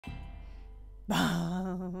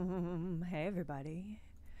Boom. Hey everybody.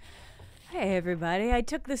 Hey everybody. I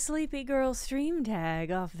took the Sleepy Girl stream tag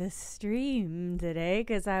off the stream today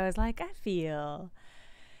because I was like, I feel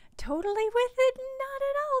totally with it, not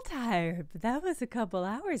at all tired. But that was a couple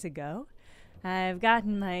hours ago. I've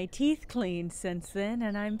gotten my teeth cleaned since then,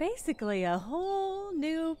 and I'm basically a whole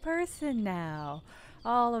new person now.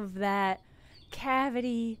 All of that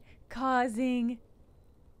cavity causing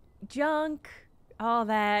junk, all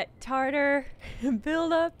that tartar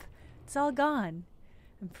buildup, it's all gone.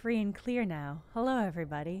 I'm free and clear now. Hello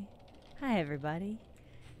everybody. Hi everybody.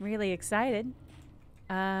 I'm really excited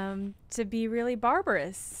to be really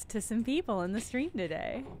barbarous to some people in the stream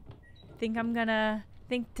today. Think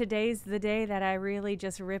today's the day that I really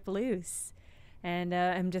just rip loose and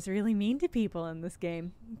I'm just really mean to people in this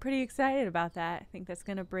game. I'm pretty excited about that. I think that's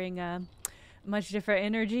gonna bring much different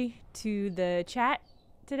energy to the chat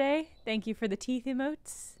today. Thank you for the teeth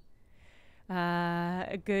emotes.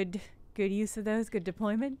 A good use of those, good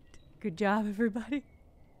deployment. Good job everybody.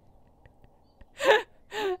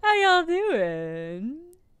 How y'all doing?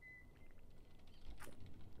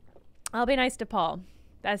 I'll be nice to Paul.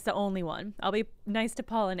 That's the only one. I'll be nice to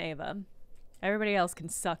Paul and Ava. Everybody else can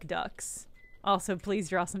suck ducks. Also, please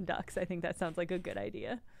draw some ducks. I think that sounds like a good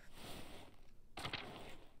idea.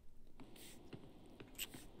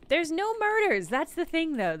 There's no murders. That's the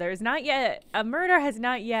thing, though. There's not yet... A murder has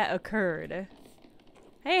not yet occurred.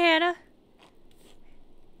 Hey, Hannah.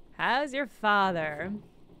 How's your father?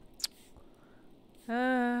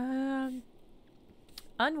 Unwell,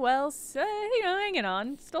 so, hanging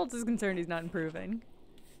on. Stoltz is concerned he's not improving.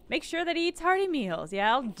 Make sure that he eats hearty meals.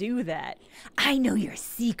 Yeah, I'll do that. I know your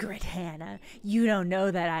secret, Hannah. You don't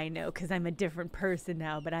know that I know, because I'm a different person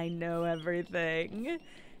now, but I know everything.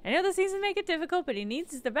 I know the season make it difficult, but he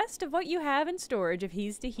needs the best of what you have in storage if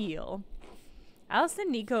he's to heal. I'll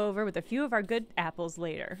send Nico over with a few of our good apples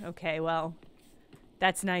later. Okay, well,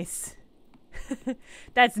 that's nice.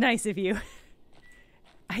 That's nice of you.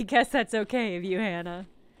 I guess that's okay of you, Hannah.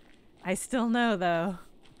 I still know, though.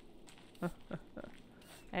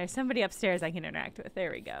 There's somebody upstairs I can interact with. There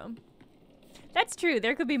we go. That's true.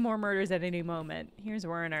 There could be more murders at any moment. Here's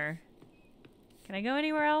Werner. Can I go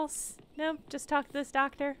anywhere else? No, just talk to this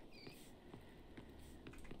doctor.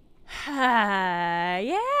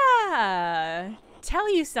 Yeah.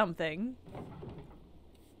 Tell you something.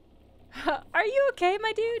 Are you okay,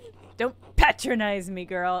 my dude? Don't patronize me,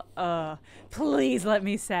 girl. Please let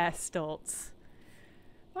me sass Stoltz.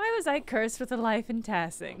 Why was I cursed with a life in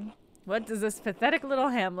Tassing? What does this pathetic little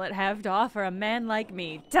hamlet have to offer a man like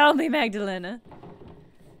me? Tell me, Magdalena.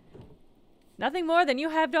 Nothing more than you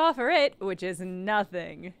have to offer it, which is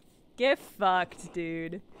nothing. Get fucked,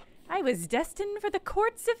 dude. I was destined for the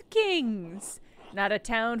courts of kings, not a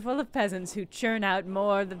town full of peasants who churn out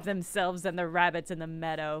more of themselves than the rabbits in the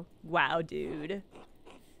meadow. Wow, dude.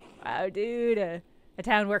 Wow, dude. A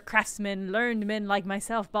town where craftsmen, learned men like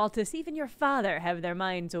myself, Baltus, even your father, have their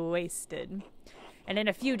minds wasted. And in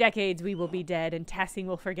a few decades we will be dead, and Tassing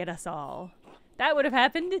will forget us all. That would have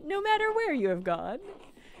happened no matter where you have gone.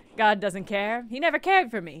 God doesn't care. He never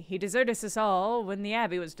cared for me. He deserted us all when the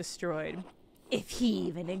abbey was destroyed. If he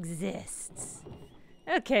even exists.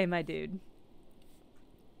 Okay, my dude.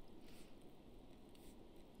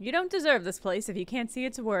 You don't deserve this place if you can't see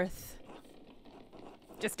its worth.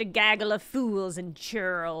 Just a gaggle of fools and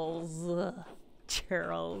churls. Ugh.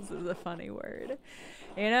 Churls is a funny word.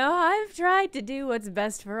 You know, I've tried to do what's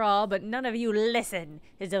best for all, but none of you listen.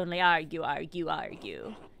 It's only argue, argue,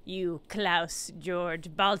 argue. You Klaus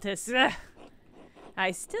George Baltus. Ugh. I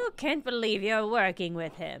still can't believe you're working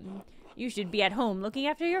with him. You should be at home looking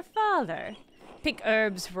after your father. Pick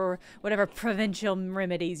herbs for whatever provincial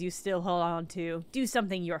remedies you still hold on to. Do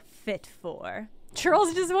something you're fit for.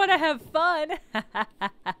 Trolls just want to have fun.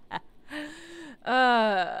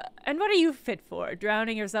 And what are you fit for?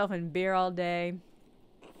 Drowning yourself in beer all day?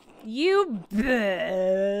 You...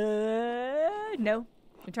 No.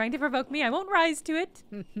 You're trying to provoke me. I won't rise to it.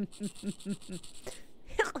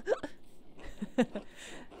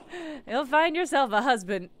 You'll find yourself a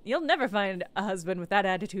husband. You'll never find a husband with that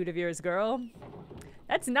attitude of yours, girl.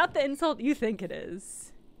 That's not the insult you think it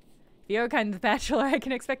is. If you're kind of bachelor I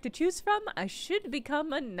can expect to choose from, I should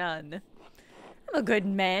become a nun. I'm a good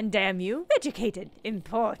man, damn you. Educated.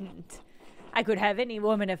 Important. I could have any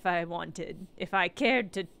woman if I wanted. If I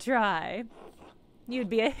cared to try. You'd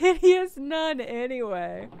be a hideous nun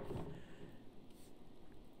anyway.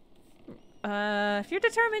 If you're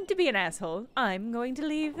determined to be an asshole, I'm going to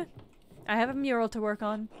leave. I have a mural to work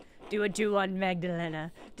on. Do what you want,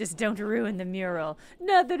 Magdalena. Just don't ruin the mural.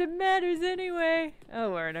 Not that it matters anyway.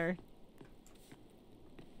 Oh, Werner.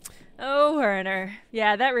 Oh, Werner.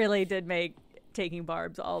 Yeah, that really did make taking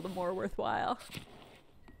Barbs all the more worthwhile.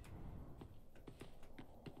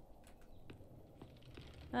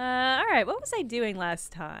 Alright, what was I doing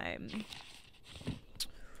last time?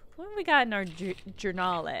 What have we got in our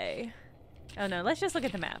journale? Oh no, let's just look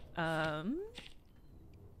at the map.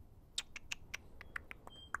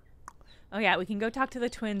 Oh yeah, we can go talk to the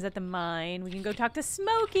twins at the mine. We can go talk to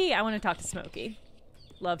Smokey. I want to talk to Smokey.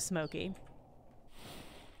 Love Smokey.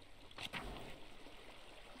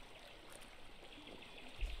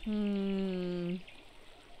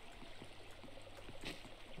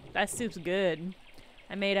 That soup's good.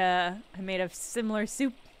 I made a similar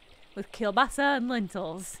soup with kielbasa and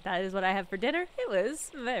lentils. That is what I have for dinner. It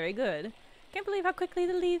was very good. Can't believe how quickly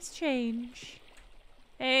the leaves change.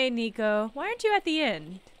 Hey, Nico. Why aren't you at the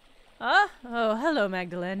inn? Oh, hello,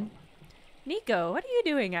 Magdalene. Nico, what are you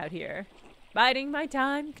doing out here? Biding my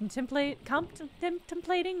time,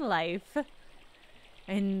 contemplating life.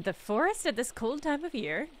 In the forest at this cold time of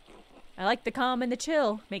year. I like the calm and the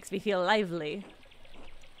chill. Makes me feel lively.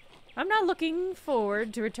 I'm not looking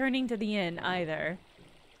forward to returning to the inn either.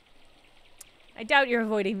 I doubt you're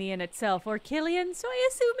avoiding the inn itself or Killian, so I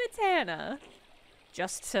assume it's Hannah.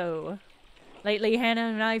 Just so. Lately, Hannah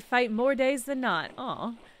and I fight more days than not.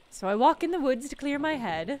 Aw. So I walk in the woods to clear my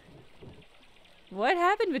head. What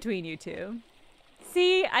happened between you two?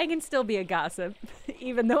 See, I can still be a gossip,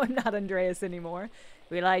 even though I'm not Andreas anymore.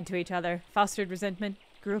 We lied to each other, fostered resentment,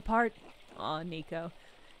 grew apart. Aw, Nico.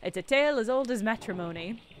 It's a tale as old as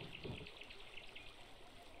matrimony.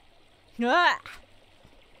 Ah!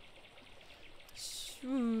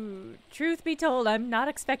 Truth be told, I'm not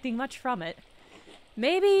expecting much from it.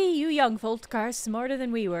 Maybe you young folk are smarter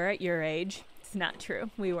than we were at your age. It's not true.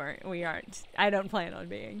 We aren't. I don't plan on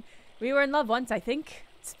being. We were in love once, I think.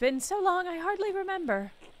 It's been so long I hardly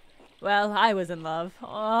remember. Well, I was in love.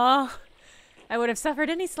 Oh, I would have suffered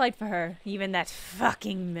any slight for her. Even that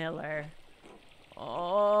fucking Miller.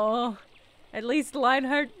 Oh, at least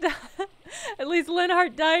Linhart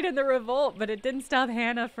died in the revolt, but it didn't stop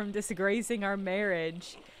Hannah from disgracing our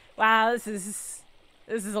marriage. Wow, this is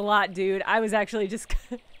a lot, dude. I was actually just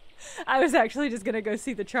gonna go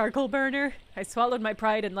see the charcoal burner. I swallowed my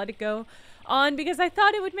pride and let it go on because I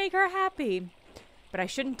thought it would make her happy. But I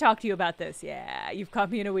shouldn't talk to you about this. Yeah, you've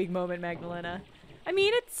caught me in a weak moment, Magdalena. I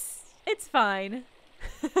mean, it's fine.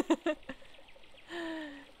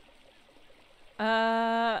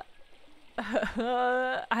 I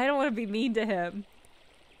don't want to be mean to him.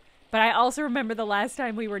 But I also remember the last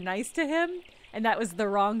time we were nice to him, and that was the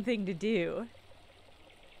wrong thing to do.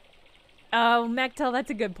 Oh, Mechtel, that's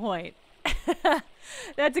a good point.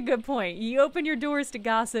 That's a good point. You open your doors to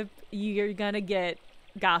gossip, you're gonna get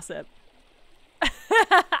gossip.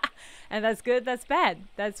 And that's good, that's bad.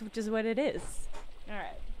 That's just what it is.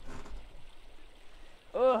 Alright.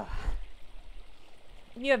 Ugh.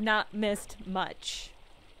 You have not missed much.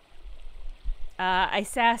 I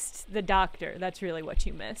sassed the doctor. That's really what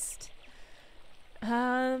you missed.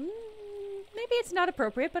 Maybe it's not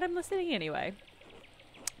appropriate, but I'm listening anyway.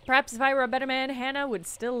 Perhaps if I were a better man, Hannah would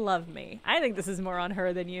still love me. I think this is more on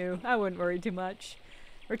her than you. I wouldn't worry too much.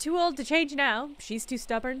 We're too old to change now. She's too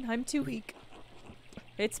stubborn. I'm too weak.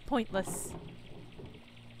 It's pointless.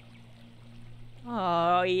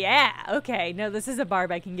 Oh, yeah. Okay, no, this is a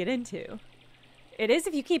barb I can get into. It is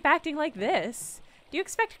if you keep acting like this. Do you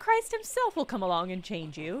expect Christ himself will come along and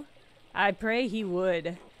change you? I pray he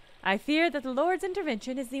would. I fear that the Lord's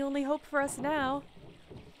intervention is the only hope for us now.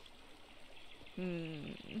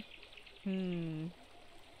 You and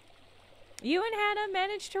Hannah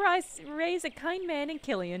managed to raise a kind man in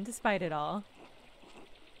Killian despite it all.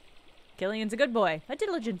 Killian's a good boy, a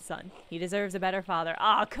diligent son. He deserves a better father.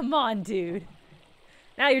 Aw, come on, dude.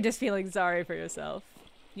 Now you're just feeling sorry for yourself.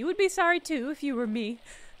 You would be sorry too if you were me.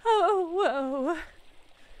 Oh, whoa.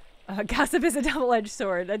 Gossip is a double-edged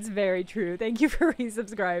sword. That's very true. Thank you for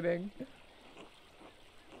resubscribing.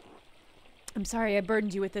 I'm sorry I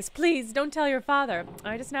burdened you with this. Please, don't tell your father.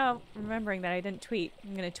 I just now remembering that I didn't tweet.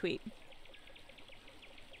 I'm gonna tweet.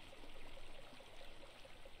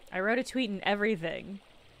 I wrote a tweet and everything.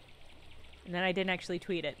 And then I didn't actually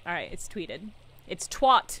tweet it. Alright, it's tweeted. It's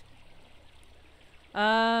twat.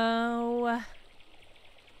 Oh.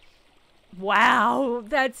 Wow,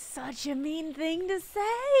 that's such a mean thing to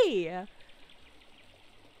say.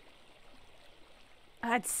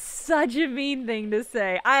 That's such a mean thing to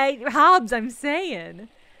say. Hobbs, I'm saying.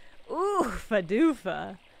 Oofa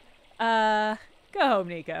doofa. Go home,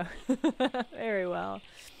 Nico. Very well.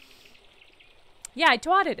 Yeah, I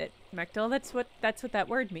twatted it, Mechtel. That's what that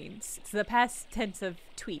word means. It's the past tense of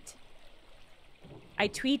tweet. I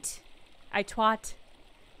tweet, I twat,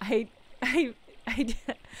 I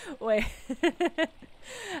wait.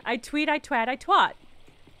 I tweet, I twat, I twat.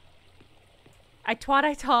 I twat,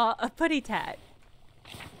 I taw, a putty tat.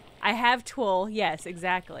 I have twool. Yes,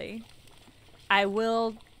 exactly. I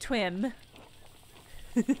will twim.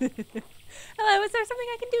 Hello, is there something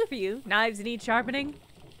I can do for you? Knives need sharpening?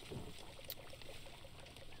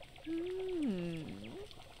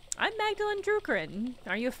 I'm Magdalene Drukerin.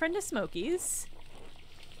 Are you a friend of Smokey's?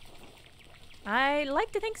 I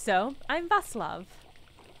like to think so. I'm Vaslav.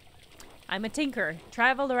 I'm a tinker.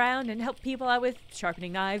 Travel around and help people out with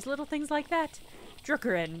sharpening knives, little things like that.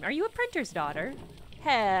 Drukerin, are you a printer's daughter?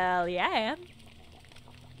 Hell yeah, I am.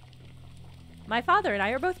 My father and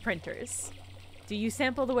I are both printers. Do you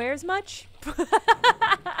sample the wares much?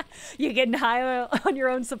 You getting high on your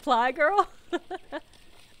own supply, girl?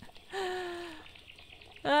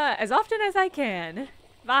 As often as I can.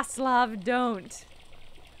 Vaslav, don't.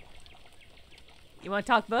 You want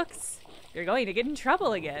to talk books? You're going to get in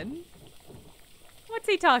trouble again. What's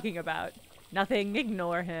he talking about? Nothing,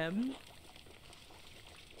 ignore him.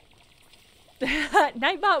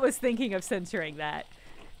 Nightbot was thinking of censoring that,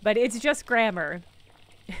 but it's just grammar.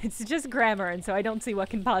 It's just grammar, and so I don't see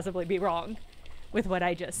what can possibly be wrong with what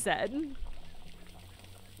I just said.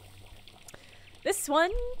 This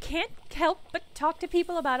one can't help but talk to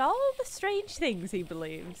people about all the strange things he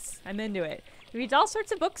believes. I'm into it. He reads all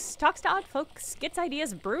sorts of books, talks to odd folks, gets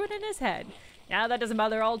ideas brewing in his head. Now that doesn't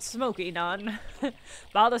bother old Smokey none.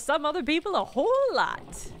 Bother some other people a whole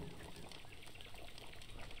lot.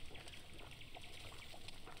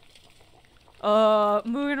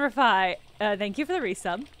 Moon Rafai, thank you for the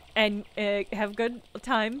resub. And have good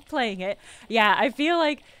time playing it. Yeah, I feel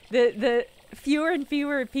like the fewer and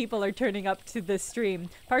fewer people are turning up to the stream.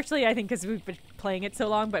 Partially, I think, because we've been playing it so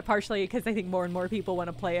long, but partially because I think more and more people want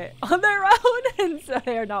to play it on their own, and so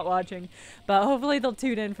they are not watching. But hopefully they'll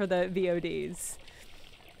tune in for the VODs.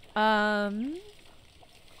 Sounds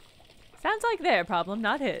like their problem,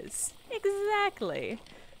 not his. Exactly.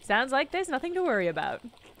 Sounds like there's nothing to worry about.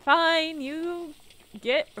 Fine, you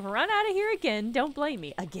get run out of here again. Don't blame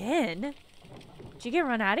me. Again? Did you get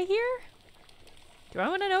run out of here? Do I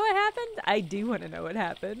want to know what happened? I do want to know what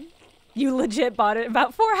happened. You legit bought it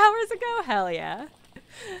about 4 hours ago? Hell yeah.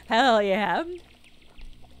 Hell yeah.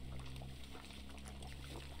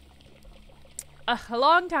 A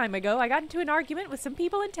long time ago, I got into an argument with some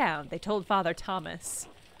people in town. They told Father Thomas.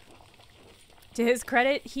 To his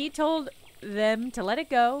credit, he told them to let it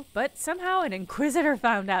go, but somehow an inquisitor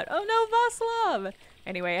found out. Oh no, Vaslav!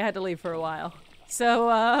 Anyway, I had to leave for a while.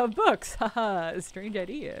 So, books. Haha, strange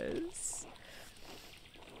ideas.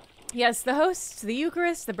 Yes, the hosts, the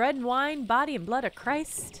Eucharist, the bread and wine, body and blood of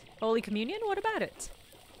Christ. Holy Communion, what about it?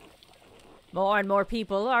 More and more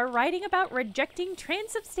people are writing about rejecting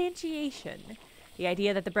transubstantiation. The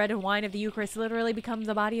idea that the bread and wine of the Eucharist literally becomes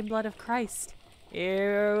the body and blood of Christ.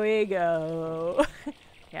 Here we go.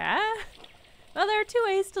 Yeah? Well, there are two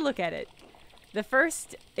ways to look at it. The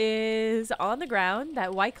first is on the ground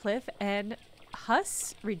that Wycliffe and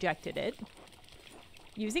Huss rejected it.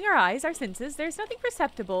 Using our eyes, our senses, there's nothing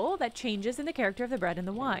perceptible that changes in the character of the bread and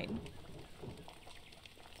the wine.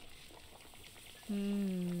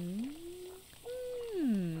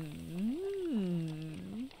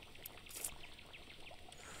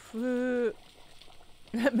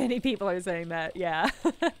 Many people are saying that, yeah.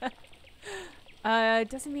 It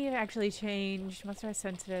doesn't mean it actually changed. Most of our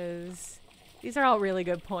sensitives. These are all really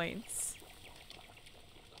good points.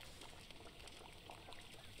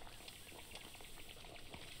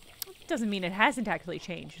 Doesn't mean it hasn't actually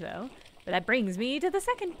changed, though. But that brings me to the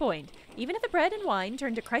second point. Even if the bread and wine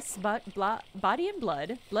turn to Christ's body and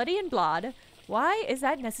blood, bloody and blood, why is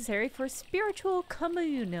that necessary for spiritual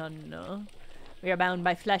communion? We are bound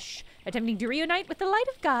by flesh, attempting to reunite with the light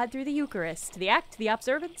of God through the Eucharist. The act, the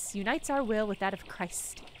observance, unites our will with that of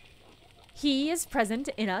Christ. He is present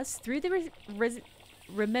in us through the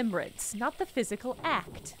remembrance, not the physical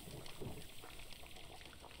act.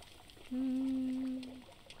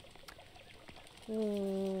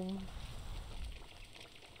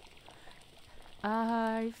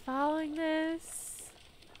 Are you following this?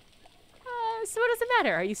 So what does it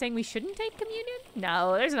matter? Are you saying we shouldn't take communion?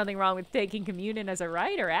 No, there's nothing wrong with taking communion as a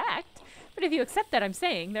rite or act. But if you accept that I'm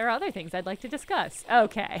saying, there are other things I'd like to discuss.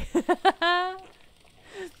 Okay.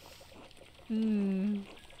 It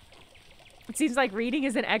seems like reading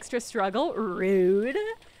is an extra struggle. Rude.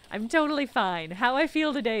 I'm totally fine. How I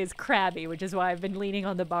feel today is crabby, which is why I've been leaning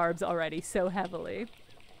on the barbs already so heavily.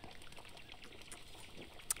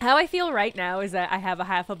 How I feel right now is that I have a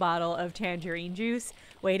half a bottle of tangerine juice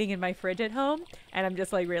waiting in my fridge at home, and I'm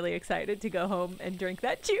just like really excited to go home and drink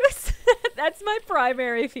that juice. That's my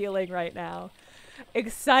primary feeling right now.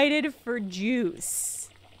 Excited for juice.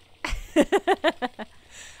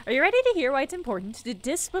 Are you ready to hear why it's important to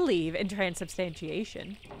disbelieve in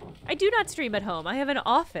transubstantiation? I do not stream at home. I have an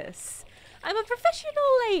office. I'm a professional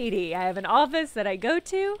lady. I have an office that I go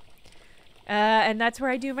to, and that's where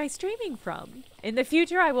I do my streaming from. In the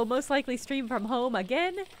future, I will most likely stream from home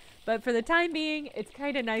again, but for the time being, it's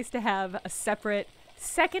kind of nice to have a separate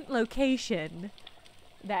second location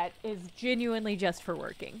that is genuinely just for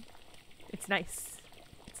working. It's nice.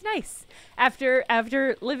 It's nice. After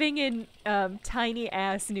living in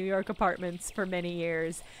tiny-ass New York apartments for many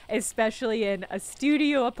years, especially in a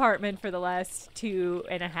studio apartment for the last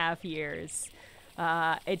 2.5 years,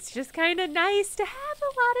 it's just kind of nice to have a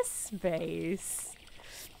lot of space.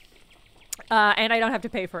 And I don't have to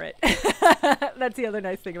pay for it. That's the other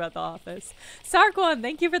nice thing about the office. Sarquan,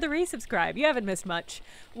 thank you for the resubscribe. You haven't missed much.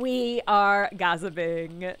 We are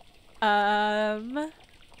gossiping.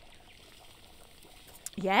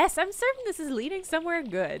 Yes, I'm certain this is leading somewhere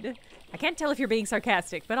good. I can't tell if you're being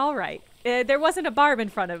sarcastic, but all right. There wasn't a barb in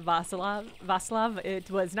front of Vaslav.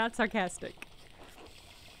 It was not sarcastic.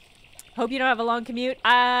 Hope you don't have a long commute.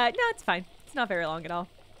 No, it's fine. It's not very long at all.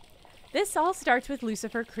 This all starts with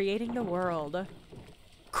Lucifer creating the world.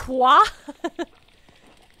 Qua?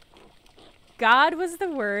 God was the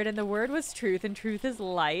Word, and the Word was truth, and truth is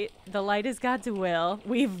light. The light is God's will.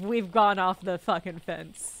 We've gone off the fucking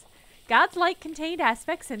fence. God's light contained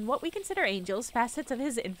aspects in what we consider angels, facets of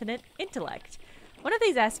his infinite intellect. One of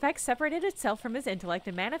these aspects separated itself from his intellect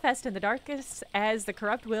and manifest in the darkness as the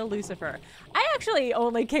corrupt will Lucifer. I actually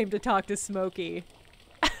only came to talk to Smokey.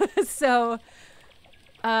 So,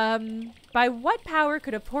 by what power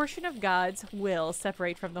could a portion of God's will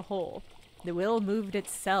separate from the whole? The will moved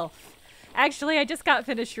itself. Actually, I just got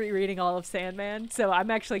finished rereading all of Sandman, so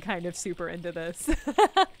I'm actually kind of super into this.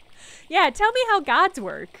 Yeah, tell me how gods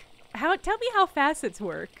work. Tell me how facets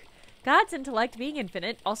work. God's intellect, being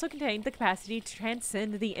infinite, also contained the capacity to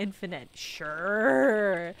transcend the infinite.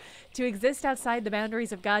 Sure. To exist outside the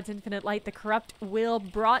boundaries of God's infinite light, the corrupt will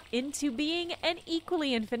brought into being an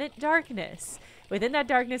equally infinite darkness. Within that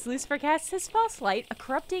darkness, Lucifer casts his false light, a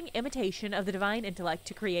corrupting imitation of the divine intellect,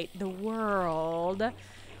 to create the world.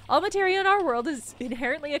 All material in our world is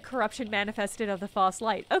inherently a corruption manifested of the false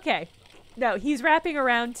light. Okay. No, he's wrapping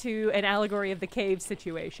around to an allegory of the cave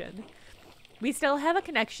situation. We still have a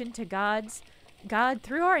connection to God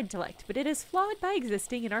through our intellect, but it is flawed by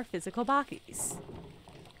existing in our physical bodies.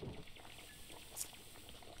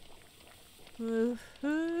 No,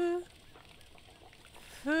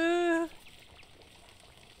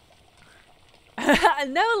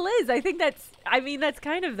 Liz, I think that's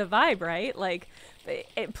kind of the vibe, right? Like,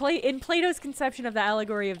 in Plato's conception of the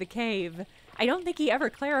allegory of the cave, I don't think he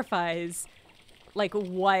ever clarifies, like,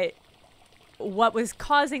 what was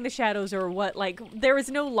causing the shadows, or what, like, there was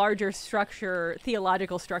no larger structure,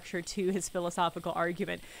 theological structure to his philosophical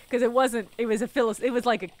argument, because it was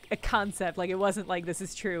like a concept. Like, it wasn't like, this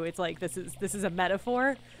is true. It's like, this is a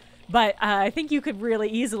metaphor. But I think you could really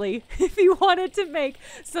easily, if you wanted to make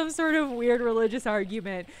some sort of weird religious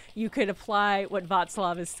argument, you could apply what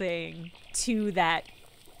Václav is saying to that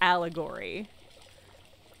allegory.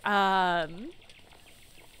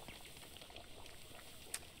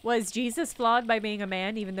 Was Jesus flawed by being a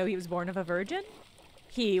man even though he was born of a virgin?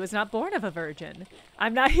 He was not born of a virgin.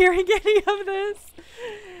 I'm not hearing any of this.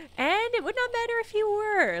 And it would not matter if he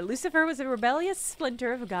were. Lucifer was a rebellious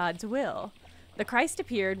splinter of God's will. The Christ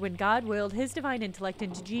appeared when God willed his divine intellect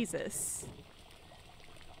into Jesus.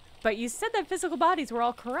 But you said that physical bodies were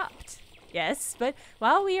all corrupt. Yes, but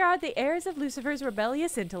while we are the heirs of Lucifer's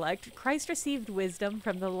rebellious intellect, Christ received wisdom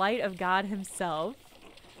from the light of God himself.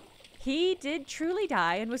 He did truly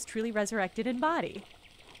die and was truly resurrected in body.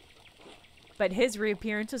 But his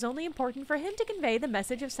reappearance was only important for him to convey the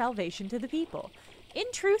message of salvation to the people. In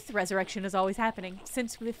truth, resurrection is always happening,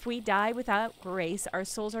 since if we die without grace, our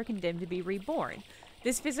souls are condemned to be reborn.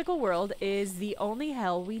 This physical world is the only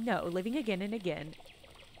hell we know, living again and again,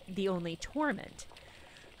 the only torment.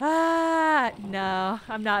 No,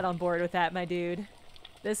 I'm not on board with that, my dude.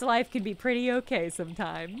 This life can be pretty okay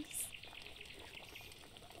sometimes.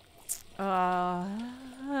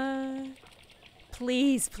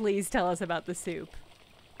 Please, please tell us about the soup.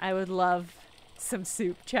 I would love some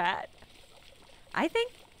soup chat. I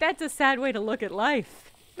think that's a sad way to look at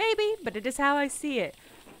life. Maybe, but it is how I see it.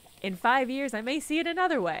 In 5 years, I may see it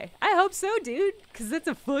another way. I hope so, dude, because it's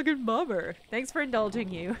a fucking bummer. Thanks for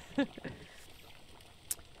indulging you.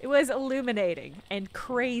 It was illuminating and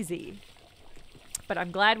crazy, but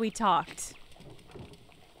I'm glad we talked.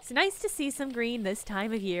 It's nice to see some green this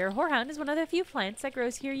time of year. Horehound is one of the few plants that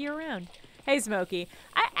grows here year-round. Hey, Smokey.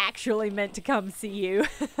 I actually meant to come see you.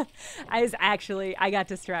 I got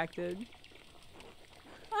distracted.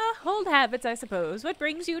 Old habits, I suppose. What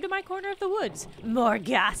brings you to my corner of the woods? More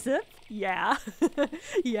gossip? Yeah.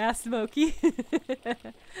 Yeah, Smokey.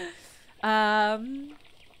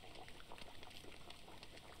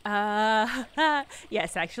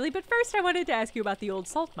 Yes, actually, but first I wanted to ask you about the old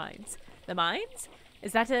salt mines. The mines?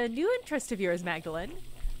 Is that a new interest of yours, Magdalene?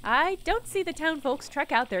 I don't see the town folks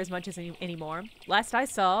trek out there as much as anymore. Last I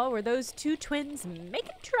saw were those two twins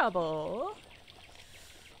making trouble.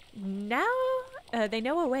 Now, they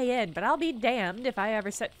know a way in, but I'll be damned if I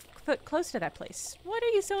ever set foot close to that place. What are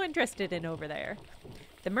you so interested in over there?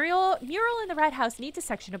 The mural in the Rat House needs a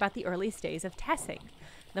section about the earliest days of Tassing.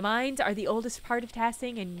 The mines are the oldest part of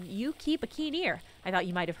Tassing, and you keep a keen ear. I thought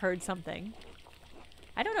you might have heard something.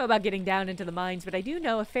 I don't know about getting down into the mines, but I do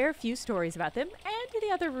know a fair few stories about them and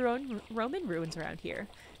the other Roman ruins around here.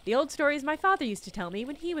 The old stories my father used to tell me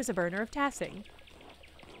when he was a burner of Tassing.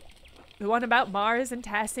 The one about Mars and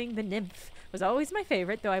Tassing, the nymph, was always my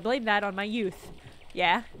favorite, though I blame that on my youth.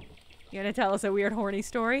 Yeah? You gonna tell us a weird horny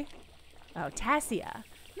story? Oh, Tassia.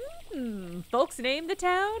 Folks named the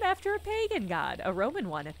town after a pagan god, a Roman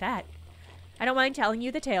one at that. I don't mind telling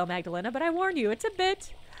you the tale, Magdalena, but I warn you, it's a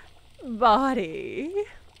bit body.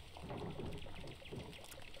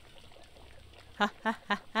 Ha ha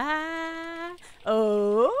ha ha.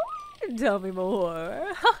 Oh, tell me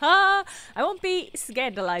more. Ha ha. I won't be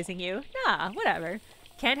scandalizing you. Nah, whatever.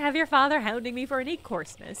 Can't have your father hounding me for any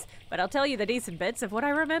coarseness, but I'll tell you the decent bits of what I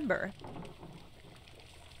remember.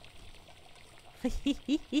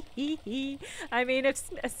 I mean, if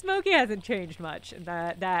Smokey hasn't changed much,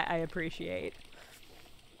 that I appreciate.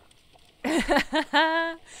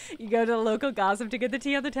 You go to the local gossip to get the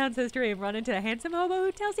tea on the town's history and run into a handsome hobo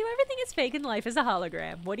who tells you everything is fake and life is a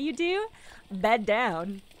hologram. What do? Bed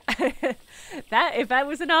down. If that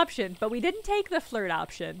was an option, but we didn't take the flirt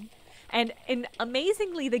option. And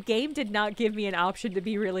amazingly, the game did not give me an option to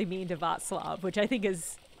be really mean to Václav, which I think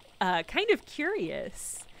is kind of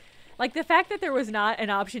curious. Like, the fact that there was not an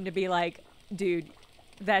option to be like, dude,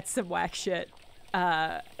 that's some whack shit,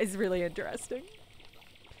 is really interesting.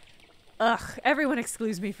 Ugh, everyone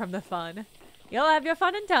excludes me from the fun. You'll have your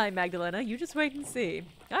fun in time, Magdalena. You just wait and see.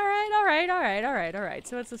 Alright.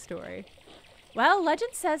 So what's the story? Well,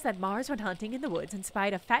 legend says that Mars went hunting in the woods and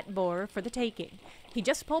spied a fat boar for the taking. He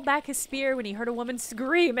just pulled back his spear when he heard a woman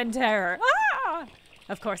scream in terror. Ah!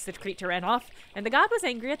 Of course, the creature ran off, and the god was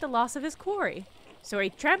angry at the loss of his quarry. So he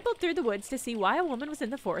trampled through the woods to see why a woman was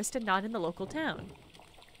in the forest and not in the local town.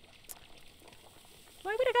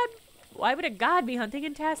 Why would a god be hunting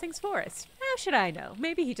in Tassing's forest? How should I know?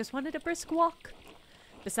 Maybe he just wanted a brisk walk.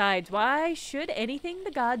 Besides, why should anything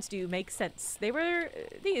the gods do make sense?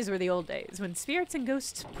 These were the old days, when spirits and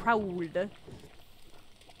ghosts prowled.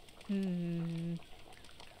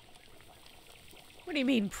 What do you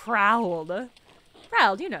mean, prowled?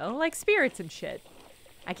 Prowled, you know, like spirits and shit.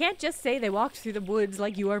 I can't just say they walked through the woods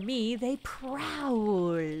like you or me. They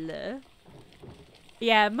prowl.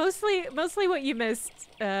 Yeah, mostly what you missed,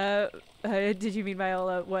 did you mean,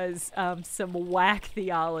 Viola, was some whack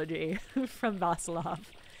theology from Václav.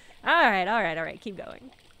 Alright, keep going.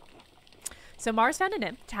 So Mars found a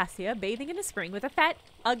nymph, Tassia, bathing in a spring with a fat,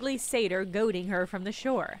 ugly satyr goading her from the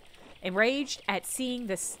shore. Enraged at seeing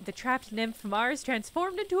the trapped nymph, Mars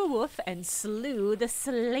transformed into a wolf and slew the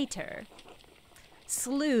satyr.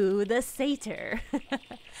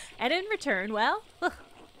 And in return, well,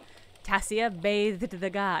 Tassia bathed the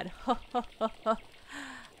god.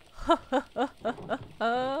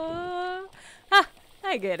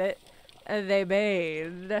 I get it. They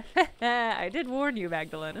bathed. I did warn you,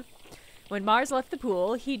 Magdalena. When Mars left the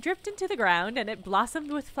pool, he dripped into the ground and it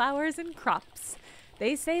blossomed with flowers and crops.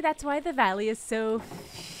 They say that's why the valley is so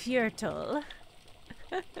fertile.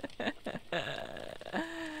 That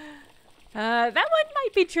one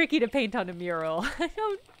might be tricky to paint on a mural. I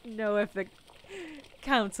don't know if the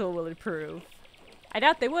council will approve. I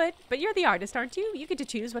doubt they would, but you're the artist, aren't you? You get to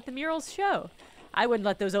choose what the murals show. I wouldn't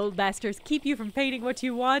let those old bastards keep you from painting what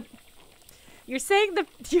you want. You're saying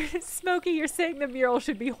Smokey, you're saying the mural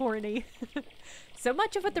should be horny. So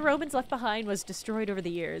much of what the Romans left behind was destroyed over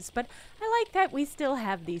the years, but I like that we still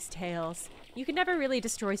have these tales. You can never really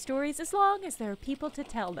destroy stories as long as there are people to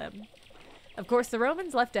tell them. Of course, the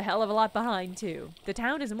Romans left a hell of a lot behind, too. The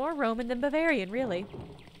town is more Roman than Bavarian, really.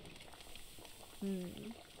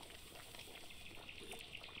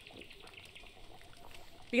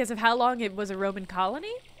 Because of how long it was a Roman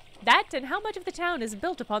colony? That and how much of the town is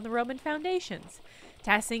built upon the Roman foundations.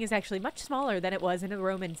 Tassing is actually much smaller than it was in a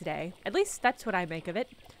Roman's day. At least that's what I make of it.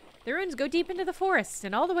 The ruins go deep into the forest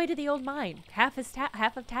and all the way to the old mine. Half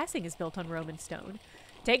of Tassing is built on Roman stone.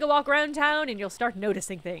 Take a walk around town and you'll start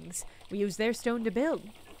noticing things. We use their stone to build.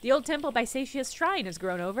 The old temple by Satius Shrine has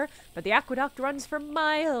grown over, but the aqueduct runs for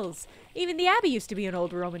miles. Even the abbey used to be an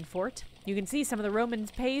old Roman fort. You can see some of the Roman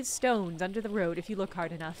paved stones under the road if you look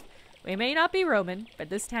hard enough. We may not be Roman, but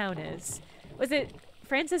this town is. Was it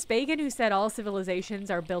Francis Bacon who said all civilizations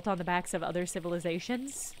are built on the backs of other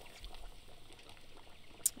civilizations?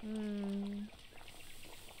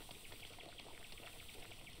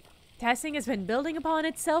 Tassing has been building upon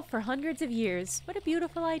itself for hundreds of years. What a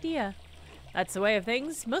beautiful idea. That's the way of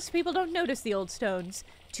things. Most people don't notice the old stones.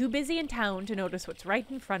 Too busy in town to notice what's right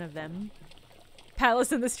in front of them.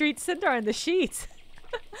 Palace in the street, Centaur in the sheets.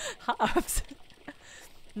 Hobbs.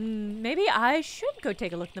 Maybe I should go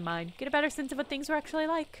take a look at the mine. Get a better sense of what things were actually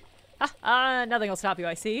like. Nothing will stop you,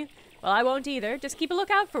 I see. Well, I won't either. Just keep a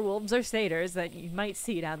lookout for wolves or satyrs that you might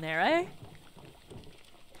see down there, eh?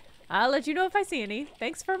 I'll let you know if I see any.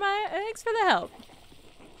 Thanks for the help.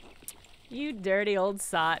 You dirty old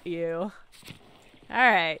sot, you.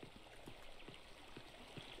 Alright.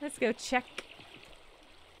 Let's go check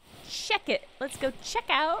it. Let's go check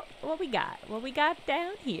out what we got. What we got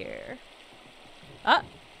down here. Oh,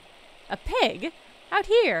 a pig? Out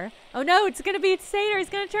here? Oh no, it's gonna be a satyr. It's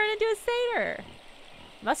gonna turn into a satyr.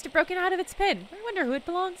 Must have broken out of its pen. I wonder who it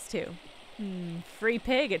belongs to. Free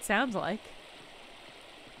pig, it sounds like.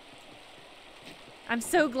 I'm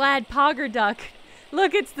so glad Poggerduck.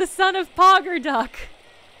 Look, it's the son of Poggerduck.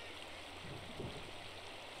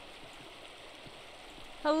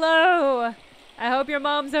 Hello. I hope your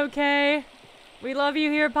mom's okay. We love you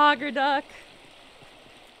here, Poggerduck.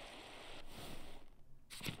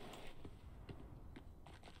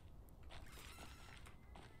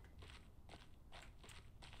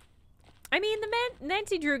 I mean, the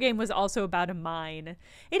Nancy Drew game was also about a mine.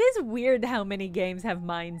 It is weird how many games have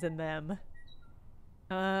mines in them.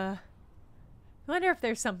 I wonder if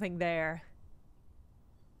there's something there.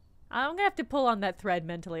 I'm gonna have to pull on that thread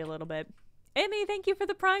mentally a little bit. Amy, thank you for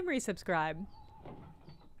the Prime resubscribe.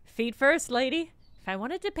 Feet first, lady. If I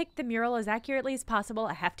want to depict the mural as accurately as possible,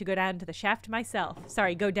 I have to go down to the shaft myself.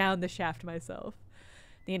 Sorry, go down the shaft myself.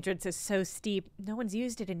 The entrance is so steep. No one's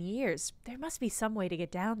used it in years. There must be some way to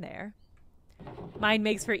get down there. Mine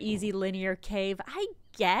makes for easy linear cave. I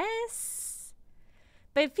guess.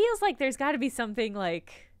 But it feels like there's got to be something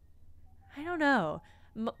like, I don't know.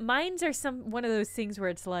 Mines are one of those things where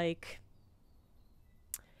it's like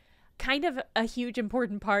kind of a huge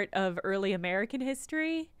important part of early American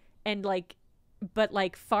history, and like, but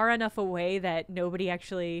like far enough away that nobody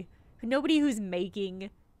who's making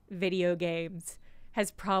video games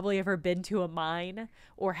has probably ever been to a mine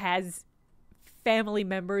or has family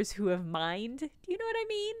members who have mined. Do you know what I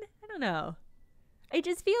mean? I don't know. It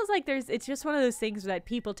just feels like it's just one of those things that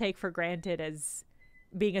people take for granted as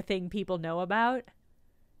being a thing people know about,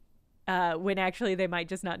 when actually they might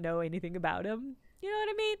just not know anything about them. You know what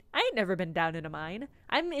I mean? I ain't never been down in a mine.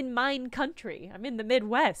 I'm in mine country. I'm in the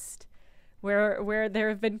Midwest, where there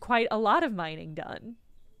have been quite a lot of mining done.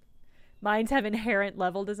 Mines have inherent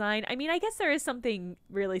level design. I mean, I guess there is something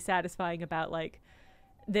really satisfying about like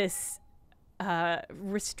this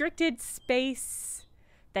restricted space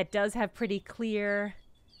that does have pretty clear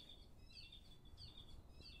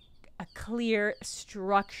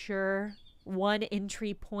structure, one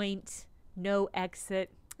entry point, no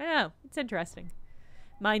exit. I don't know, it's interesting.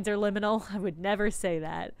 Mines are liminal. I would never say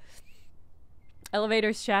that.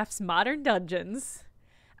 Elevators, shafts, modern dungeons.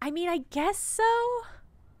 I mean, I guess so.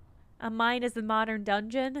 A mine is the modern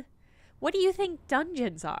dungeon. What do you think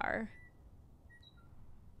dungeons are?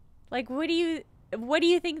 Like, what do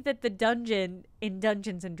you think that the dungeon in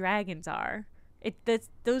Dungeons and Dragons are?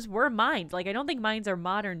 Those were mines. Like, I don't think mines are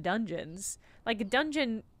modern dungeons. Like, a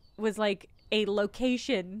dungeon was like a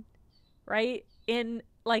location, right? In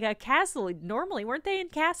like a castle. Normally, weren't they in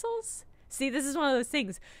castles? See, this is one of those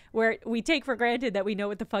things where we take for granted that we know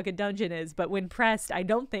what the fuck a dungeon is, but when pressed, I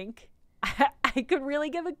don't think I could really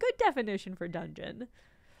give a good definition for dungeon.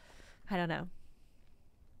 I don't know.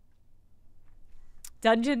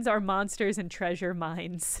 Dungeons are monsters and treasure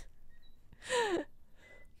mines.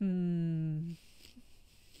 Emmy,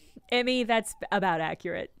 that's about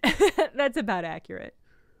accurate. That's about accurate.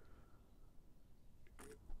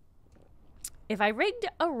 If I rigged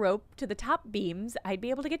a rope to the top beams, I'd be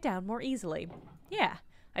able to get down more easily. Yeah,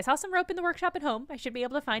 I saw some rope in the workshop at home. I should be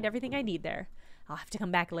able to find everything I need there. I'll have to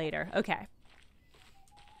come back later. Okay.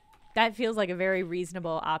 That feels like a very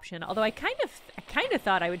reasonable option. Although I kind of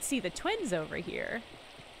thought I would see the twins over here.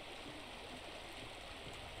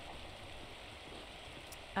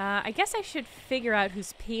 I guess I should figure out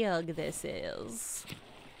whose pig this is.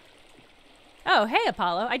 Oh, hey,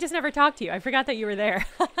 Apollo. I just never talked to you. I forgot that you were there.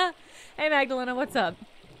 Hey, Magdalena, what's up?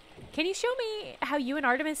 Can you show me how you and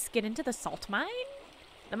Artemis get into the salt mine?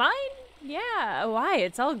 The mine? Yeah, why?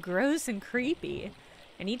 It's all gross and creepy.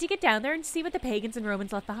 I need to get down there and see what the pagans and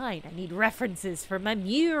Romans left behind. I need references for my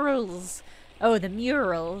murals. Oh, the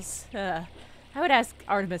murals. I would ask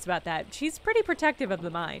Artemis about that. She's pretty protective of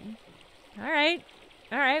the mine. All right,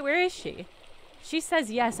 where is she? She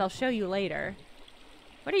says yes, I'll show you later.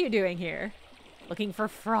 What are you doing here? Looking for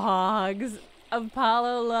frogs.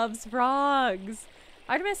 Apollo loves frogs.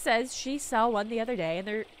 Artemis says she saw one the other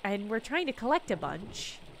day and we're trying to collect a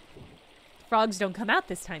bunch. Frogs don't come out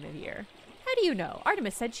this time of year. How do you know?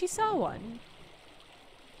 Artemis said she saw one.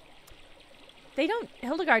 They don't.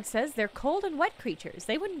 Hildegard says they're cold and wet creatures.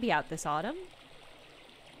 They wouldn't be out this autumn.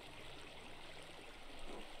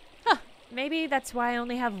 Huh. Maybe that's why I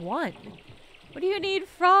only have one. What do you need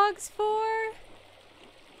frogs for?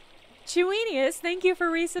 Chewenius, thank you for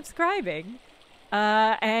resubscribing.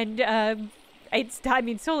 It's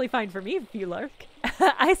totally fine for me if you lurk.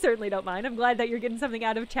 I certainly don't mind. I'm glad that you're getting something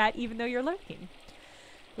out of chat even though you're lurking.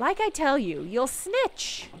 Like I tell you, you'll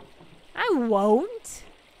snitch. I won't.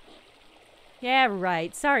 Yeah,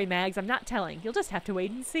 right. Sorry, Mags, I'm not telling. You'll just have to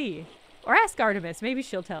wait and see. Or ask Artemis. Maybe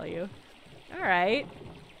she'll tell you. All right.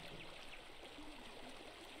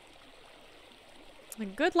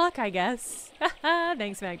 Good luck, I guess.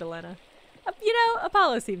 Thanks, Magdalena. You know,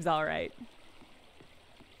 Apollo seems all right.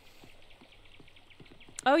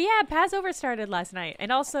 Oh, yeah, Passover started last night.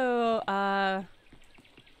 And also,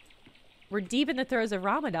 we're deep in the throes of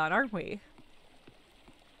Ramadan, aren't we?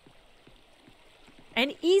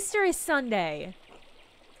 And Easter is Sunday.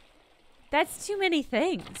 That's too many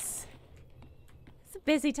things. It's a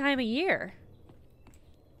busy time of year.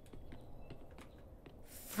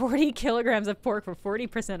 40 kilograms of pork for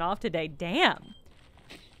 40% off today. Damn.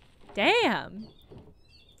 Damn.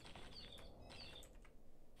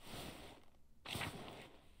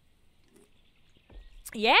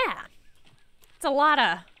 Yeah. It's a lot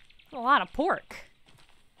of pork.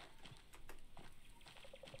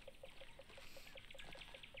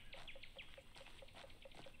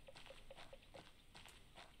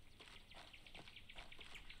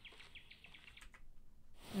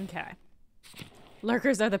 Okay.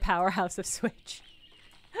 Lurkers are the powerhouse of Switch.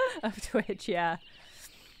 Of Twitch, yeah.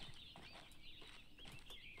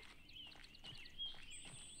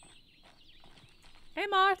 Hey,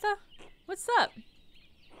 Martha. What's up?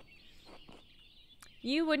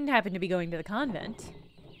 You wouldn't happen to be going to the convent.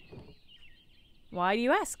 Why do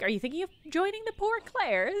you ask? Are you thinking of joining the Poor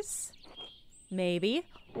Clares? Maybe.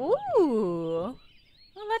 Ooh.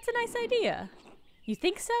 Well, that's a nice idea. You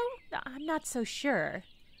think so? I'm not so sure.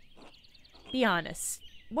 Be honest.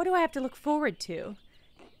 What do I have to look forward to?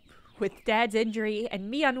 With Dad's injury and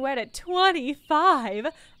me unwed at 25,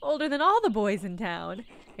 older than all the boys in town.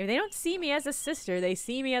 If they don't see me as a sister, they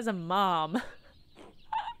see me as a mom.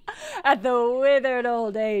 At the withered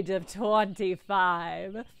old age of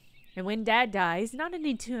 25. And when Dad dies, not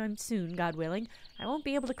any time soon, God willing, I won't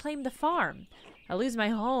be able to claim the farm. I'll lose my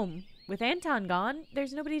home. With Anton gone,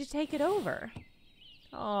 there's nobody to take it over.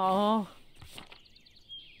 Oh.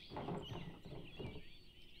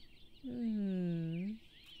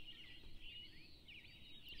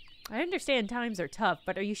 I understand times are tough,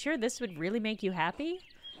 but are you sure this would really make you happy?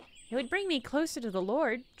 It would bring me closer to the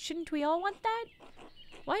Lord. Shouldn't we all want that?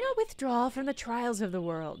 Why not withdraw from the trials of the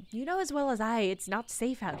world? You know as well as I, it's not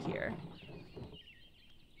safe out here.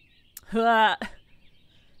 Let's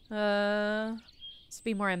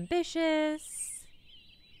be more ambitious.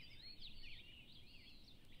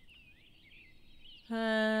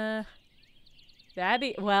 The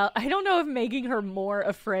Abbey, well, I don't know if making her more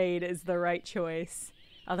afraid is the right choice.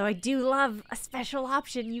 Although I do love a special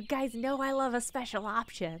option. You guys know I love a special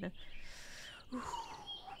option.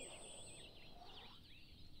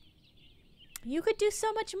 You could do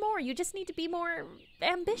so much more. You just need to be more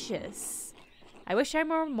ambitious. I wish I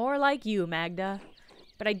were more like you, Magda.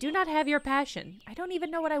 But I do not have your passion. I don't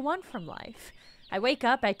even know what I want from life. I wake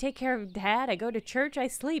up, I take care of Dad, I go to church, I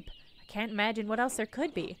sleep. I can't imagine what else there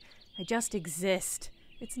could be. I just exist.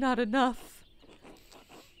 It's not enough.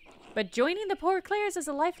 But joining the Poor Clares is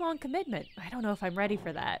a lifelong commitment. I don't know if I'm ready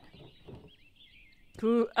for that.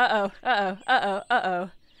 Ooh, uh-oh.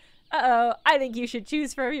 I think you should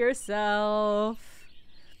choose for yourself.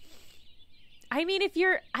 I mean, I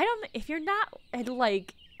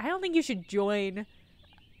don't think you should join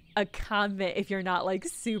a convent if you're not, like,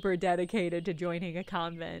 super dedicated to joining a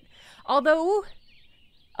convent. Although,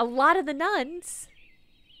 a lot of the nuns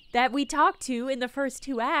that we talked to in the first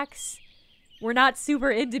 2 acts were not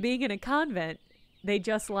super into being in a convent. They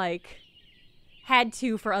just, like, had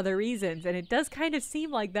to for other reasons. And it does kind of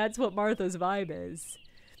seem like that's what Martha's vibe is.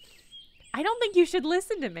 I don't think you should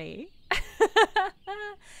listen to me. I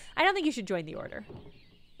don't think you should join the order.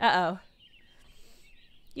 Uh-oh.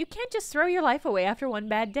 You can't just throw your life away after one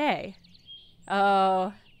bad day.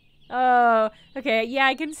 Oh. Oh. Okay, yeah,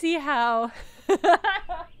 I can see how...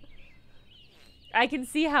 I can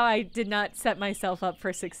see how I did not set myself up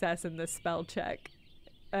for success in this spell check.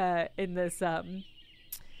 In this, not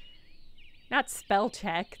spell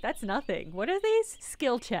check. That's nothing. What are these?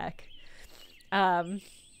 Skill check.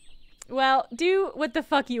 Well, do what the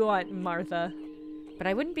fuck you want, Martha. But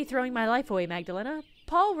I wouldn't be throwing my life away, Magdalena.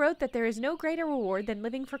 Paul wrote that there is no greater reward than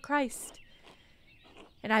living for Christ.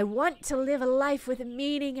 And I want to live a life with a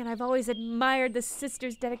meaning, and I've always admired the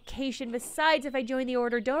sister's dedication. Besides, if I join the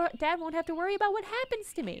order, Dad won't have to worry about what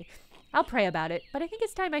happens to me. I'll pray about it, but I think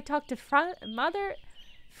it's time I talk to Mother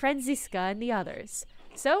Franziska and the others.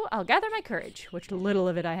 So I'll gather my courage, which little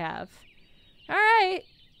of it I have. All right.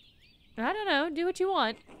 I don't know. Do what you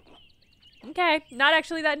want. Okay. Not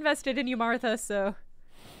actually that invested in you, Martha, so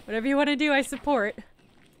whatever you want to do, I support.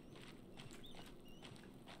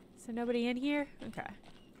 So nobody in here? Okay.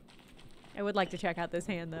 I would like to check out this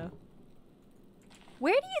hand, though.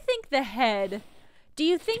 Where do you think the head...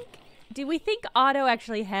 do we think Otto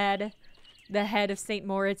actually had the head of St.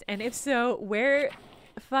 Moritz? And if so, where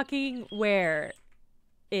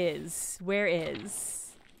is?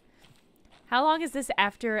 How long is this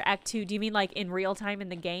after Act 2? Do you mean like in real time in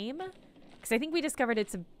the game? Because I think we discovered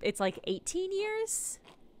it's like 18 years,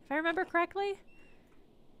 if I remember correctly.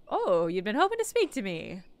 Oh, you've been hoping to speak to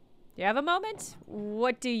me. Do you have a moment?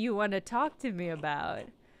 What do you want to talk to me about?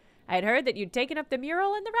 I had heard that you'd taken up the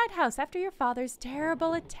mural in the rat house after your father's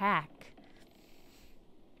terrible attack.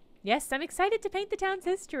 Yes, I'm excited to paint the town's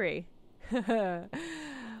history.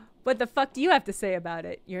 What the fuck do you have to say about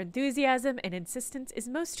it? Your enthusiasm and insistence is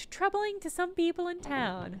most troubling to some people in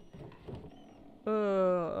town.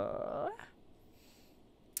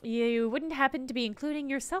 You wouldn't happen to be including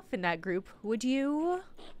yourself in that group, would you?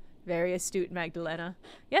 Very astute, Magdalena.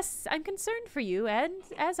 Yes, I'm concerned for you, and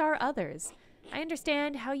as are others. I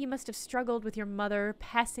understand how you must have struggled with your mother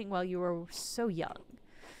passing while you were so young.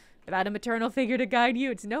 Without a maternal figure to guide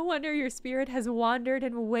you, it's no wonder your spirit has wandered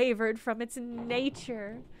and wavered from its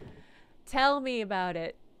nature. Tell me about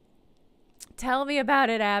it. Tell me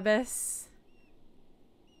about it, Abbess.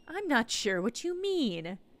 I'm not sure what you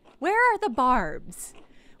mean. Where are the barbs?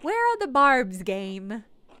 Where are the barbs, game?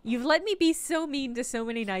 You've let me be so mean to so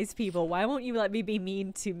many nice people. Why won't you let me be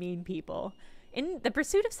mean to mean people? In the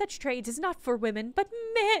pursuit of such trades is not for women, but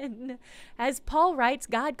men. As Paul writes,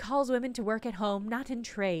 God calls women to work at home, not in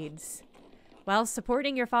trades. While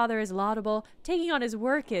supporting your father is laudable, taking on his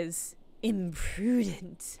work is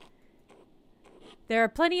imprudent. There are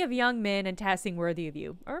plenty of young men in Tassing worthy of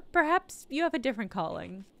you, or perhaps you have a different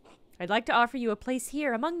calling. I'd like to offer you a place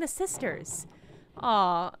here among the sisters.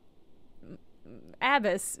 Aw,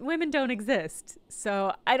 Abbess, women don't exist,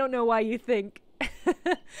 so I don't know why you think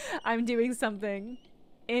I'm doing something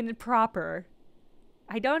improper.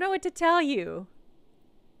 I don't know what to tell you.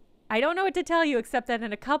 I don't know what to tell you except that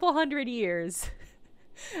in a couple hundred years,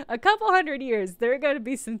 there are going to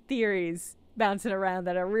be some theories bouncing around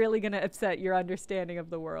that are really going to upset your understanding of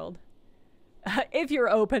the world. If you're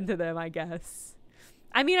open to them, I guess.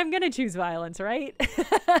 I mean, I'm going to choose violence, right?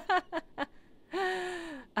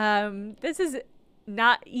 This is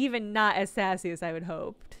not as sassy as I would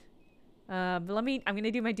hoped. But I'm going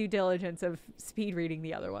to do my due diligence of speed reading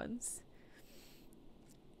the other ones.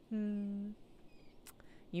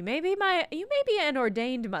 You may be an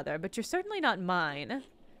ordained mother, but you're certainly not mine.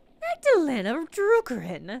 Magdalena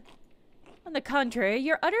Drukerin. On the contrary,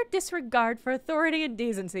 your utter disregard for authority and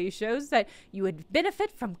decency shows that you would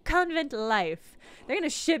benefit from convent life. They're gonna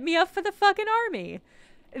ship me up for the fucking army.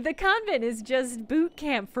 The convent is just boot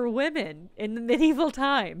camp for women in the medieval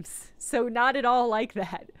times, so not at all like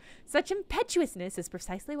that. Such impetuousness is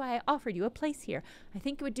precisely why I offered you a place here. I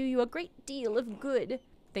think it would do you a great deal of good.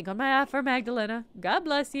 Think on my offer, Magdalena. God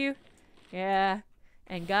bless you. Yeah,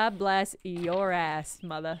 and God bless your ass,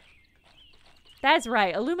 mother. That's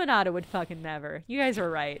right. Illuminata would fucking never. You guys are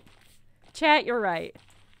right. Chat, you're right.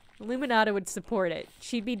 Illuminata would support it.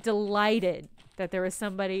 She'd be delighted that there is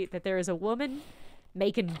a woman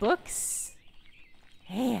making books.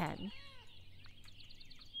 Man.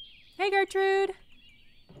 Hey, Gertrude.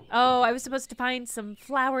 Oh, I was supposed to find some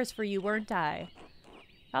flowers for you, weren't I?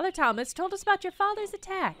 Father Thomas told us about your father's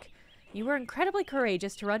attack. You were incredibly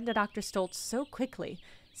courageous to run to Dr. Stoltz so quickly.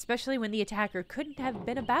 especially when the attacker couldn't have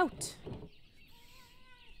been about.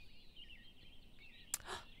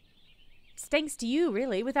 It's thanks to you,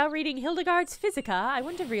 really. Without reading Hildegard's Physica, I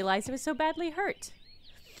wouldn't have realized it was so badly hurt.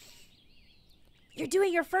 You're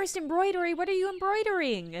doing your first embroidery. What are you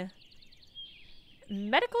embroidering?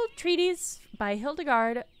 Medical Treatise by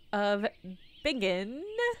Hildegard of Bingen,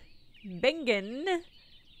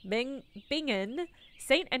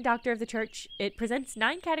 Saint and Doctor of the Church. It presents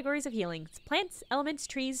 9 categories of healing: plants, elements,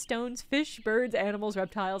 trees, stones, fish, birds, animals,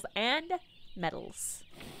 reptiles, and metals.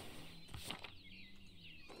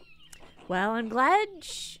 Well, I'm glad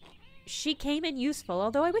she came in useful,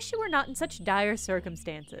 although I wish you were not in such dire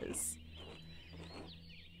circumstances.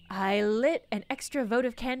 I lit an extra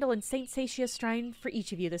votive candle in St. Satia's shrine for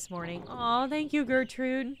each of you this morning. Aw, thank you,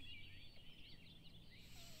 Gertrude.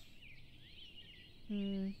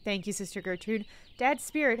 Thank you, Sister Gertrude. Dad's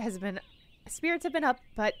spirits have been up,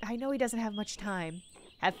 but I know he doesn't have much time.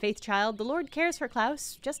 Have faith, child. The Lord cares for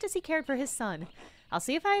Klaus, just as he cared for his son. I'll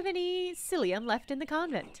see if I have any psyllium left in the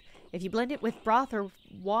convent. If you blend it with broth or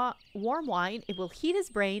warm wine, it will heat his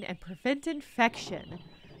brain and prevent infection.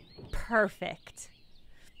 Perfect.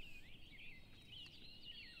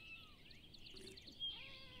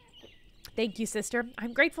 Thank you, sister.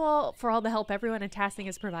 I'm grateful for all the help everyone in Tassing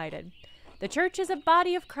has provided. The church is a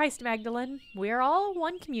body of Christ, Magdalene. We are all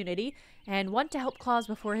one community and want to help Claus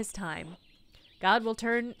before his time. God will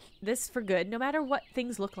turn this for good, no matter what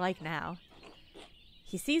things look like now.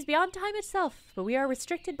 He sees beyond time itself, but we are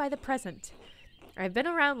restricted by the present. I've been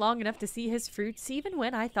around long enough to see his fruits, even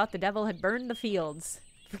when I thought the devil had burned the fields.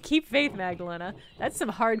 Keep faith, Magdalena. That's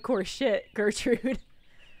some hardcore shit, Gertrude.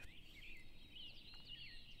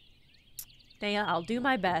 Yeah, I'll do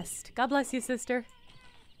my best. God bless you, sister.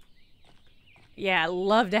 Yeah,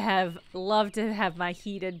 love to have my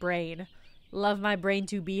heated brain. Love my brain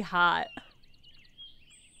to be hot.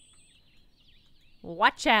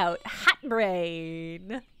 Watch out, hot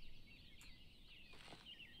brain.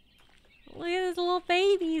 Look at this little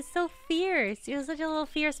baby. He's so fierce. He's such a little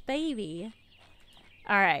fierce baby.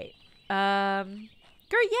 All right. Yeah,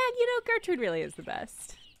 you know, Gertrude really is the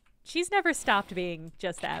best. She's never stopped being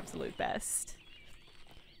just the absolute best.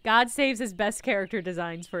 God saves his best character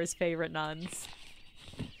designs for his favorite nuns.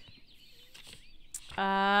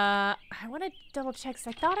 I want to double check, because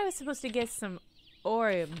I thought I was supposed to get some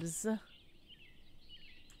orbs.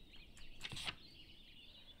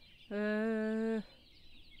 Oh,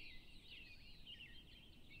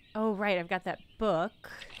 right, I've got that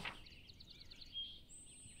book.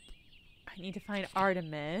 I need to find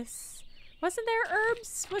Artemis. Wasn't there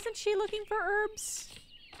herbs? Wasn't she looking for herbs?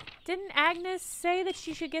 Didn't Agnes say that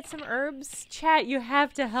she should get some herbs? Chat, you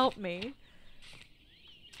have to help me.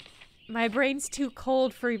 My brain's too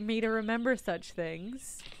cold for me to remember such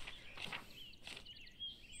things.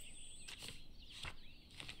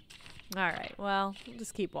 Alright, well, we'll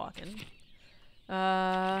just keep walking.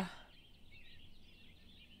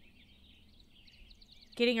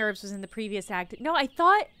 Getting herbs was in the previous act. No, I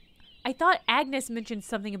thought Agnes mentioned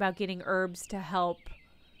something about getting herbs to help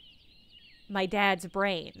my dad's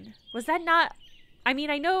brain. Was that not... I mean,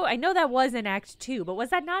 I know that was in Act 2, but was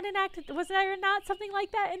that not in Act... Was there not something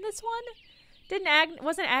like that in this one?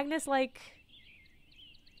 Wasn't Agnes like...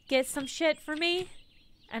 Get some shit for me?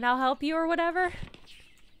 And I'll help you or whatever?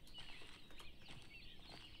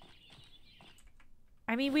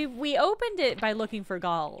 I mean, we opened it by looking for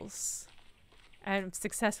galls. And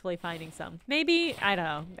successfully finding some. Maybe, I don't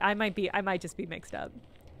know. I might just be mixed up.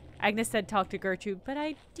 Agnes said talk to Gertrude, but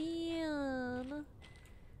I did.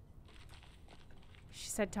 She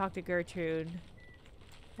said talk to Gertrude.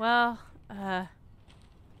 Well, if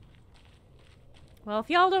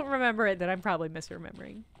y'all don't remember it, then I'm probably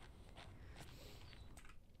misremembering.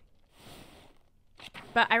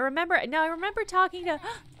 But I remember talking to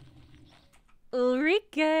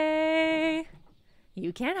Ulrike.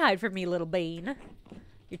 You can't hide from me, little bean.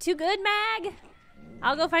 You're too good, Mag.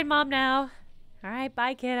 I'll go find Mom now. All right,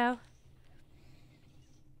 bye, kiddo.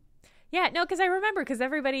 Yeah, no, because I remember, because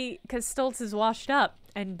Stoltz is washed up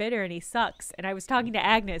and bitter and he sucks. And I was talking to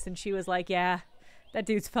Agnes and she was like, yeah, that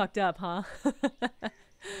dude's fucked up, huh?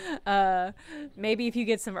 Maybe if you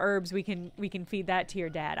get some herbs, we can feed that to your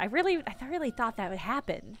dad. I really thought that would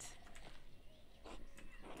happen.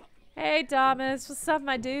 Hey, Thomas, what's up,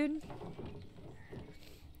 my dude?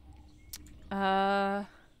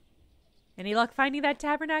 Any luck finding that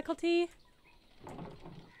tabernacle tea?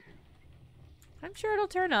 I'm sure it'll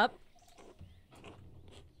turn up.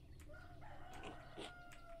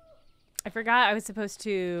 I forgot I was supposed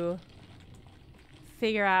to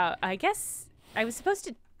figure out, I guess I was supposed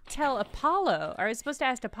to tell Apollo, or I was supposed to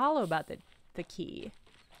ask Apollo about the key.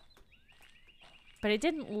 But it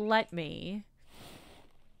didn't let me.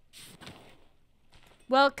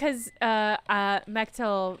 Well, because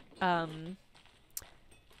Mechtel,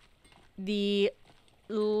 the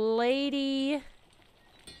lady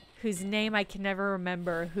whose name I can never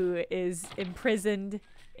remember, who is imprisoned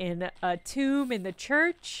in a tomb in the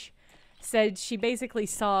church, said she basically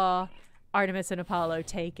saw Artemis and Apollo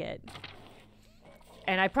take it.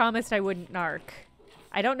 And I promised I wouldn't narc.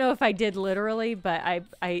 I don't know if I did literally, but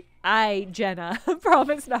I Jenna,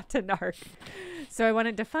 promised not to narc. So I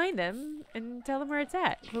wanted to find them and tell them where it's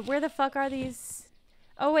at. But where the fuck are these?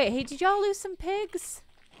 Oh, wait. Hey, did y'all lose some pigs?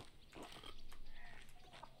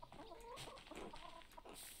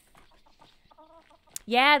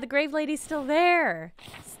 Yeah, the grave lady's still there.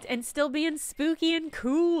 And still being spooky and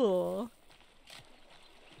cool.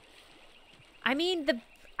 I mean,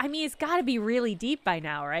 it's gotta be really deep by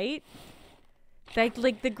now, right?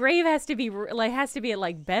 Like the grave has to be at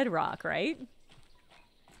like bedrock, right?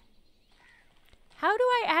 How do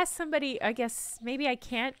I ask somebody? I guess maybe I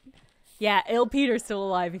can't. Yeah, Il Peter's still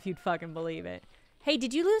alive if you'd fucking believe it. Hey,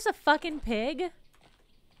 did you lose a fucking pig?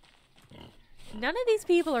 None of these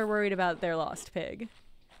people are worried about their lost pig.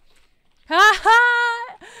 Ha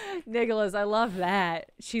ha! Nicholas, I love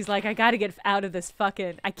that. She's like, I gotta get out of this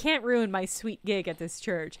fucking... I can't ruin my sweet gig at this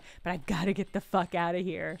church, but I've gotta get the fuck out of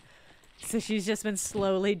here. So she's just been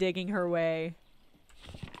slowly digging her way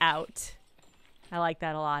out. I like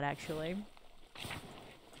that a lot, actually.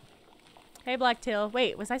 Hey, Blacktail.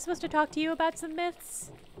 Wait, was I supposed to talk to you about some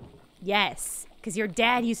myths? Yes, because your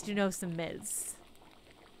dad used to know some myths.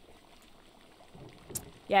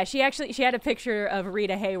 Yeah, she had a picture of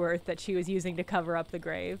Rita Hayworth that she was using to cover up the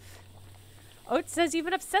grave. Oh, it says you've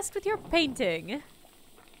been obsessed with your painting.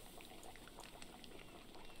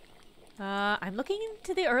 I'm looking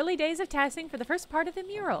into the early days of Tassing for the first part of the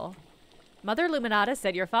mural. Mother Luminata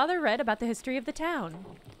said your father read about the history of the town.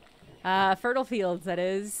 Fertile fields, that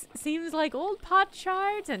is. Seems like old pot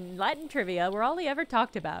shards and Latin trivia were all he ever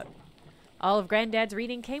talked about. All of Granddad's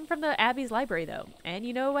reading came from the Abbey's library, though. And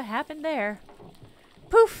you know what happened there.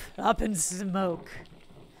 Poof! Up in smoke.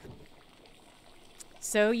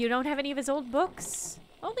 So you don't have any of his old books?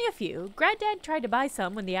 Only a few. Granddad tried to buy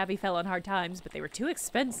some when the Abbey fell on hard times, but they were too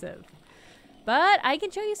expensive. But I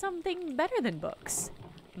can show you something better than books.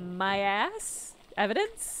 My ass?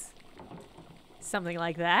 Evidence? Something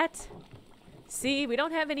like that. See, we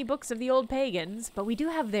don't have any books of the old pagans, but we do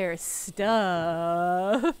have their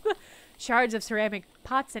stuff. Shards of ceramic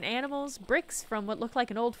pots and animals, bricks from what looked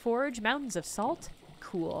like an old forge, mountains of salt.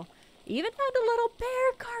 Cool. Even found a little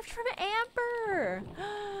bear carved from amber.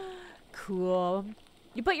 Cool.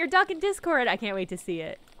 You put your duck in Discord. I can't wait to see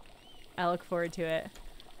it. I look forward to it.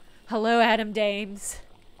 Hello, Adam Dames.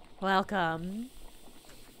 Welcome.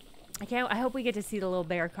 I hope we get to see the little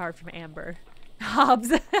bear carved from amber. Hobbs.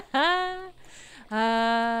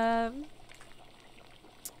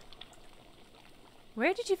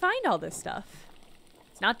 Where did you find all this stuff?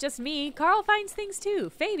 It's not just me. Carl finds things too.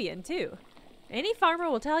 Fabian too. Any farmer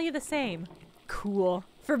will tell you the same. Cool.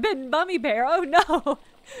 Forbidden bummy bear. Oh no.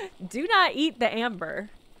 Do not eat the amber.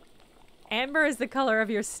 Amber is the color of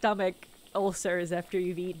your stomach ulcers after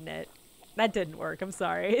you've eaten it. That didn't work. I'm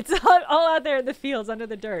sorry. It's all out there in the fields under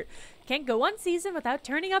the dirt. Can't go one season without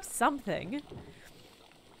turning up something.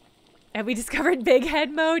 And we discovered big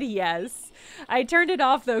head mode? Yes. I turned it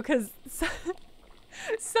off though because some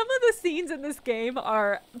of the scenes in this game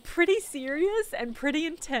are pretty serious and pretty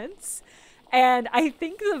intense. And I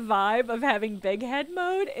think the vibe of having big head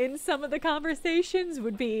mode in some of the conversations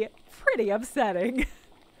would be pretty upsetting.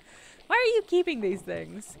 Why are you keeping these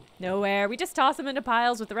things? Nowhere. We just toss them into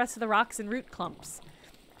piles with the rest of the rocks and root clumps.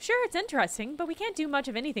 Sure, it's interesting, but we can't do much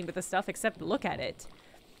of anything with the stuff except look at it.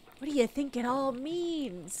 What do you think it all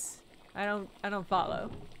means? I don't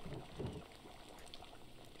follow.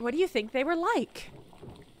 What do you think they were like?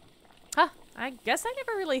 Huh, I guess I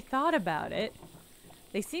never really thought about it.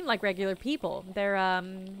 They seem like regular people. Their,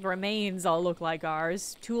 remains all look like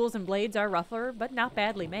ours. Tools and blades are rougher, but not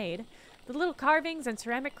badly made. The little carvings and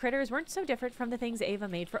ceramic critters weren't so different from the things Ava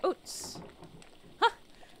made for Oates. Huh.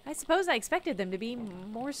 I suppose I expected them to be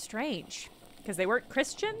more strange. Because they weren't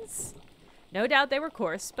Christians? No doubt they were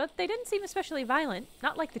coarse, but they didn't seem especially violent.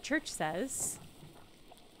 Not like the church says.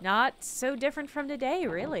 Not so different from today,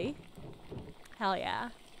 really. Hell yeah.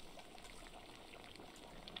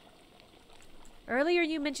 Earlier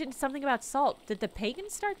you mentioned something about salt. Did the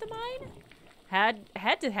pagans start the mine?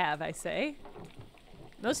 Had to have, I say.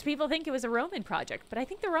 Most people think it was a Roman project, but I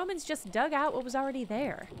think the Romans just dug out what was already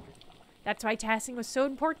there. That's why Tassing was so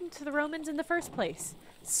important to the Romans in the first place.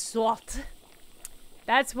 Salt.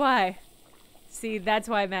 That's why. See, that's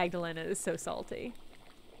why Magdalena is so salty.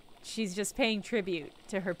 She's just paying tribute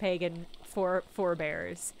to her pagan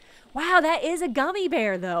forebears. Wow, that is a gummy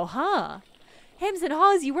bear, though, huh? Hims and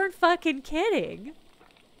haws, you weren't fucking kidding.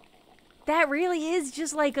 That really is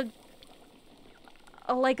just like a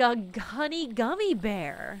honey gummy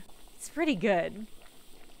bear. It's pretty good.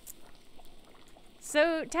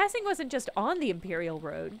 So, Tassing wasn't just on the Imperial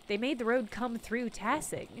Road. They made the road come through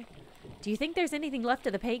Tassing. Do you think there's anything left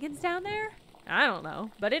of the pagans down there? I don't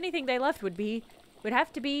know, but anything they left would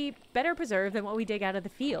have to be better preserved than what we dig out of the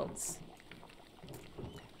fields.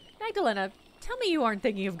 Magdalena, tell me you aren't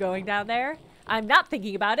thinking of going down there. I'm not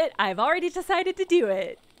thinking about it. I've already decided to do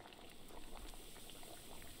it.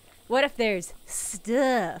 What if there's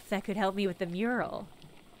stuff that could help me with the mural?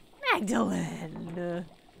 Magdalene!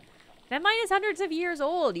 That mine is hundreds of years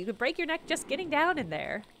old. You could break your neck just getting down in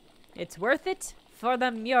there. It's worth it for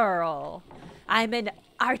the mural. I'm an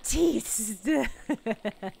artiste. I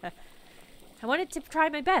wanted to try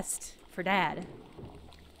my best for Dad.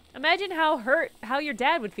 Imagine how your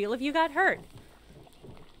dad would feel if you got hurt.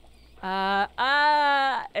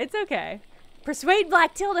 It's okay. Persuade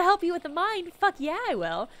Black Till to help you with the mine? Fuck yeah, I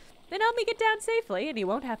will. Then help me get down safely and you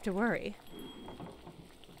won't have to worry.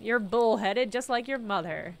 You're bullheaded just like your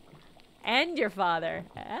mother. And your father.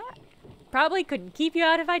 Probably couldn't keep you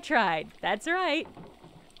out if I tried. That's right.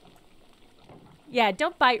 Yeah,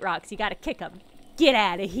 don't bite rocks. You gotta kick them. Get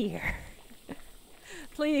out of here.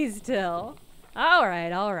 Please, Till. All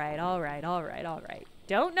right.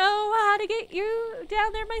 Don't know how to get you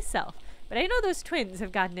down there myself. But I know those twins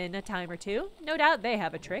have gotten in a time or two. No doubt they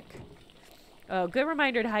have a trick. Oh, good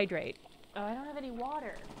reminder to hydrate. Oh, I don't have any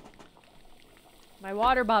water. My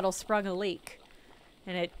water bottle sprung a leak.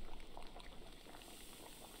 And it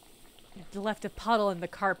left a puddle in the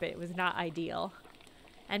carpet. It was not ideal.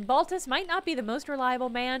 And Baltus might not be the most reliable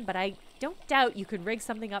man, but I don't doubt you could rig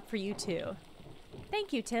something up for you too.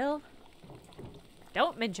 Thank you, Till.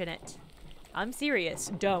 Don't mention it. I'm serious.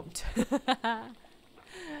 Don't.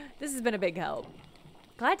 This has been a big help.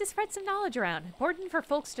 Glad to spread some knowledge around. Important for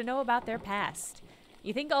folks to know about their past.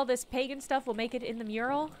 You think all this pagan stuff will make it in the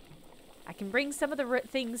mural? I can bring some of the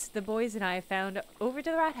things the boys and I have found over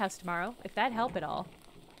to the rat house tomorrow, if that'd help at all.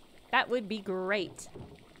 That would be great.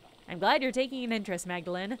 I'm glad you're taking an interest,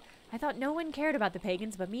 Magdalene. I thought no one cared about the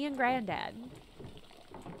pagans but me and Granddad.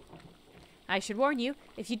 I should warn you,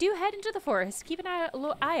 if you do head into the forest, keep an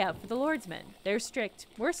eye out for the lordsmen. They're strict,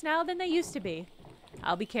 worse now than they used to be.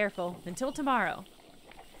 I'll be careful until tomorrow.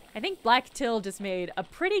 I think Black Till just made a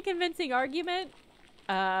pretty convincing argument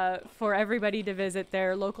for everybody to visit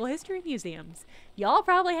their local history museums. Y'all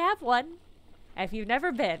probably have one. If you've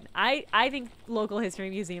never been, I think local history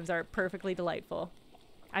museums are perfectly delightful.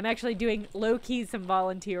 I'm actually doing low-key some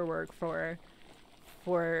volunteer work for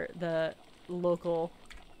the local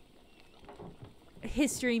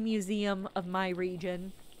history museum of my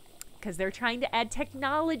region, because they're trying to add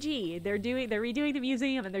technology. They're redoing the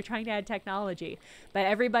museum and they're trying to add technology. But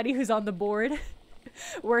everybody who's on the board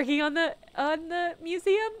working on the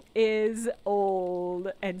museum is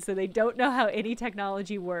old, and so they don't know how any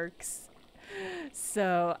technology works.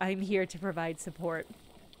 So I'm here to provide support.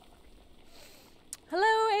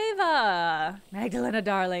 Hello, Ava. Magdalena,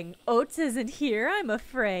 darling. Oates isn't here, I'm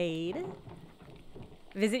afraid.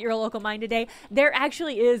 Visit your local mine today. There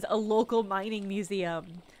actually is a local mining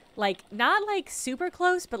museum. Like, not like super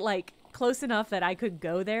close, but like close enough that I could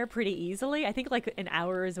go there pretty easily. I think like an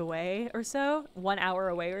hour is away or so. 1 hour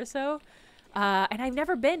away or so. And I've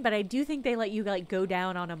never been, but I do think they let you like go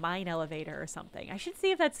down on a mine elevator or something. I should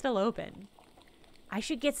see if that's still open. I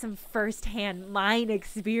should get some first-hand mine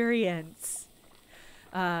experience.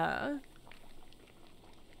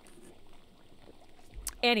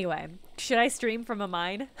 Anyway, should I stream from a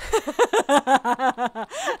mine?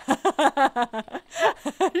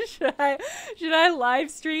 Should I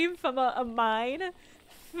live stream from a mine?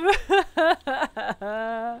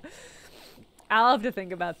 I'll have to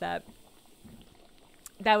think about that.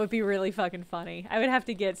 That would be really fucking funny. I would have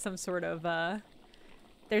to get some sort of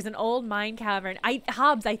there's an old mine cavern.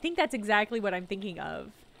 Hobbs, I think that's exactly what I'm thinking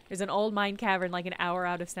of. There's an old mine cavern like an hour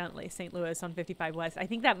out of St. Louis on 55 West. I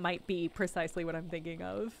think that might be precisely what I'm thinking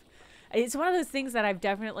of. It's one of those things that I've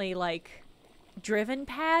definitely like driven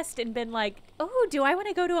past and been like, oh, do I want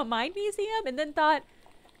to go to a mine museum? And then thought,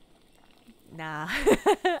 nah,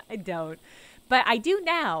 I don't. But I do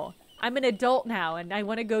now. I'm an adult now and I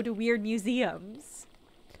want to go to weird museums.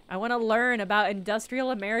 I want to learn about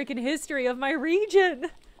industrial American history of my region.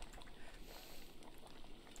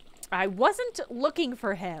 I wasn't looking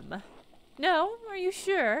for him. No, are you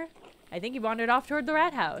sure? I think he wandered off toward the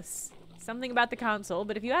rat house. Something about the console,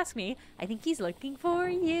 but if you ask me, I think he's looking for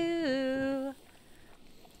you.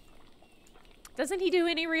 Doesn't he do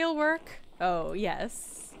any real work? Oh,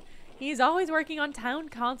 yes. He's always working on town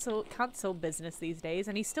console business these days,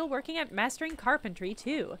 and he's still working at mastering carpentry,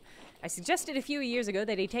 too. I suggested a few years ago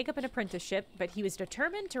that he take up an apprenticeship, but he was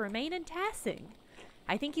determined to remain in Tassing.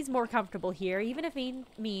 I think he's more comfortable here, even if it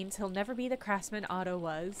means he'll never be the craftsman Otto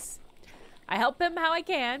was. I help him how I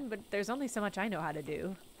can, but there's only so much I know how to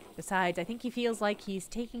do. Besides, I think he feels like he's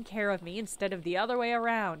taking care of me instead of the other way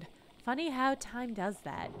around. Funny how time does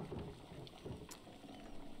that.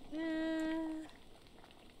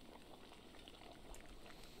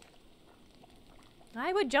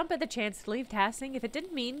 I would jump at the chance to leave Tassing if it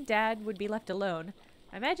didn't mean Dad would be left alone.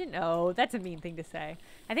 I imagine— oh, that's a mean thing to say.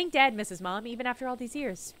 I think Dad misses Mom even after all these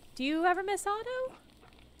years. Do you ever miss Otto?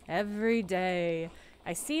 Every day.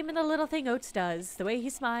 I see him in the little thing Oates does, the way he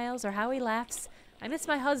smiles or how he laughs. I miss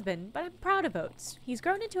my husband, but I'm proud of Oates. He's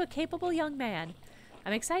grown into a capable young man.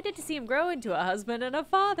 I'm excited to see him grow into a husband and a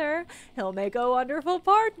father. He'll make a wonderful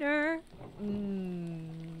partner.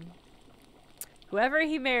 Whoever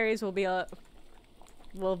he marries will be a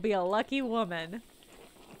lucky woman.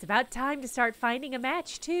 It's about time to start finding a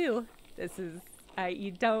match, too. This is—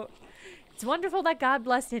 It's wonderful that God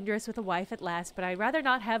blessed Andreas with a wife at last, but I'd rather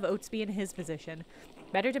not have Oates be in his position.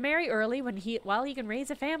 Better to marry early while he can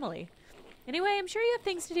raise a family. Anyway, I'm sure you have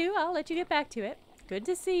things to do. I'll let you get back to it. Good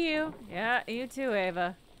to see you. Yeah, you too,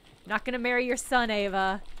 Ava. Not gonna marry your son,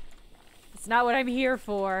 Ava. It's not what I'm here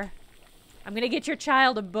for. I'm gonna get your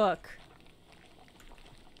child a book.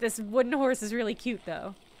 This wooden horse is really cute,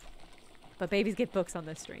 though. But babies get books on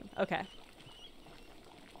this stream. Okay.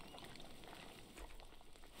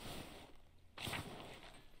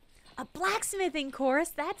 A blacksmithing course?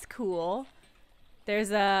 That's cool. There's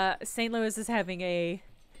a— St. Louis is having a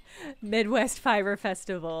Midwest Fiber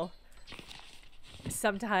Festival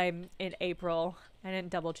sometime in April. I didn't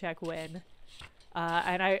double check when.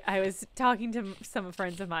 And I was talking to some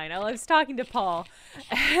friends of mine. I was talking to Paul,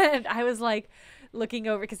 and I was like looking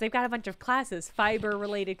over because they've got a bunch of classes, fiber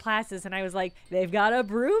related classes, and I was like, they've got a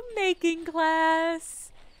broom making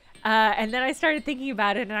class. And then I started thinking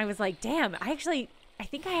about it, and I was like, damn, I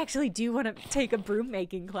think I actually do want to take a broom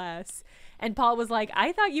making class. And Paul was like,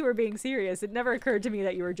 I thought you were being serious. It never occurred to me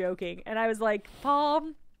that you were joking. And I was like,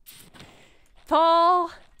 Paul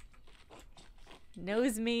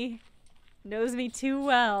knows me too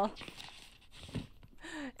well.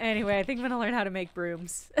 Anyway, I think I'm gonna learn how to make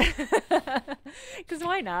brooms. Because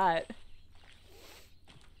why not?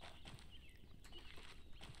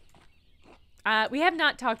 We have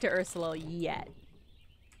not talked to Ursula yet.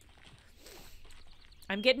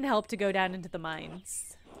 I'm getting help to go down into the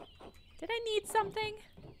mines. Did I need something?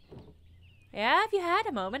 Yeah, if you had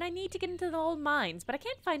a moment, I need to get into the old mines, but I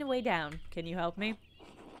can't find a way down. Can you help me?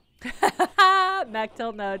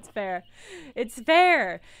 Mechtel, no, it's fair. It's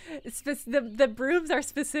fair. The brooms are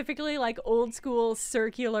specifically like old school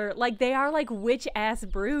circular, like they are like witch ass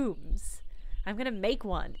brooms. I'm gonna make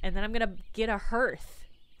one, and then I'm gonna get a hearth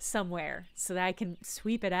somewhere so that I can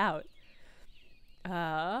sweep it out.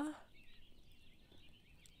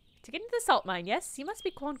 To get into the salt mine, yes, you must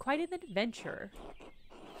be on quite an adventure.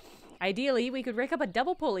 Ideally, we could rig up a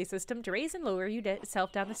double pulley system to raise and lower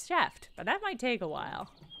yourself down the shaft, but that might take a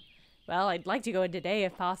while. Well, I'd like to go in today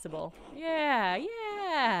if possible.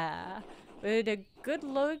 Yeah. Would a good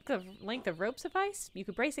length of rope suffice? You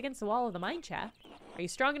could brace against the wall of the mine shaft. Are you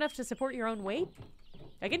strong enough to support your own weight?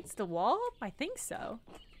 Against the wall? I think so.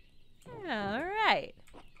 Yeah, all right.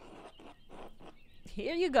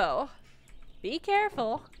 Here you go. Be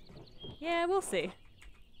careful. Yeah, we'll see.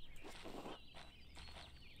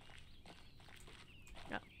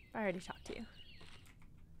 No, I already talked to you.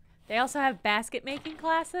 They also have basket making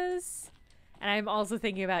classes, and I'm also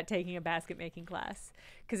thinking about taking a basket making class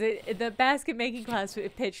because the basket making class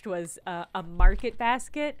it pitched was a market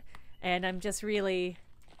basket, and I'm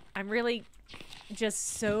really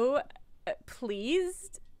just so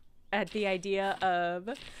pleased at the idea of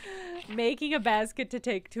making a basket to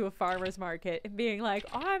take to a farmer's market and being like,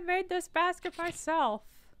 oh, I made this basket myself.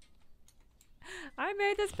 I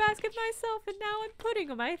made this basket myself, and now I'm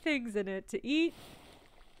putting my things in it to eat.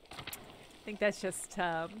 I think that's just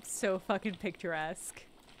so fucking picturesque.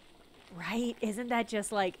 Right? Isn't that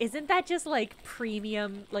just like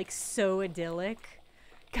premium, like so idyllic?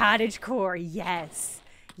 Cottagecore, yes.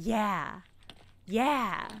 Yeah.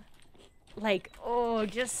 Yeah. Like, oh,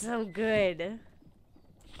 just so good.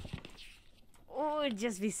 Oh, it'd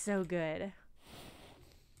just be so good.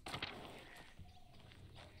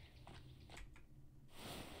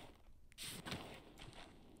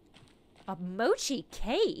 A mochi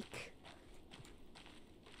cake?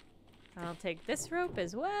 I'll take this rope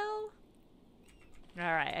as well.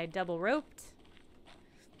 Alright, I double roped.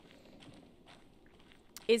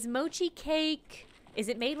 Is mochi cake... Is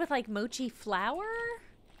it made with, like, mochi flour?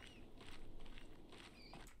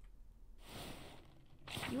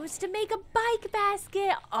 Used to make a bike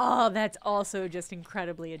basket. Oh, that's also just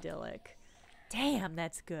incredibly idyllic. Damn,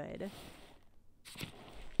 that's good.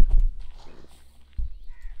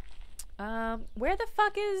 Where the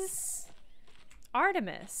fuck is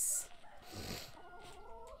Artemis?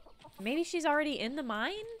 Maybe she's already in the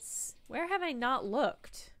mines? Where have I not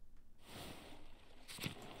looked?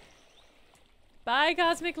 Bye,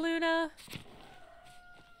 Cosmic Luna.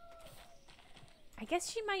 I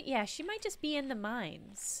guess she might, yeah, she might just be in the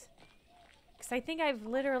mines. Because I think I've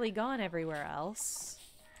literally gone everywhere else.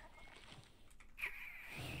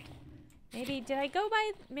 Maybe, did I go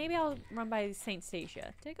by, maybe I'll run by St.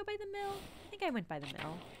 Stacia. Did I go by the mill? I think I went by the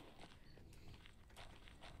mill.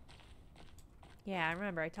 Yeah, I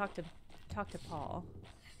remember, I talked to Paul.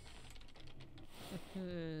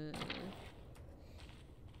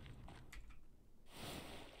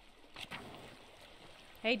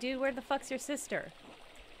 Hey dude, where the fuck's your sister?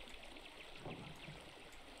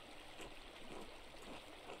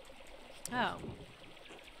 Oh.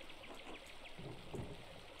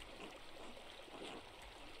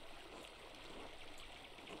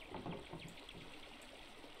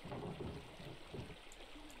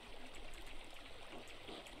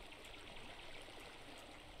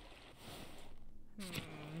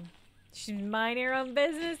 She's minding her own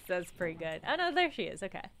business? That's pretty good. Oh no, there she is,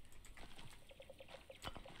 okay.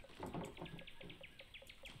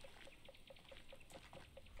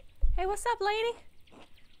 Hey, what's up, lady?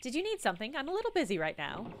 Did you need something? I'm a little busy right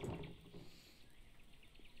now.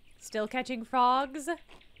 Still catching frogs?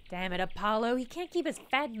 Damn it, Apollo. He can't keep his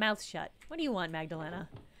fat mouth shut. What do you want, Magdalena?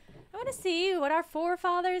 I want to see what our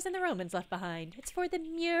forefathers and the Romans left behind. It's for the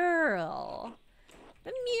mural.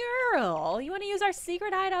 The mural? You want to use our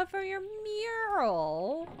secret hideout for your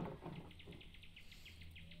mural?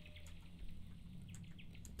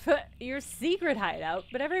 Your secret hideout?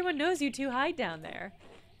 But everyone knows you two hide down there.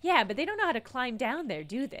 Yeah, but they don't know how to climb down there,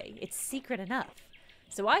 do they? It's secret enough.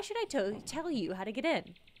 So why should I tell you how to get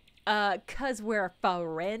in? 'Cause we're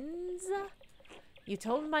friends? You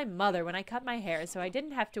told my mother when I cut my hair so I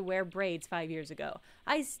didn't have to wear braids 5 years ago.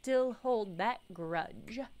 I still hold that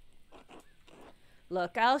grudge.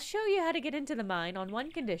 Look, I'll show you how to get into the mine on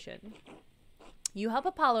one condition. You help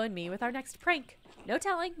Apollo and me with our next prank. No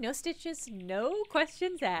telling, no stitches, no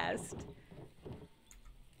questions asked.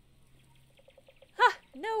 Ha!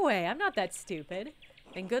 No way, I'm not that stupid.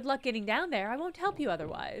 Then good luck getting down there. I won't help you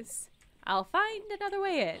otherwise. I'll find another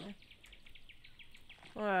way in.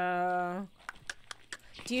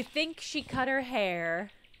 Do you think she cut her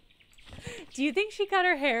hair? Do you think she cut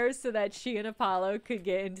her hair so that she and Apollo could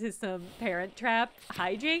get into some Parent Trap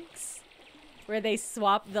hijinks? Where they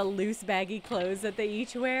swap the loose baggy clothes that they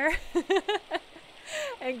each wear?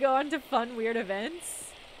 And go on to fun, weird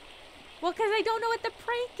events? Well, because I don't know what the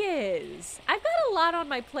prank is. I've got a lot on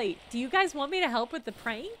my plate. Do you guys want me to help with the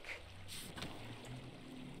prank?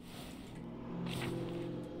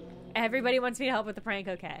 Everybody wants me to help with the prank?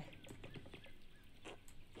 Okay.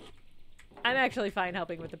 I'm actually fine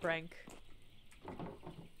helping with the prank.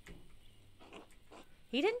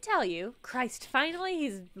 He didn't tell you. Christ, finally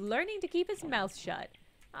he's learning to keep his mouth shut.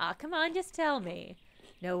 Aw, come on, just tell me.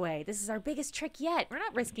 No way, this is our biggest trick yet. We're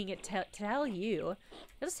not risking it to tell you.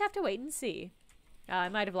 You'll just have to wait and see. I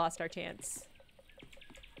might have lost our chance.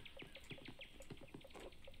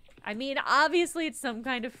 I mean, obviously it's some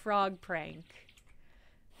kind of frog prank.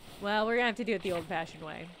 Well, we're gonna have to do it the old-fashioned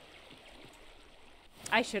way.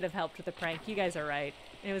 I should have helped with the prank. You guys are right.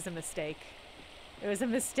 It was a mistake. It was a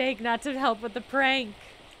mistake not to help with the prank.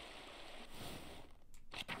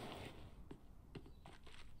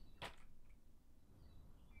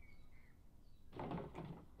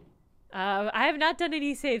 I have not done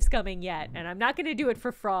any save scumming yet, and I'm not going to do it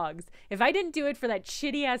for frogs. If I didn't do it for that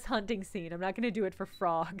shitty-ass hunting scene, I'm not going to do it for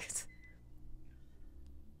frogs.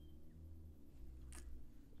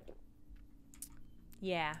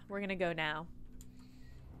 Yeah, we're going to go now.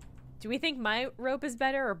 Do we think my rope is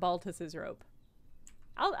better or Baltus's rope?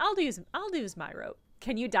 I'll use my rope.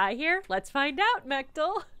 Can you die here? Let's find out,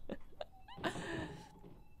 Mechtel.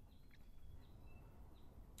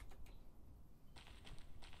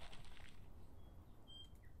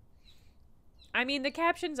 I mean, the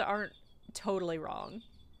captions aren't totally wrong.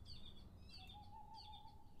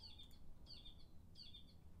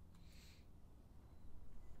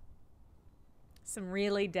 Some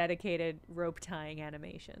really dedicated rope tying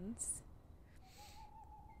animations.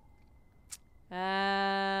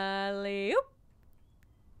 Alley-oop.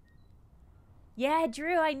 Yeah,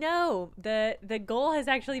 Drew, I know. The goal has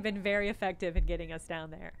actually been very effective in getting us down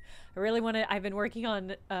there. I really want to... I've been working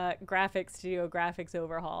on graphics to do a graphics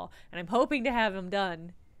overhaul, and I'm hoping to have them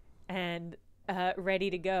done and ready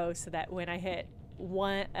to go so that when I hit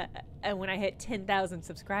 10,000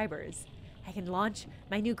 subscribers, I can launch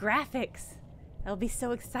my new graphics. That'll be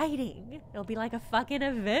so exciting. It'll be like a fucking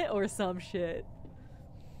event or some shit.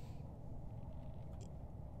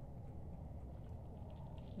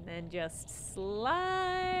 And then just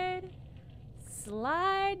slide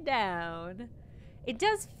down. It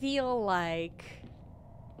does feel like...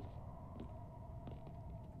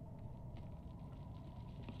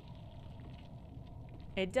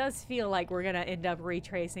 It does feel like we're gonna end up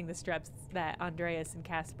retracing the steps that Andreas and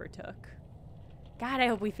Casper took. God, I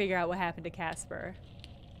hope we figure out what happened to Casper.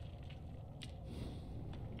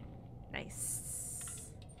 Nice.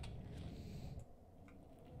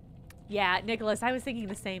 Yeah, Nicholas, I was thinking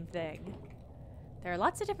the same thing. There are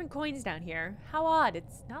lots of different coins down here. How odd.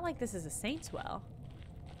 It's not like this is a saint's well.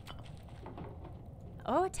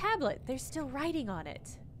 Oh, a tablet. There's still writing on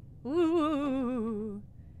it. Ooh.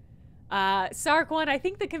 Sark1, I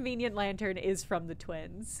think the convenient lantern is from the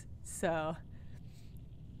twins. So...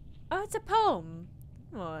 Oh, it's a poem.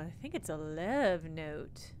 Oh, I think it's a love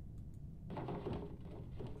note.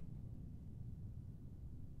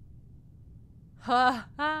 Ha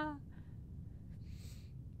ha.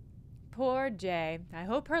 Poor Jay. I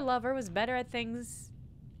hope her lover was better at things.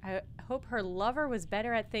 I hope her lover was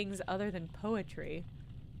better at things other than poetry.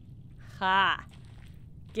 Ha.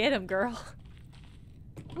 Get him, girl.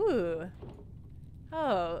 Ooh.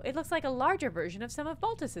 Oh, it looks like a larger version of some of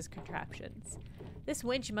Baltus's contraptions. This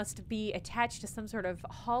winch must be attached to some sort of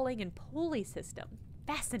hauling and pulley system.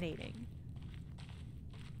 Fascinating.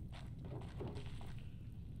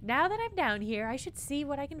 Now that I'm down here, I should see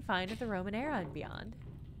what I can find of the Roman era and beyond.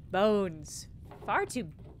 Bones. Far too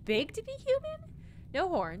big to be human? No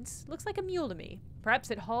horns. Looks like a mule to me.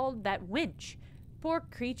 Perhaps it hauled that winch. Poor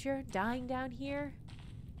creature dying down here.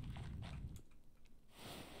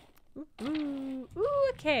 Ooh,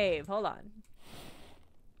 a cave. Hold on.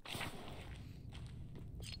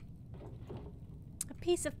 A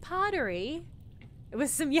piece of pottery. It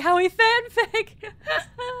was some yaoi fanfic.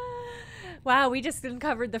 Wow, we just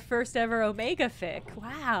uncovered the first ever Omega fic.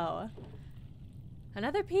 Wow.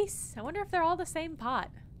 Another piece. I wonder if they're all the same pot.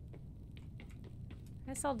 I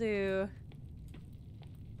guess I'll do...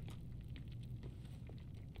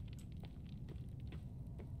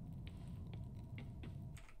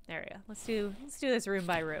 There we go. Let's do this room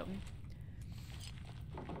by room.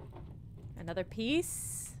 Another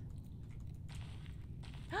piece.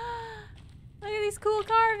 Look at these cool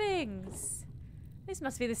carvings. These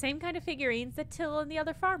must be the same kind of figurines that Till and the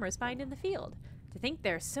other farmers find in the field. To think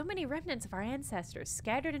there are so many remnants of our ancestors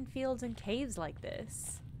scattered in fields and caves like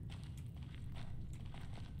this.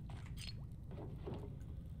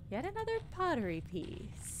 Yet another pottery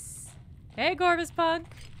piece. Hey, Gorvis Punk.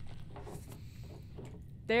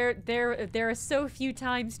 There are so few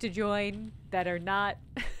times to join that are not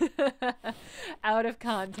out of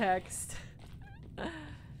context.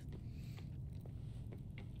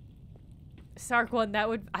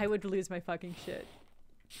 Sark1, I would lose my fucking shit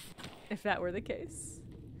if that were the case.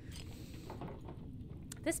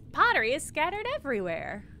 This pottery is scattered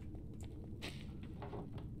everywhere.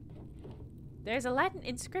 There's a Latin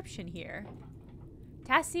inscription here.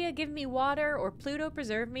 Tassia, give me water, or Pluto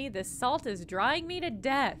preserve me. This salt is drying me to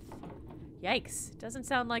death. Yikes. Doesn't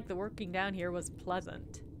sound like the working down here was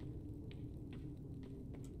pleasant.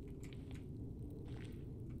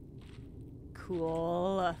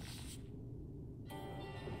 Cool.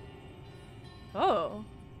 Oh.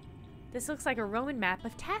 This looks like a Roman map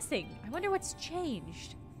of Tassing. I wonder what's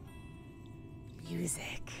changed.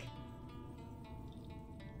 Music.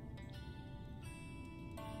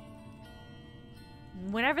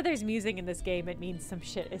 Whenever there's music in this game, it means some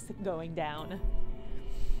shit is going down.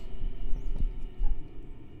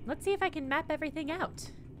 Let's see if I can map everything out.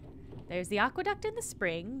 There's the aqueduct in the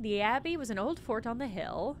spring. The abbey was an old fort on the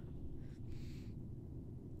hill.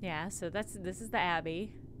 Yeah, so this is the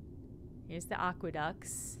abbey. Here's the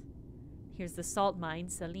aqueducts. Here's the salt mine,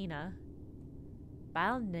 Salina.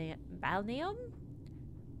 Balneum?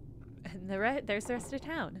 And there's the rest of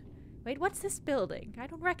town. Wait, what's this building? I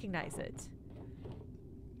don't recognize it.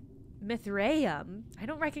 Mithraeum? I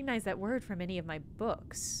don't recognize that word from any of my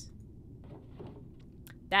books.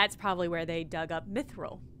 That's probably where they dug up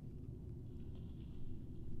mithril.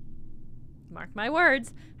 Mark my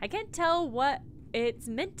words. I can't tell what it's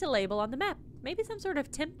meant to label on the map. Maybe some sort of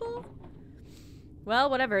temple? Well,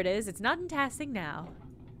 whatever it is, it's not in Tassing now.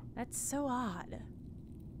 That's so odd.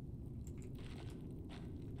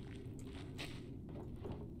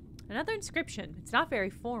 Another inscription. It's not very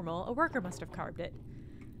formal. A worker must have carved it.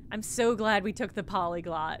 I'm so glad we took the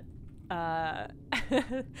polyglot.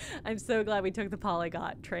 I'm so glad we took the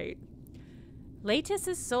polyglot trait.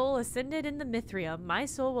 Laetus's soul ascended in the Mithrium. My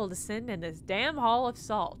soul will descend in this damn hall of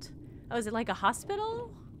salt. Oh, is it like a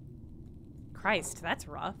hospital? Christ, that's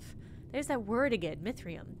rough. There's that word again,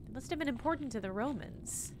 Mithrium. It must have been important to the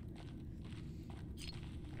Romans.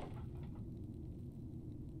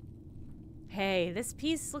 Hey, this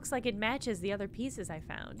piece looks like it matches the other pieces I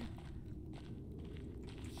found.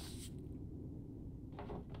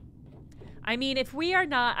 I mean, if we are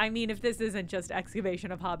not, I mean, if this isn't just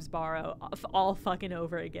excavation of Hobbs Barrow all fucking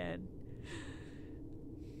over again.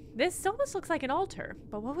 This almost looks like an altar,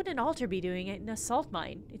 but what would an altar be doing in a salt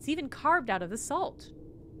mine? It's even carved out of the salt.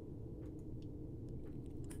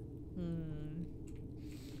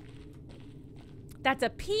 That's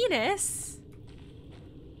a penis?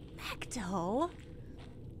 Mecto?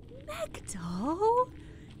 Mecto?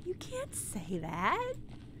 You can't say that.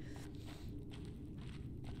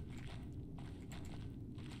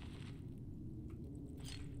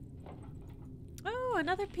 Oh,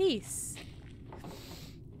 another piece.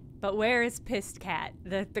 But where is Pissed Cat?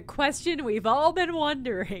 The question we've all been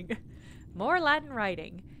wondering. More Latin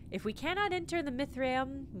writing. If we cannot enter the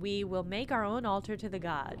Mithrium, we will make our own altar to the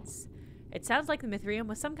gods. It sounds like the Mithrium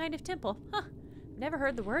was some kind of temple. Huh. Never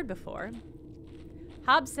heard the word before.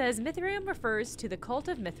 Hobbes says Mithrium refers to the cult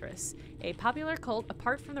of Mithras, a popular cult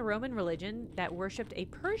apart from the Roman religion that worshipped a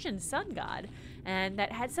Persian sun god and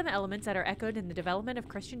that had some elements that are echoed in the development of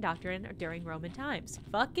Christian doctrine during Roman times.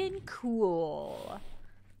 Fucking cool.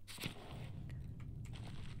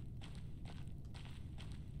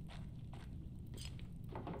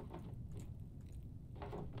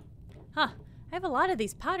 Huh. I have a lot of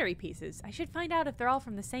these pottery pieces. I should find out if they're all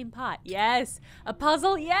from the same pot. Yes! A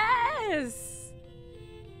puzzle, yes!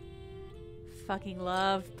 Fucking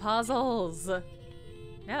love puzzles.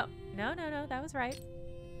 No, that was right.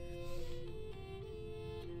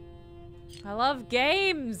 I love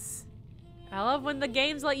games. I love when the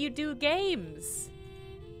games let you do games.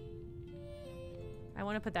 I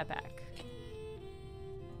want to put that back.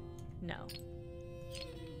 No.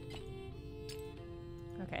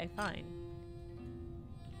 Okay, fine.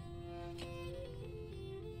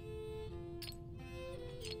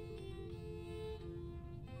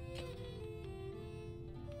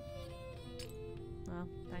 Well,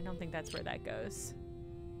 I don't think that's where that goes.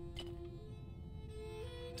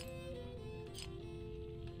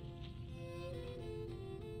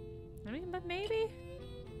 I mean, but maybe?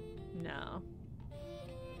 No.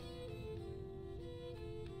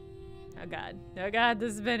 Oh god. Oh god, the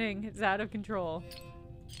spinning. It's out of control.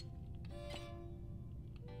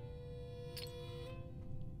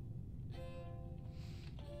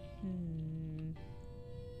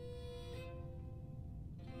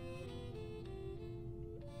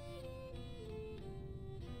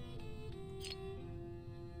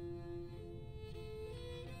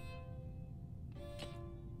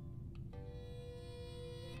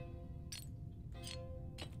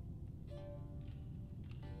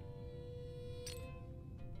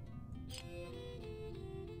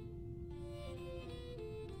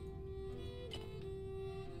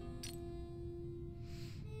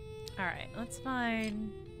 Alright, let's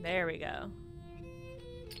find... There we go.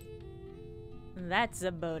 That's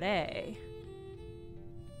a bode. And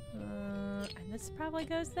this probably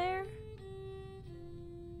goes there?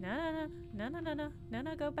 No,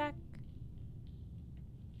 go back.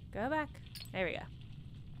 Go back. There we go.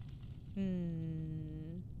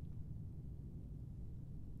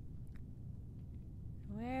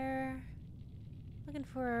 Where? Looking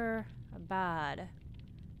for a bod.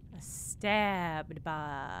 A stabbed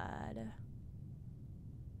bod.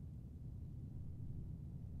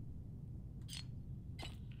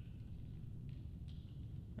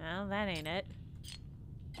 Well, that ain't it.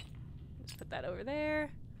 Let's put that over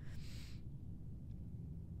there.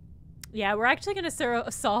 Yeah, we're actually gonna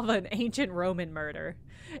solve an ancient Roman murder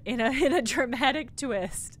in a dramatic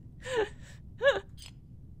twist.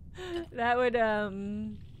 That would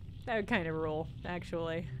kind of rule,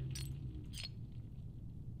 actually.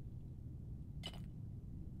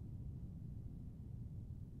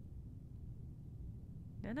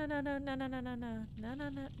 No.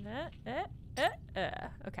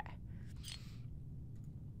 Okay.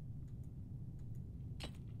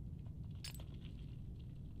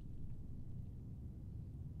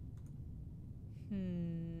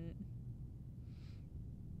 Hmm.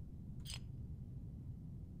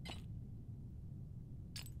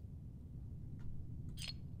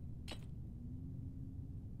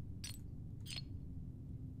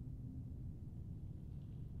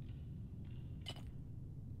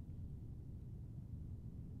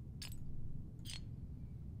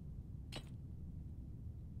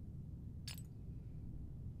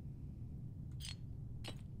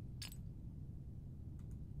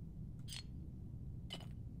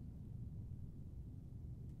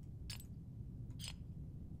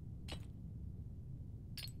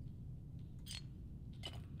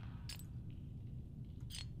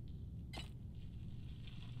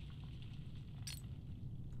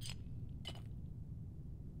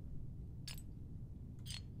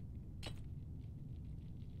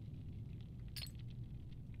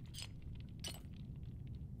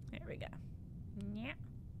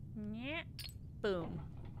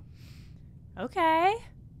 Okay.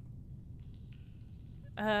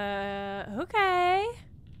 Okay.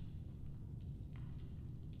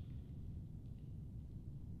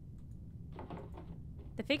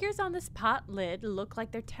 The figures on this pot lid look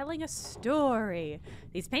like they're telling a story.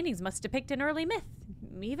 These paintings must depict an early myth,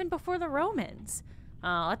 even before the Romans.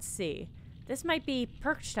 Let's see. This might be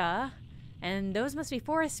Perchta, and those must be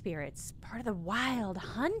forest spirits. Part of the wild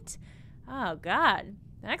hunt? Oh, God.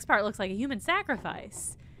 The next part looks like a human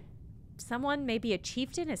sacrifice. Someone, maybe a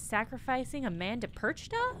chieftain, is sacrificing a man to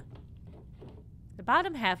Perchta? The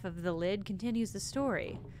bottom half of the lid continues the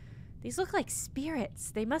story. These look like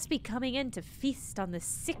spirits. They must be coming in to feast on the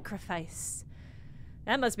sacrifice.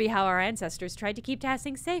 That must be how our ancestors tried to keep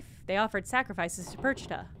Tassing safe. They offered sacrifices to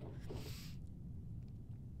Perchta.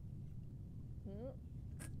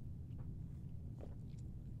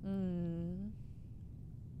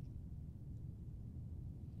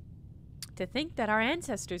 To think that our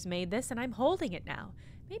ancestors made this and I'm holding it now.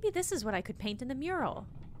 Maybe this is what I could paint in the mural.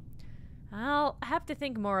 I'll have to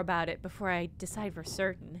think more about it before I decide for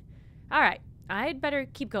certain. Alright, I'd better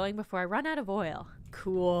keep going before I run out of oil.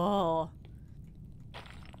 Cool.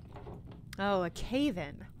 Oh, a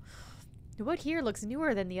cave-in. The wood here looks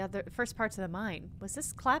newer than the first parts of the mine. Was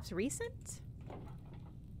this collapse recent?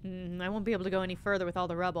 I won't be able to go any further with all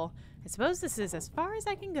the rubble. I suppose this is as far as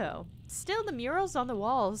I can go. Still, the murals on the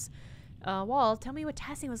wall tell me what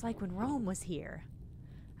Tassing was like when Rome was here.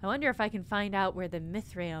 I wonder if I can find out where the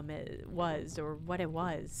Mithraeum was, or what it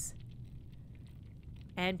was.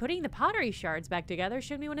 And putting the pottery shards back together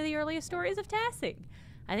showed me one of the earliest stories of Tassing.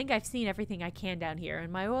 I think I've seen everything I can down here,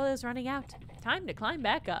 and my oil is running out. Time to climb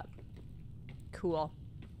back up. Cool.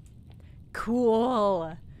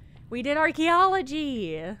 Cool. We did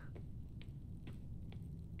archaeology.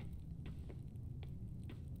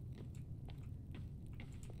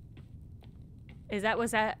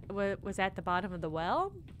 Was that the bottom of the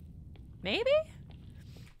well? Maybe?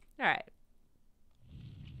 Alright.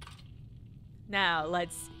 Now,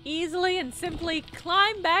 let's easily and simply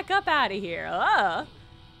climb back up out of here.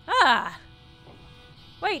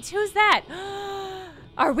 Wait, who's that?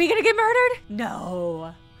 Are we gonna get murdered?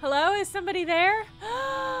 No. Hello, is somebody there?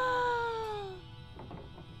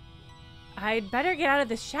 I'd better get out of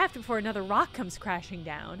this shaft before another rock comes crashing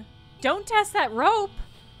down. Don't test that rope.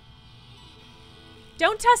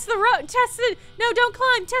 Don't test the rope. No, don't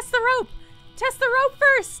climb. Test the rope. Test the rope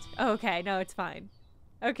first. Oh, okay, no, it's fine.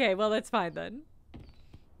 Okay, well, that's fine then.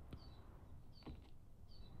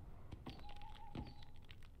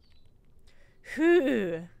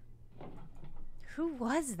 Who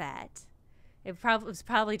was that? It was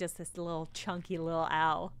probably just this little chunky little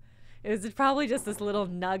owl. It was probably just this little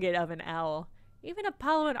nugget of an owl. Even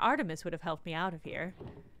Apollo and Artemis would have helped me out of here.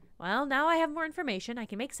 Well, now I have more information. I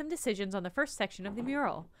can make some decisions on the first section of the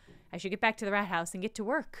mural. I should get back to the rat house and get to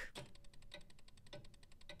work.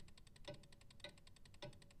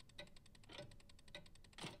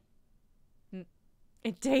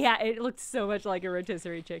 Yeah, it looked so much like a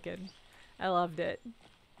rotisserie chicken. I loved it.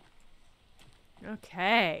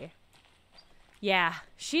 Okay. Yeah,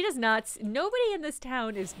 she does not. Nobody in this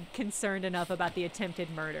town is concerned enough about the attempted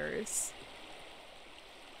murders.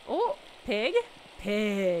 Oh, pig?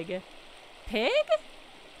 Pig. Pig?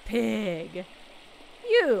 Pig.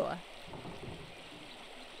 You.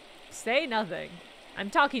 Say nothing. I'm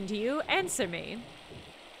talking to you. Answer me.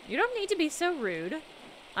 You don't need to be so rude.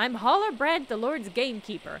 I'm Hallerbrand, the Lord's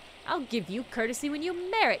gamekeeper. I'll give you courtesy when you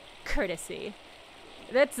merit courtesy.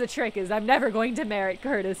 That's the trick, is I'm never going to merit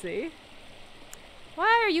courtesy.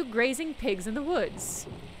 Why are you grazing pigs in the woods?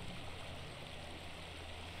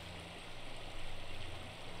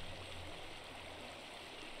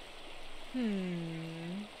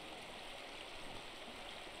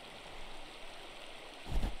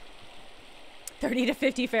 30 to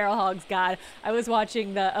 50 feral hogs. God, I was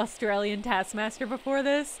watching the Australian Taskmaster before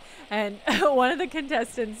this, and one of the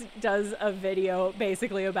contestants does a video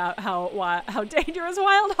basically about how dangerous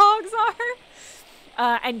wild hogs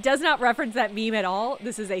are, and does not reference that meme at all.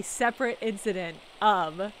 This is a separate incident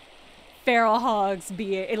of feral hogs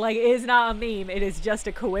being, it is not a meme. It is just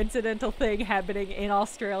a coincidental thing happening in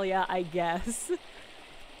Australia, I guess.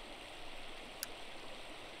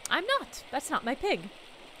 I'm not. That's not my pig.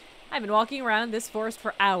 I've been walking around this forest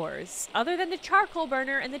for hours. Other than the charcoal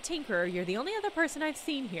burner and the tinkerer, you're the only other person I've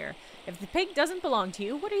seen here. If the pig doesn't belong to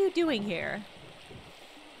you, what are you doing here?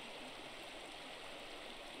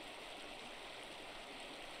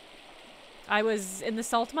 I was in the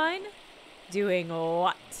salt mine? Doing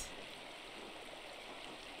what?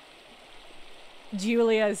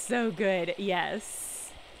 Julia is so good,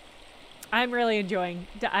 yes. I'm really enjoying.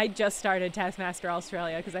 I just started Taskmaster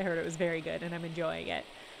Australia because I heard it was very good, and I'm enjoying it.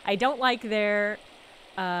 I don't like their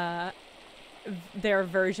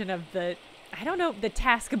version of the, I don't know, the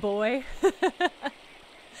Task Boy.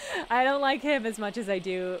 I don't like him as much as I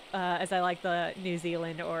do, as I like the New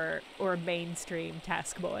Zealand or mainstream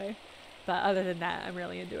Task Boy. But other than that, I'm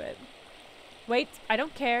really into it. Wait, I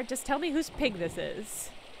don't care. Just tell me whose pig this is.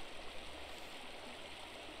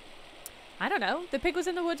 I don't know. The pig was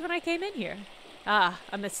in the woods when I came in here. Ah,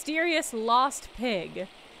 a mysterious lost pig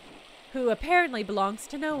who apparently belongs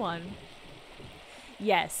to no one.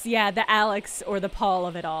 Yes, yeah, the Alex or the Paul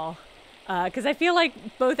of it all. Because I feel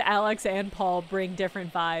like both Alex and Paul bring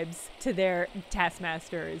different vibes to their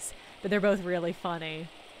Taskmasters, but they're both really funny.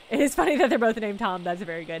 It is funny that they're both named Tom. That's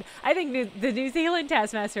very good. I think the New Zealand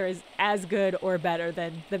Taskmaster is as good or better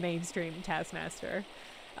than the mainstream Taskmaster.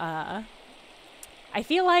 I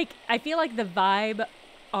feel like the vibe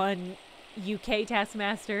on UK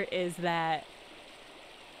Taskmaster is that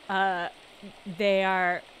they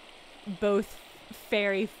are both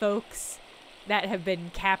fairy folks that have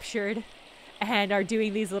been captured and are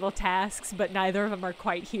doing these little tasks, but neither of them are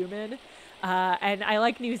quite human. And I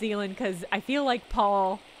like New Zealand because I feel like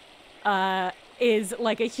Paul is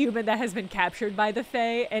like a human that has been captured by the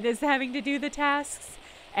Fae and is having to do the tasks.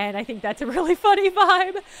 And I think that's a really funny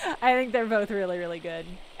vibe. I think they're both really, really good.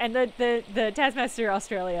 And the Taskmaster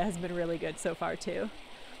Australia has been really good so far, too.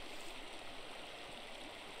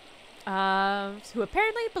 Who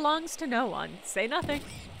apparently belongs to no one. Say nothing.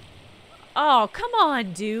 Oh, come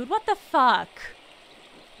on, dude. What the fuck?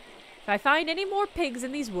 If I find any more pigs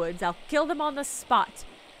in these woods, I'll kill them on the spot.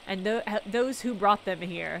 And those who brought them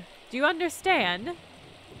here. Do you understand?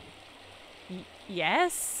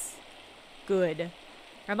 Yes? Good.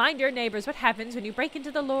 Remind your neighbors what happens when you break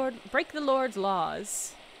the Lord's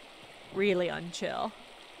laws. Really unchill.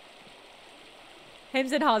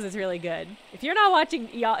 Hims and Haws is really good. If you're not watching,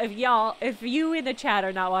 if you in the chat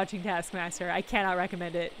are not watching Taskmaster, I cannot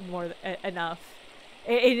recommend it enough.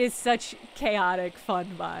 It is such chaotic,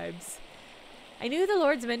 fun vibes. I knew the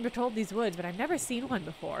Lord's men patrolled these woods, but I've never seen one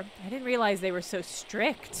before. I didn't realize they were so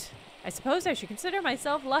strict. I suppose I should consider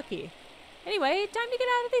myself lucky. Anyway, time to get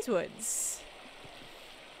out of these woods.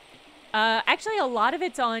 Actually, a lot of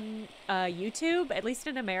it's on YouTube, at least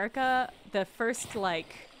in America. The first,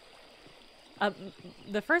 like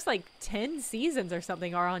 10 seasons or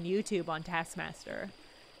something are on YouTube on Taskmaster.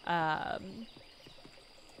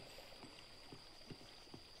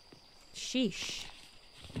 Sheesh.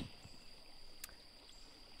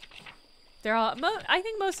 They're all, I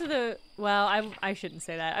think most of the, well, I shouldn't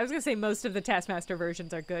say that. I was going to say most of the Taskmaster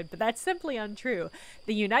versions are good, but that's simply untrue.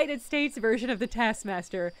 The United States version of the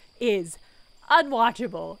Taskmaster is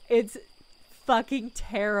unwatchable. It's fucking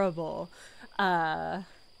terrible.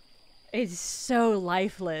 It's so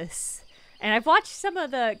lifeless. And I've watched some of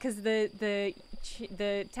the, because the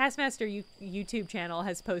Taskmaster YouTube channel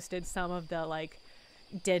has posted some of the, like,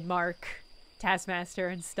 Denmark Taskmaster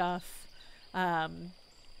and stuff.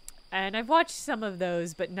 And I've watched some of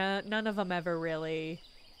those, but none of them ever really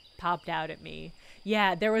popped out at me.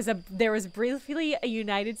 Yeah, there was briefly a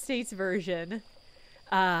United States version.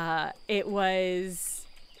 It was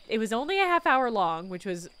only a half hour long, which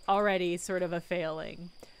was already sort of a failing.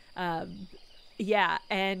 Yeah,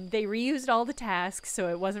 and they reused all the tasks, so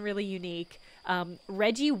it wasn't really unique.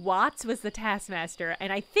 Reggie Watts was the Taskmaster,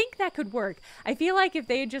 and I think that could work. I feel like if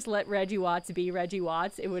they had just let Reggie Watts be Reggie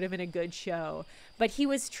Watts, it would have been a good show. But he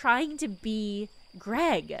was trying to be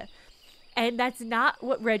Greg, and that's not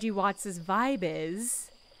what Reggie Watts' vibe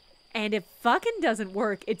is. And it fucking doesn't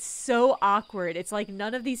work. It's so awkward. It's like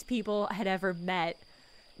none of these people had ever met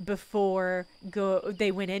before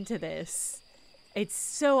they went into this. It's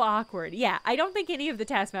so awkward. Yeah, I don't think any of the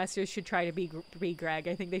Taskmasters should try to be Greg.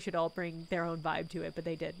 I think they should all bring their own vibe to it, but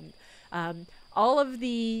they didn't. All of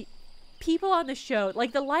the people on the show,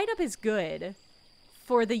 like, the lineup is good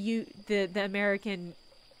for the American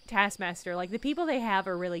Taskmaster. Like, the people they have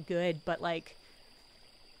are really good, but, like,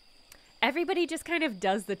 everybody just kind of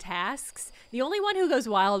does the tasks. The only one who goes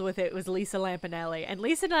wild with it was Lisa Lampanelli. And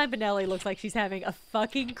Lisa Lampanelli looks like she's having a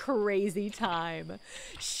fucking crazy time.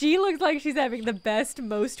 She looks like she's having the best,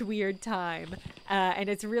 most weird time. And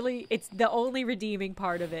it's the only redeeming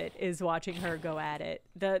part of it is watching her go at it.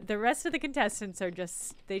 The rest of the contestants are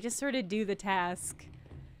they just sort of do the task.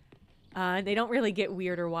 And they don't really get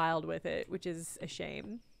weird or wild with it, which is a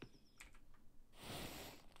shame.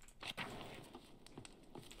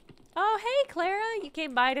 Oh, hey, Clara. You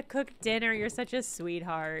came by to cook dinner. You're such a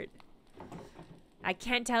sweetheart. I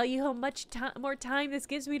can't tell you how much more time this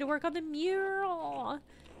gives me to work on the mural.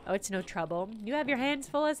 Oh, it's no trouble. You have your hands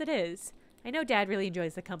full as it is. I know Dad really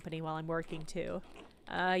enjoys the company while I'm working, too.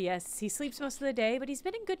 Yes, he sleeps most of the day, but he's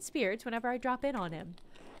been in good spirits whenever I drop in on him.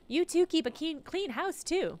 You two keep a clean house,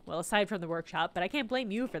 too. Well, aside from the workshop, but I can't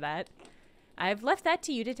blame you for that. I've left that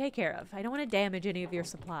to you to take care of. I don't want to damage any of your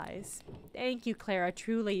supplies. Thank you, Clara.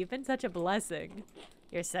 Truly, you've been such a blessing.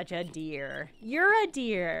 You're such a dear. You're a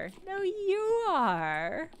dear. No, you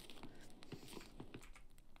are.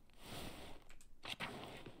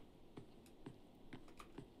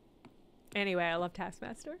 Anyway, I love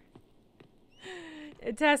Taskmaster.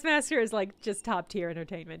 Taskmaster is like just top tier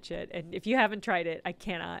entertainment shit, and if you haven't tried it, I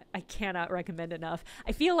cannot recommend enough.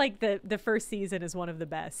 I feel like the first season is one of the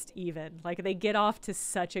best. Even like they get off to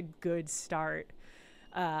such a good start,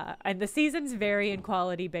 and the seasons vary in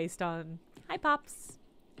quality based on hi pops.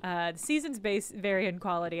 The seasons vary in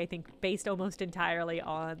quality, I think, based almost entirely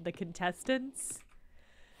on the contestants.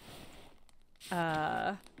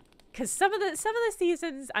 Because some of the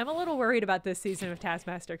seasons, I'm a little worried about this season of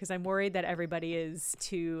Taskmaster because I'm worried that everybody is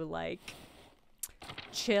too, like,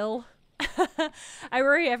 chill. I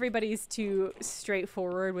worry everybody's too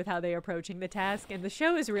straightforward with how they're approaching the task, and the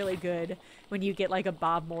show is really good when you get, like, a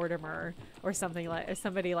Bob Mortimer or something like, or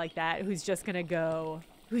somebody like that who's just gonna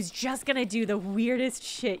do the weirdest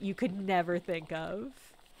shit you could never think of.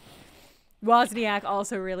 Wozniak,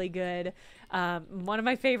 also really good. One of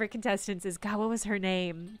my favorite contestants is, God, what was her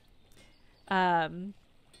name? The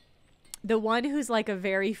one who's like a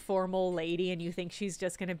very formal lady and you think she's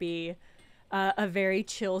just going to be a very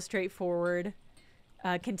chill, straightforward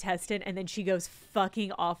contestant, and then she goes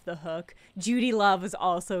fucking off the hook. Judy Love was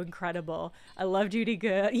also incredible. I love Judy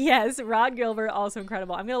good. Yes, Rod Gilbert, also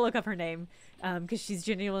incredible. I'm going to look up her name because she's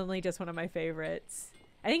genuinely just one of my favorites.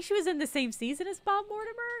 I think she was in the same season as Bob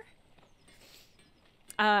Mortimer.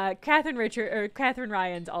 Catherine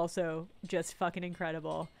Ryan's also just fucking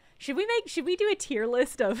incredible. Should we do a tier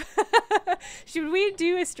list of should we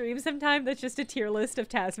do a stream sometime that's just a tier list of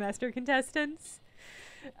Taskmaster contestants?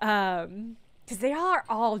 Because they are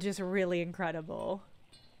all just really incredible.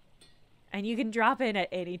 And you can drop in at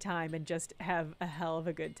any time and just have a hell of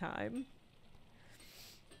a good time.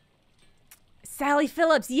 Sally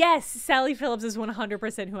Phillips, yes! Sally Phillips is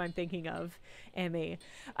 100% who I'm thinking of, Emmy.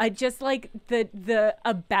 Just like the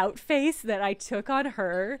about face that I took on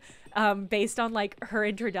her based on like her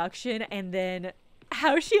introduction and then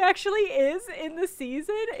how she actually is in the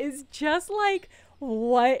season is just like,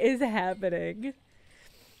 what is happening?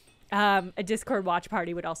 A Discord watch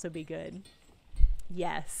party would also be good.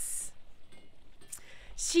 Yes.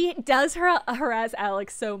 She does harass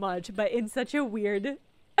Alex so much, but in such a weird...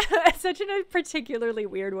 such in a particularly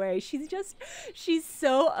weird way. She's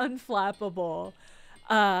so unflappable.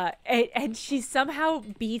 And she somehow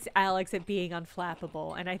beats Alex at being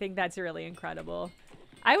unflappable. And I think that's really incredible.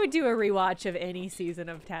 I would do a rewatch of any season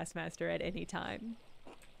of Taskmaster at any time.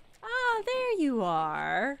 Ah, there you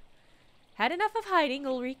are. Had enough of hiding,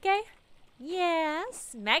 Ulrike?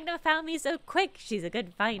 Yes. Magna found me so quick. She's a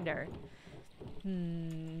good finder.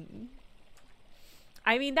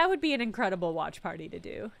 I mean, that would be an incredible watch party to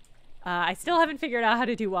do. I still haven't figured out how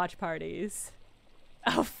to do watch parties.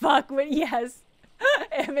 Oh, fuck. Yes.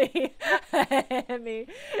 Emmy. Emmy.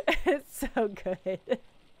 It's so good.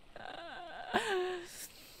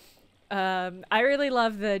 I really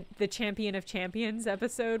love the Champion of Champions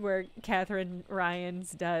episode where Catherine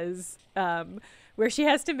Ryans does, where she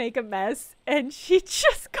has to make a mess and she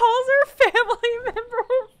just calls her family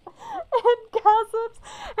members and gossips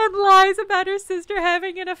and lies about her sister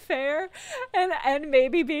having an affair and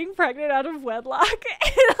maybe being pregnant out of wedlock.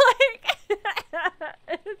 And like,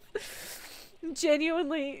 it's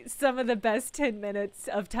genuinely some of the best 10 minutes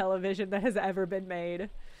of television that has ever been made.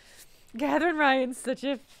 Catherine Ryan's such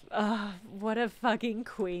a what a fucking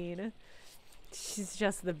queen. She's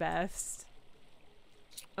just the best.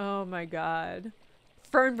 Oh my god.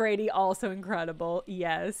 Fern Brady, also incredible.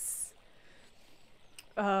 Yes.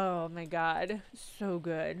 Oh my god. So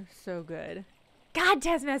good. So good. God,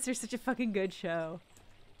 Taskmaster's such a fucking good show.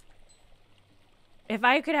 If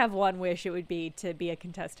I could have one wish, it would be to be a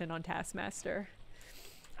contestant on Taskmaster.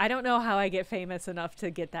 I don't know how I get famous enough to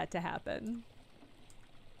get that to happen.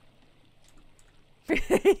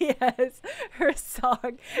 Yes, her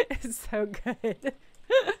song is so good.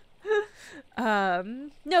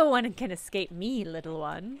 No one can escape me, little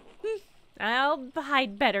one. I'll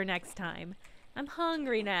hide better next time. I'm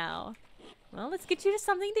hungry now. Well, let's get you to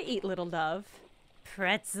something to eat, little dove.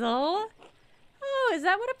 Pretzel? Oh, is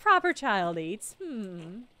that what a proper child eats?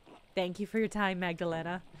 Thank you for your time,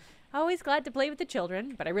 Magdalena. Always glad to play with the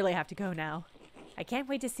children, but I really have to go now. I can't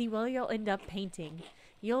wait to see where you'll end up painting.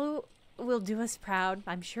 You will do us proud,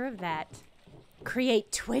 I'm sure of that.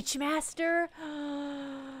 Create Twitch Master?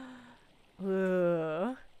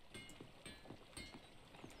 Ooh.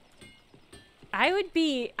 I would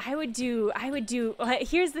do,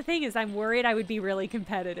 here's the thing is I'm worried I would be really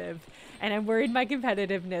competitive, and I'm worried my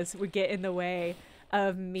competitiveness would get in the way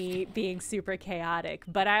of me being super chaotic,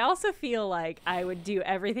 but I also feel like I would do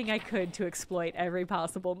everything I could to exploit every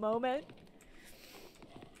possible moment.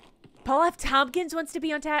 Paul F. Tompkins wants to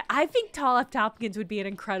be on I think Paul F. Tompkins would be an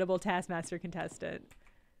incredible Taskmaster contestant.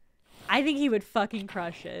 I think he would fucking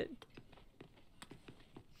crush it.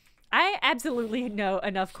 I absolutely know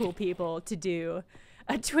enough cool people to do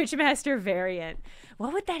a Twitch Master variant.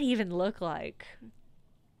 What would that even look like?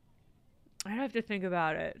 I'd have to think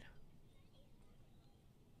about it.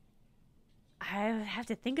 I would have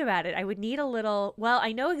to think about it. I would need a little... Well,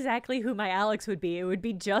 I know exactly who my Alex would be. It would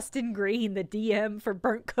be Justin Green, the DM for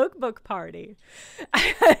Burnt Cookbook Party.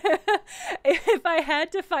 If I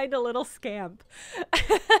had to find a little scamp.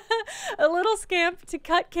 A little scamp to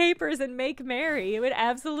cut capers and make merry, it would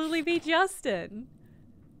absolutely be Justin.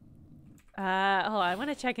 Hold on, I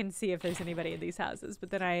want to check and see if there's anybody in these houses,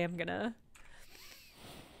 but then I am gonna...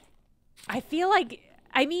 I feel like...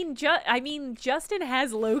 I mean, Justin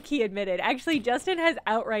has low-key admitted. Actually, Justin has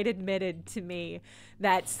outright admitted to me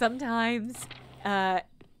that sometimes, when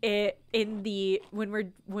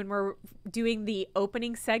we're doing the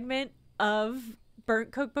opening segment of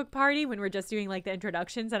Burnt Cookbook Party, when we're just doing like the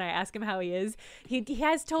introductions, and I ask him how he is, he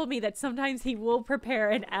has told me that sometimes he will prepare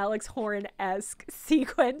an Alex Horn-esque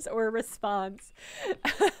sequence or response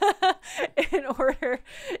in order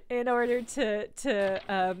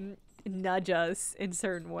to nudge us in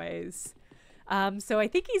certain ways. So I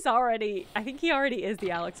think he already is the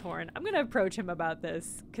Alex Horn. I'm gonna approach him about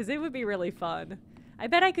this because it would be really fun. I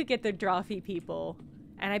bet I could get the Drawfee people,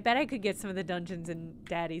 and I bet I could get some of the Dungeons and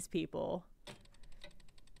Daddies people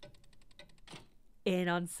in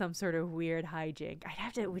on some sort of weird hijink.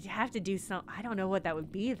 We'd have to do some. I don't know what that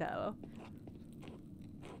would be though.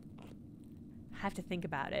 Have to think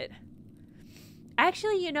about it.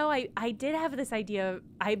 Actually, you know, I did have this idea.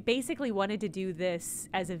 I basically wanted to do this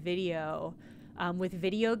as a video with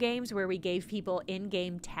video games where we gave people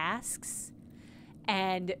in-game tasks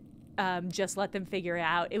and just let them figure it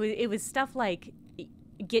out. It was stuff like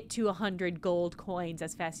get to 100 gold coins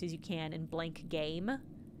as fast as you can in blank game.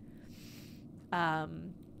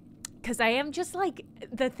 Because I am just like,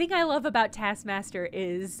 the thing I love about Taskmaster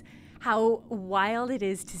is how wild it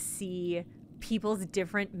is to see people's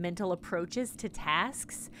different mental approaches to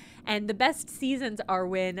tasks, and the best seasons are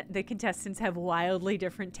when the contestants have wildly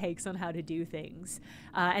different takes on how to do things,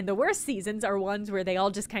 and the worst seasons are ones where they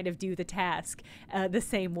all just kind of do the task the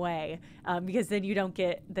same way, because then you don't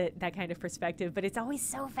get that kind of perspective. But it's always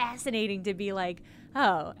so fascinating to be like,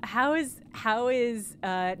 oh, how is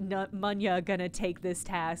Munya gonna take this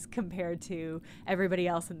task compared to everybody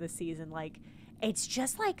else in the season? Like, it's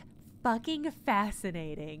just like fucking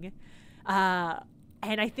fascinating.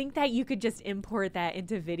 And I think that you could just import that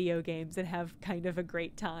into video games and have kind of a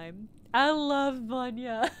great time. I love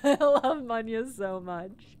Munya. I love Munya so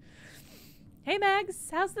much. Hey Mags,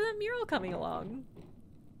 how's the mural coming along?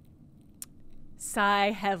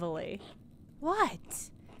 Sigh heavily.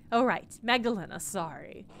 What? Oh right, Magdalena,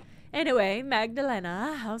 sorry. Anyway,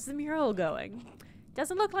 Magdalena, how's the mural going?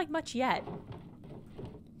 Doesn't look like much yet.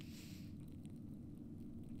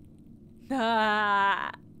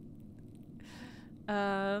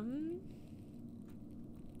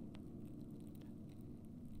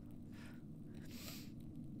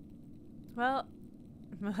 Well,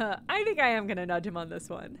 I think I am gonna nudge him on this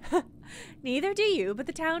one. Neither do you, but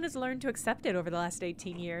the town has learned to accept it over the last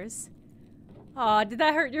 18 years. Aw, did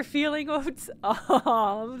that hurt your feelings?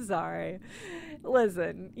 Oh, I'm sorry.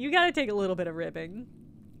 Listen, you gotta take a little bit of ribbing.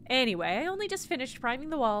 Anyway, I only just finished priming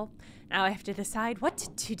the wall. Now I have to decide what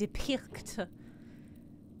to depict.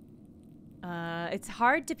 It's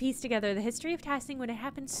hard to piece together the history of Tassing when it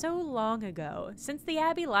happened so long ago. Since the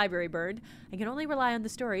Abbey library burned, I can only rely on the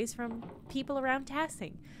stories from people around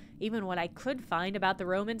Tassing. Even what I could find about the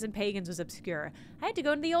Romans and pagans was obscure. I had to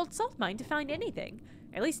go to the old salt mine to find anything.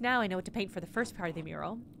 At least now I know what to paint for the first part of the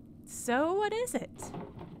mural. So what is it?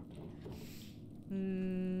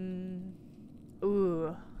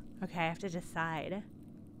 Ooh. Okay, I have to decide.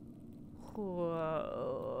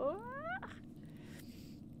 Whoa.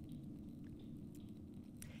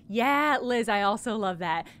 Yeah, Liz, I also love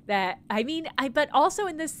that. But also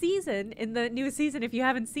in this season, in the new season, if you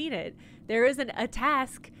haven't seen it, there is a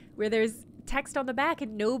task where there's text on the back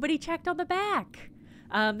and nobody checked on the back.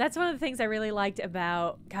 That's one of the things I really liked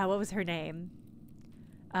about, God, what was her name?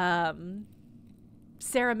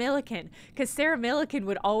 Sarah Millican, because Sarah Millican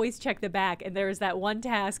would always check the back, and there was that one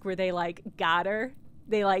task where they like got her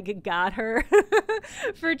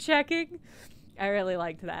for checking. I really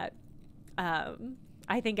liked that.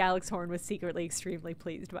 I think Alex Horn was secretly extremely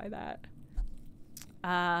pleased by that.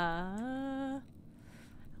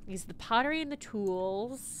 Use the pottery and the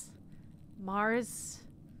tools. Mars,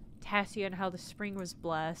 Tassing, and how the spring was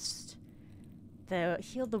blessed. The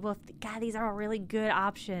healed the wolf. God, these are all really good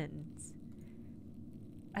options.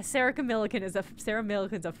 Sarah Millican's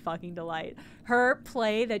a fucking delight. Her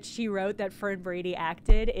play that she wrote that Fern Brady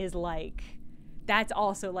acted is like, that's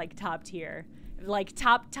also like top tier, like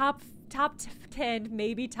top 10,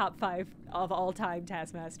 maybe top 5 of all time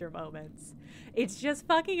Taskmaster moments. It's just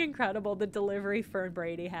fucking incredible the delivery Fern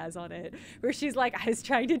Brady has on it, where she's like, I was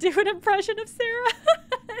trying to do an impression of Sarah.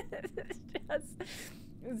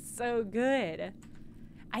 It's so good.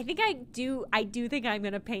 I do think I'm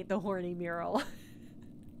gonna paint the horny mural.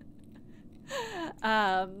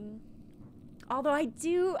 Although I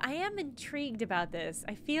am intrigued about this.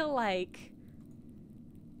 I do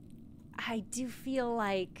feel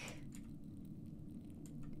like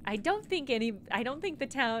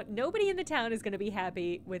nobody in the town is going to be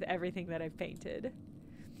happy with everything that I've painted.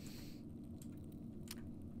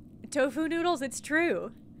 Tofu noodles, it's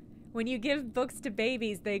true. When you give books to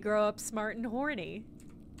babies, they grow up smart and horny.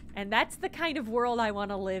 And that's the kind of world I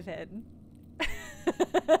want to live in.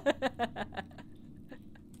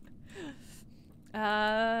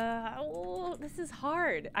 Oh, this is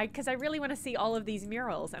hard. Because I really want to see all of these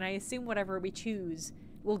murals, and I assume whatever we choose,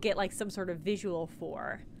 we'll get like some sort of visual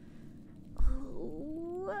for.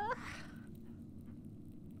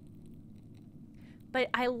 But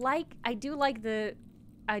I do like the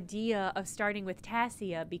idea of starting with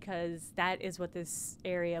Tassia, because that is what this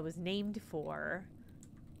area was named for.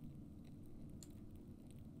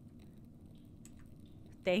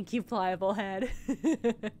 Thank you, Pliable Head.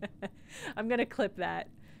 I'm gonna clip that.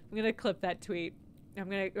 I'm gonna clip that tweet. I'm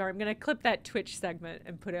gonna clip that Twitch segment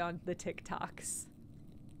and put it on the TikToks.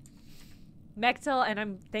 Mechtel, and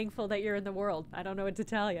I'm thankful that you're in the world. I don't know what to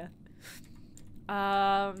tell you.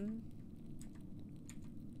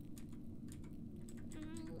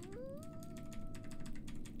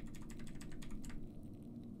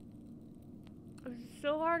 It's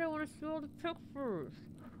so hard. I want to see all the pictures.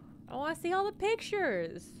 I want to see all the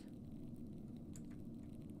pictures.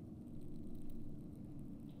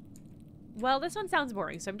 Well, this one sounds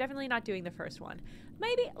boring, so I'm definitely not doing the first one.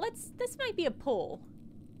 Maybe this might be a poll.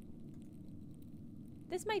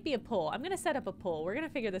 This might be a poll. I'm going to set up a poll. We're going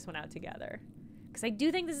to figure this one out together. Because I do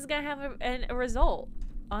think this is going to have a result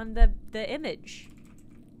on the image.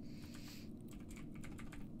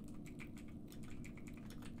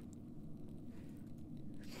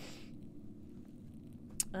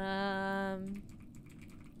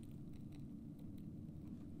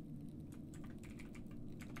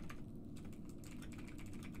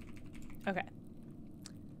 Okay.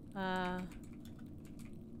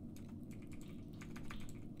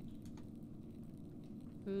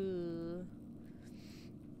 Ooh.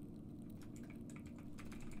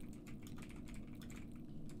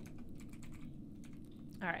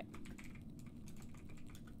 All right.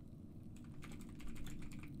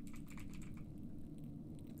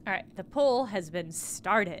 All right, the poll has been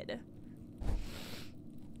started.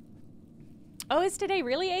 Oh, is today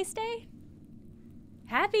really Ace Day?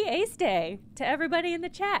 Happy Ace Day to everybody in the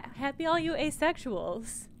chat. Happy all you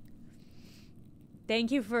asexuals.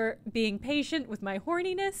 Thank you for being patient with my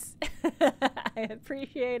horniness. I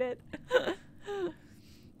appreciate it.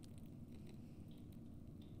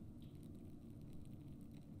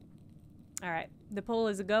 All right, the poll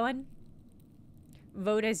is going.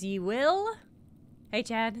 Vote as ye will. Hey,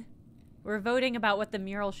 Chad. We're voting about what the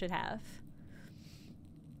mural should have.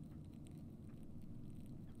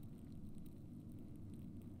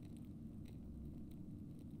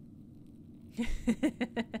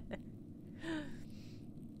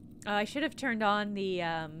 I should have turned on the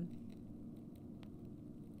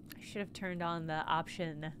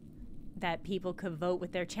option that people could vote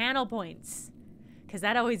with their channel points, because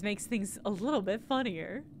that always makes things a little bit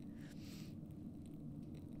funnier.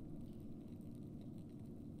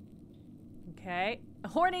 Okay.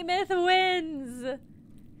 Horny Myth wins!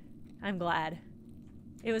 I'm glad.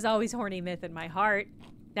 It was always Horny Myth in my heart.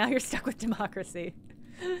 Now you're stuck with democracy.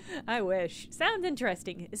 I wish. Sounds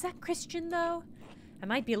interesting. Is that Christian, though? I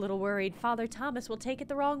might be a little worried Father Thomas will take it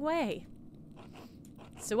the wrong way.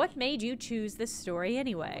 So what made you choose this story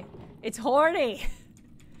anyway? It's horny!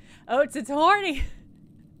 Oh, it's horny!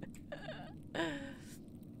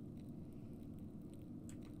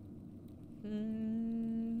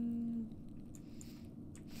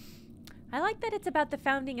 I like that it's about the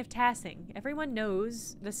founding of Tassing. Everyone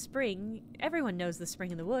knows the spring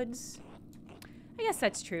in the woods. I guess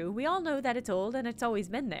that's true. We all know that it's old and it's always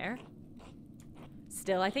been there.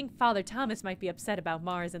 Still, I think Father Thomas might be upset about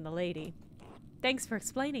Mars and the lady. Thanks for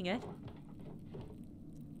explaining it.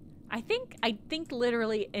 I think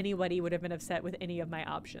literally anybody would have been upset with any of my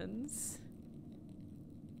options.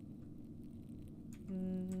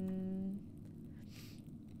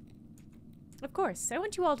 Of course, I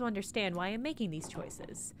want you all to understand why I'm making these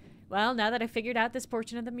choices. Well, now that I've figured out this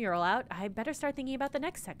portion of the mural out, I better start thinking about the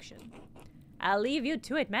next section. I'll leave you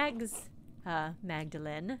to it, Magdalene.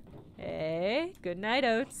 Hey, good night,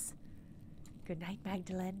 Oates. Good night,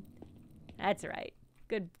 Magdalene. That's right.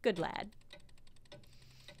 Good lad.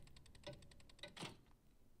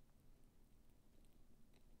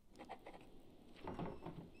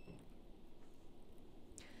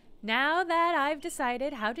 Now that I've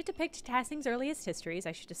decided how to depict Tassing's earliest histories,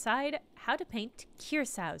 I should decide how to paint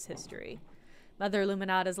Kirsau's history. Mother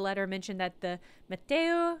Illuminata's letter mentioned that the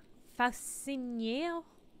Matteo Faucigno...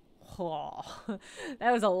 Oh,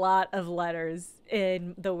 that was a lot of letters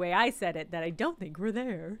in the way I said it that I don't think were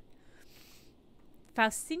there.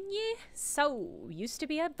 Faucigny So used to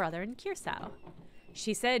be a brother in Kirsau.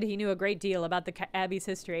 She said he knew a great deal about the abbey's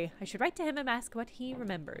history. I should write to him and ask what he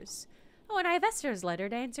remembers. Oh, and I have Esther's letter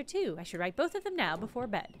to answer, too. I should write both of them now before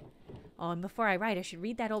bed. Oh, and before I write, I should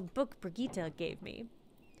read that old book Brigitte gave me.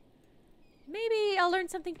 Maybe I'll learn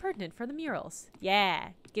something pertinent for the murals.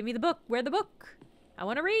 Yeah, give me the book. Where the book? I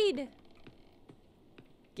want to read.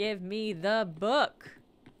 Give me the book.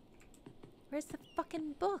 Where's the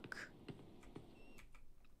fucking book?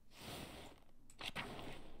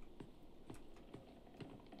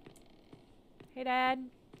 Hey, Dad.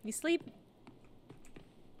 You sleep?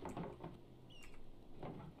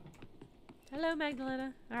 Hello,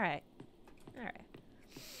 Magdalena. Alright. Alright.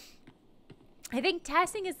 I think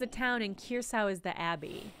Tassing is the town and Kirsau is the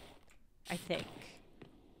abbey. I think.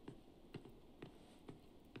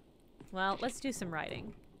 Well, let's do some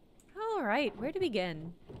writing. Alright, where to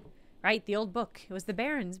begin? Right, the old book. It was the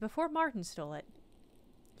Baron's before Martin stole it.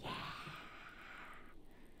 Yeah.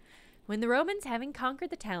 When the Romans, having conquered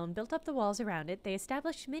the town, built up the walls around it, they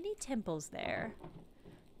established many temples there.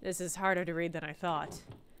 This is harder to read than I thought.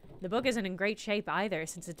 The book isn't in great shape either,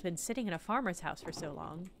 since it's been sitting in a farmer's house for so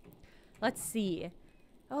long. Let's see.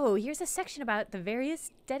 Oh, here's a section about the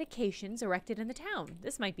various dedications erected in the town.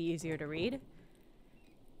 This might be easier to read.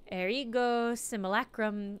 Ergo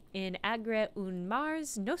simulacrum in agre un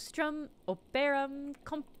Mars nostrum operum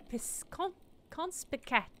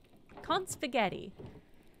conspigati.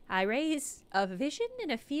 I raise a vision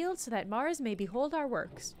in a field so that Mars may behold our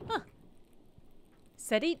works. Huh.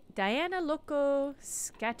 Sedit Diana loco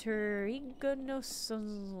scatterigonos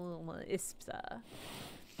ipsa.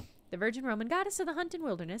 The Virgin Roman goddess of the hunt and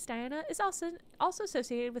wilderness, Diana is also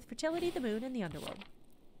associated with fertility, the moon, and the underworld.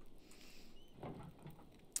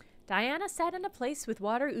 Diana sat in a place with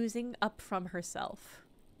water oozing up from herself.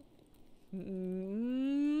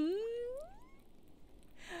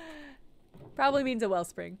 Probably means a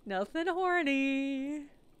wellspring. Nothing horny.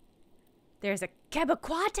 There's a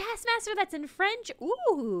Quebecois Taskmaster that's in French.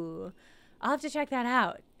 Ooh. I'll have to check that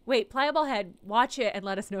out. Wait, Pliable Head, watch it and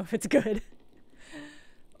let us know if it's good.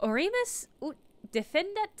 Orimus ut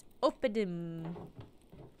defendat opedim.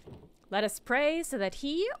 Let us pray so that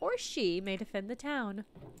he or she may defend the town.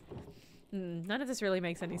 None of this really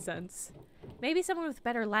makes any sense. Maybe someone with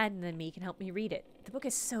better Latin than me can help me read it. The book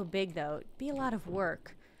is so big, though. It'd be a lot of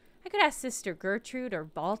work. I could ask Sister Gertrude or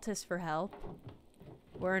Baltus for help.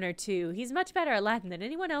 Werner, too. He's much better at Latin than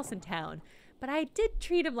anyone else in town. But I did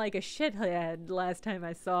treat him like a shithead last time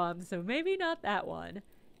I saw him, so maybe not that one.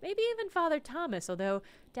 Maybe even Father Thomas, although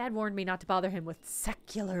Dad warned me not to bother him with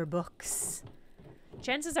secular books.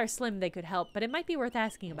 Chances are slim they could help, but it might be worth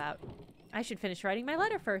asking about. I should finish writing my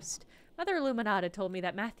letter first. Mother Illuminata told me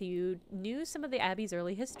that Matthew knew some of the Abbey's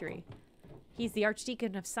early history. He's the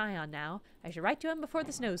Archdeacon of Sion now. I should write to him before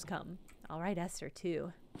the snows come. I'll write Esther,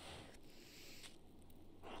 too.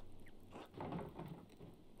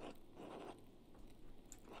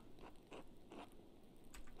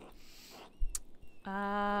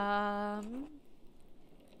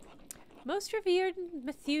 Most revered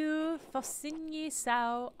Matthew Faucigny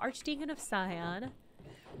Sau, Archdeacon of Sion.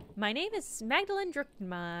 My name is Magdalene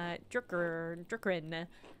Druckrin.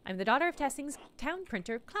 I'm the daughter of Tassing's town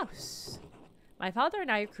printer, Klaus. My father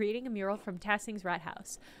and I are creating a mural from Tassing's rat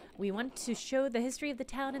house. We want to show the history of the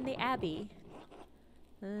town and the abbey.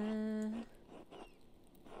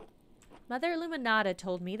 Mother Illuminata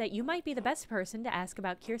told me that you might be the best person to ask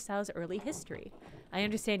about Kirsau's early history. I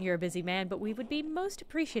understand you're a busy man, but we would be most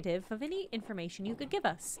appreciative of any information you could give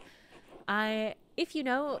us. If you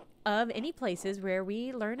know of any places where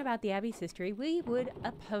we learn about the Abbey's history, we would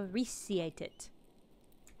appreciate it.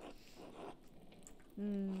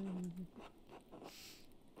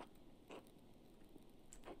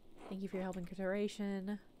 Thank you for your help and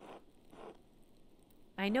consideration.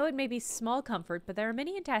 I know it may be small comfort, but there are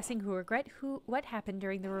many in Tassing who regret what happened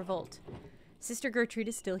during the revolt. Sister Gertrude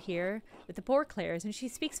is still here with the poor Clares, and she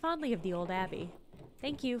speaks fondly of the old abbey.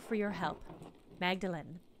 Thank you for your help.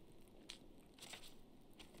 Magdalene.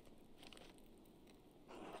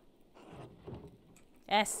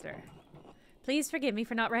 Esther. Please forgive me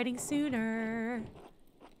for not writing sooner.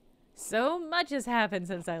 So much has happened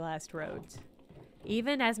since I last wrote.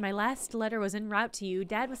 Even as my last letter was en route to you,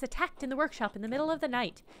 Dad was attacked in the workshop in the middle of the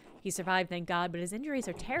night. He survived, thank God, but his injuries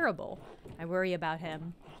are terrible. I worry about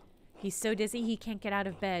him. He's so dizzy he can't get out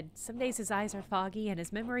of bed. Some days his eyes are foggy and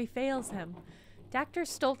his memory fails him. Dr.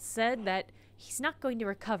 Stoltz said that he's not going to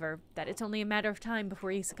recover, that it's only a matter of time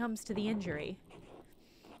before he succumbs to the injury.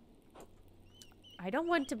 I don't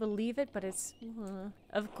want to believe it, but it's...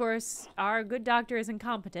 Of course, our good doctor is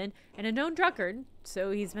incompetent and a known drunkard,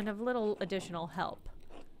 so he's been of little additional help.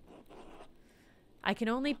 I can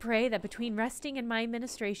only pray that between resting and my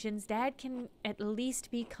ministrations, Dad can at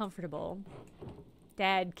least be comfortable.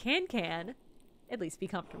 Dad can at least be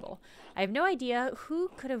comfortable. I have no idea who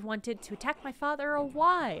could have wanted to attack my father or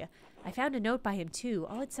why. I found a note by him, too.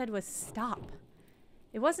 All it said was, stop.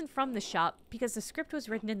 It wasn't from the shop, because the script was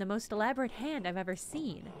written in the most elaborate hand I've ever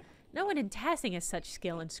seen. No one in Tassing has such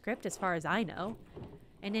skill in script, as far as I know.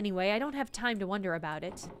 And anyway, I don't have time to wonder about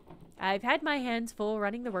it. I've had my hands full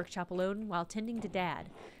running the workshop alone while tending to Dad.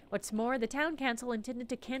 What's more, the town council intended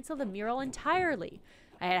to cancel the mural entirely.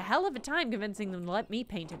 I had a hell of a time convincing them to let me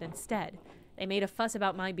paint it instead. They made a fuss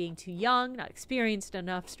about my being too young, not experienced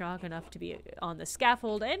enough, strong enough to be on the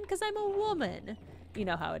scaffold, and because I'm a woman. You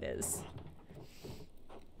know how it is.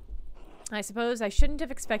 I suppose I shouldn't have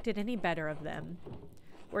expected any better of them.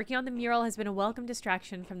 Working on the mural has been a welcome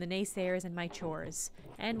distraction from the naysayers and my chores,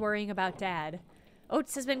 and worrying about Dad.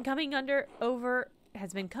 Oates has been coming over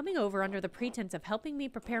under the pretense of helping me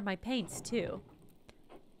prepare my paints, too.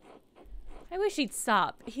 I wish he'd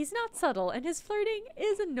stop. He's not subtle, and his flirting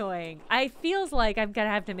is annoying. I feels like I'm gonna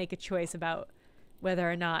have to make a choice about whether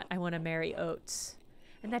or not I want to marry Oates.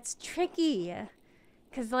 And that's tricky,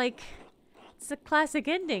 because, like... It's a classic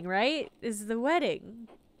ending, right? Is the wedding.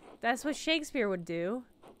 That's what Shakespeare would do.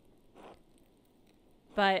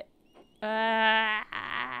 But,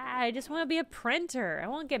 I just want to be a printer. I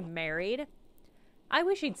won't get married. I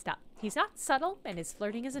wish he'd stop. He's not subtle, and his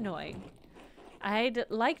flirting is annoying. I'd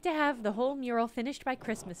like to have the whole mural finished by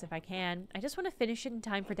Christmas if I can. I just want to finish it in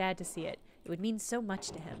time for Dad to see it. It would mean so much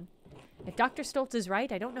to him. If Dr. Stoltz is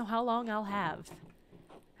right, I don't know how long I'll have.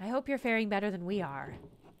 I hope you're faring better than we are.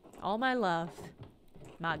 All my love,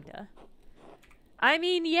 Magda. I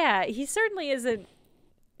mean, yeah, he certainly isn't...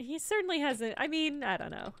 He certainly hasn't... I mean, I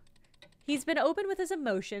don't know. He's been open with his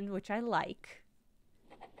emotion, which I like.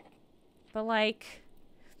 But, like...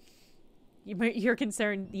 You're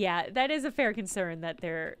concerned... Yeah, that is a fair concern that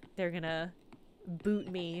they're gonna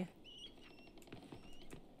boot me.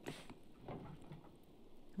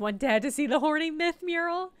 Want Dad to see the horny myth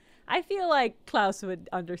mural? I feel like Klaus would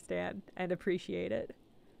understand and appreciate it.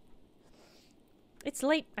 It's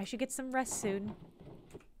late. I should get some rest soon.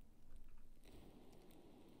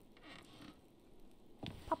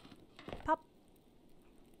 Pop. Pop.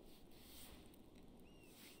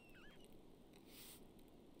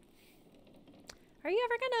 Are you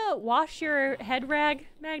ever gonna wash your head rag,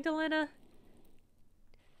 Magdalena?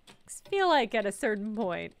 I feel like at a certain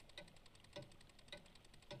point.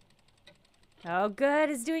 Oh,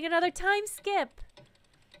 good. It's doing another time skip.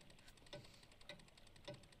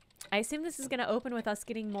 I assume this is going to open with us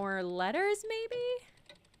getting more letters, maybe?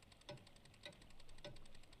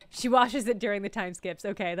 She washes it during the time skips.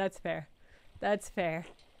 Okay, that's fair. That's fair.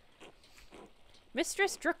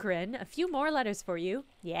 Mistress Druckrin, a few more letters for you.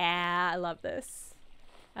 Yeah, I love this.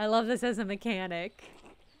 I love this as a mechanic.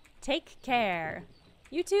 Take care.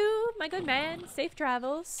 You too, my good man. Safe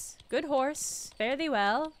travels. Good horse. Fare thee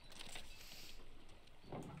well.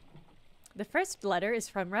 The first letter is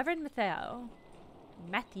from Reverend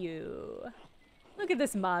Matthew. Look at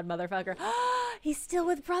this mod motherfucker. He's still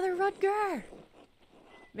with Brother Rutger.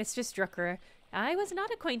 Mistress Drucker, I was not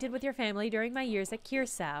acquainted with your family during my years at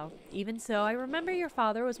Kiersau. Even so, I remember your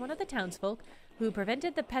father was one of the townsfolk who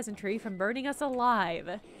prevented the peasantry from burning us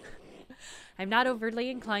alive. I'm not overly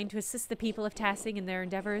inclined to assist the people of Tassing in their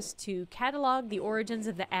endeavors to catalog the origins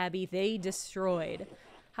of the abbey they destroyed.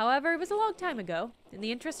 However, it was a long time ago. In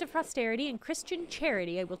the interest of posterity and Christian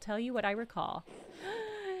charity, I will tell you what I recall.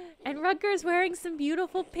 And Rutger's wearing some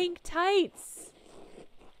beautiful pink tights.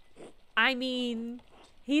 I mean,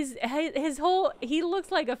 he looks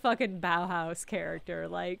like a fucking Bauhaus character.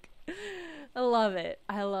 Like, I love it.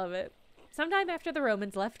 I love it. Sometime after the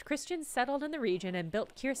Romans left, Christians settled in the region and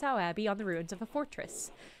built Kiersau Abbey on the ruins of a fortress.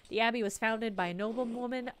 The abbey was founded by a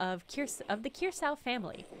noblewoman of the Kiersau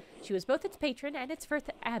family. She was both its patron and its first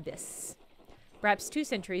abbess. Perhaps 2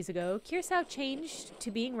 centuries ago, Kiersau changed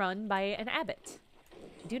to being run by an abbot.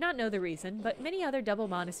 I do not know the reason, but many other double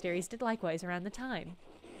monasteries did likewise around the time.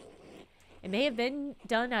 It may have been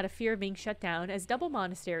done out of fear of being shut down, as double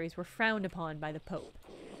monasteries were frowned upon by the Pope.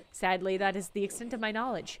 Sadly, that is the extent of my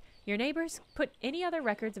knowledge. Your neighbors put any other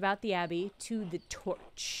records about the abbey to the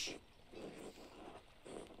torch.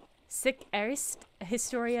 Sic erist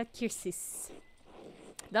historia Kiersis.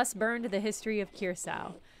 Thus burned the history of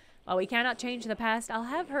Kiersau. While we cannot change the past, I'll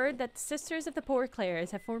have heard that the Sisters of the Poor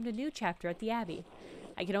Clares have formed a new chapter at the abbey.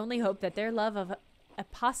 I can only hope that their love of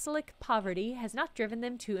apostolic poverty has not driven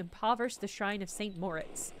them to impoverish the shrine of St.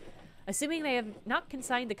 Moritz. Assuming they have not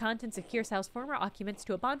consigned the contents of Kiersau's former occupants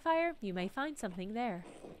to a bonfire, you may find something there.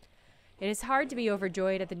 It is hard to be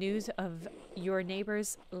overjoyed at the news of your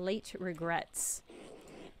neighbor's late regrets.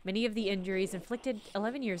 Many of the injuries inflicted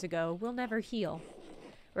 11 years ago will never heal.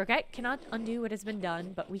 Regret cannot undo what has been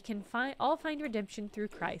done, but we can all find redemption through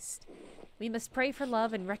Christ. We must pray for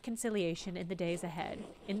love and reconciliation in the days ahead.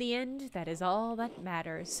 In the end, that is all that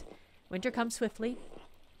matters. Winter comes swiftly.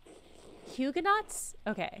 Huguenots?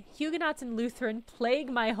 Okay. Huguenots and Lutheran plague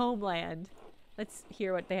my homeland. Let's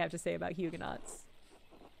hear what they have to say about Huguenots.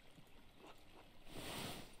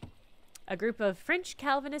 A group of French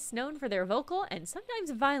Calvinists known for their vocal and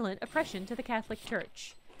sometimes violent oppression to the Catholic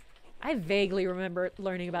Church. I vaguely remember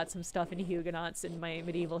learning about some stuff in Huguenots in my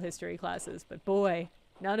medieval history classes, but boy,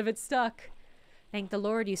 none of it stuck. Thank the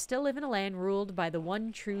Lord you still live in a land ruled by the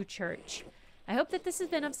one true church. I hope that this has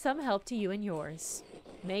been of some help to you and yours.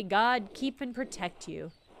 May God keep and protect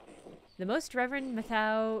you. The Most Reverend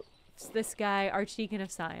Matthias, this guy, Archdeacon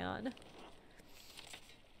of Sion.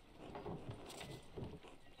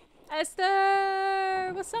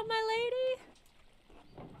 Esther! What's up, my lady?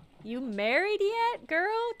 You married yet,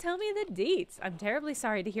 girl? Tell me the deets. I'm terribly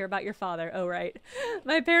sorry to hear about your father. Oh, right.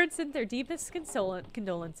 My parents sent their deepest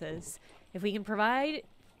condolences. If we can provide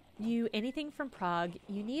you anything from Prague,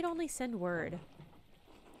 you need only send word.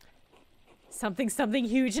 Something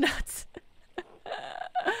huge nuts.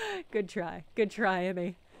 Good try. Good try,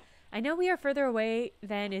 Emmy. I know we are further away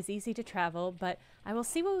than is easy to travel, but I will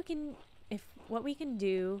see what we can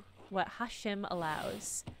do, what Hashem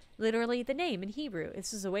allows. Literally the name in Hebrew.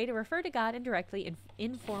 This is a way to refer to God indirectly in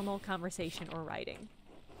informal conversation or writing.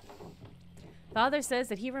 Father says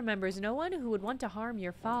that he remembers no one who would want to harm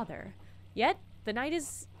your father. Yet, the night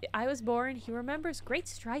I was born, he remembers great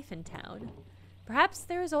strife in town. Perhaps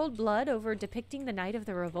there is old blood over depicting the night of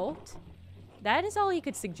the revolt? That is all he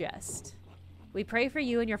could suggest. We pray for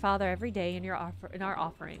you and your father every day in our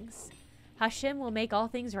offerings. Hashem will make all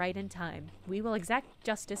things right in time. We will exact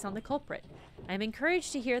justice on the culprit. I am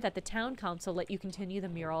encouraged to hear that the town council let you continue the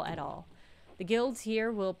mural at all. The guilds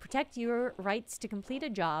here will protect your rights to complete a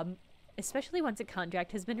job, especially once a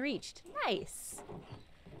contract has been reached. Nice.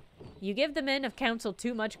 You give the men of council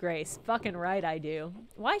too much grace. Fucking right I do.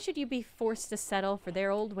 Why should you be forced to settle for their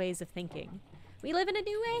old ways of thinking? We live in a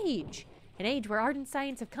new age. An age where art and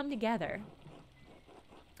science have come together.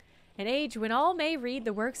 An age when all may read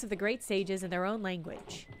the works of the great sages in their own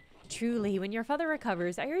language. Truly, when your father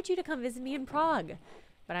recovers, I urge you to come visit me in Prague.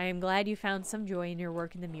 But I am glad you found some joy in your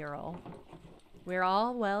work in the mural. We're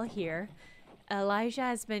all well here. Elijah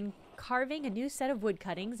has been carving a new set of wood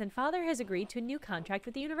cuttings, and father has agreed to a new contract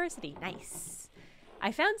with the university. Nice.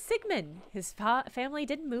 I found Sigmund. His family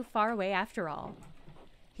didn't move far away after all.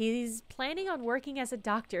 He's planning on working as a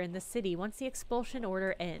doctor in the city once the expulsion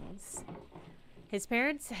order ends. His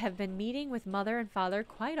parents have been meeting with mother and father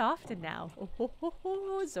quite often now.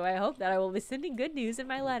 So I hope that I will be sending good news in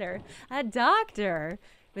my letter. A doctor!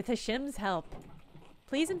 With Hashem's help.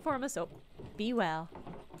 Please inform us. Oh, be well.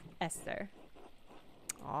 Esther.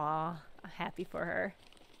 Aw, I'm happy for her.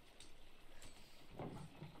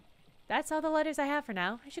 That's all the letters I have for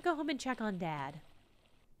now. I should go home and check on Dad.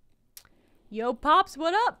 Yo, Pops,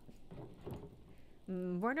 what up?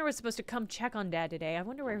 Werner was supposed to come check on Dad today. I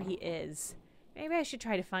wonder where he is. Maybe I should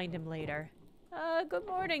try to find him later. Good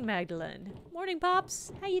morning, Magdalene. Morning,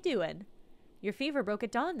 Pops. How you doing? Your fever broke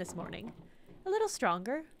at dawn this morning. A little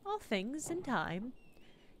stronger. All things in time.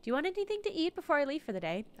 Do you want anything to eat before I leave for the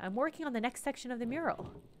day? I'm working on the next section of the mural.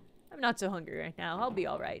 I'm not so hungry right now. I'll be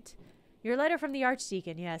all right. Your letter from the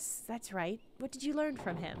Archdeacon. Yes, that's right. What did you learn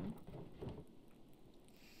from him?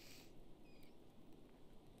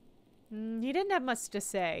 He didn't have much to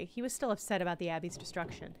say. He was still upset about the Abbey's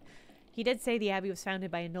destruction. He did say the Abbey was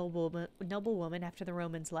founded by a noble woman after the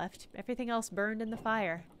Romans left. Everything else burned in the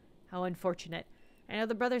fire. How unfortunate. I know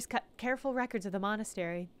the brothers kept careful records of the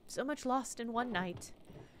monastery. So much lost in one night.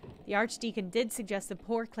 The Archdeacon did suggest that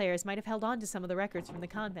poor Clares might have held on to some of the records from the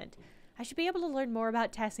convent. I should be able to learn more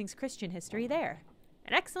about Tassing's Christian history there.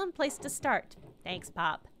 An excellent place to start. Thanks,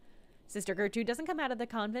 Pop. Sister Gertrude doesn't come out of the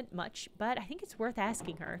convent much, but I think it's worth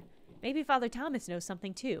asking her. Maybe Father Thomas knows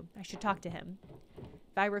something too. I should talk to him.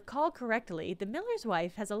 If I recall correctly, the miller's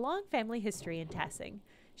wife has a long family history in Tassing.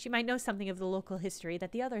 She might know something of the local history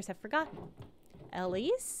that the others have forgotten.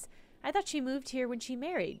 Elise? I thought she moved here when she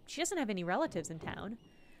married. She doesn't have any relatives in town.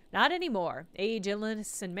 Not anymore. Age,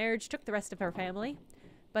 illness, and marriage took the rest of her family.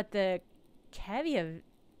 But the Caviazels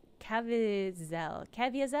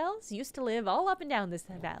used to live all up and down this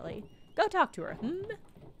valley. Go talk to her,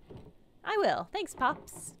 I will. Thanks,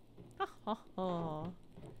 Pops.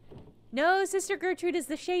 No, Sister Gertrude is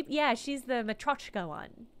the shape. Yeah, she's the Matroshka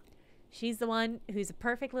one. She's the one who's a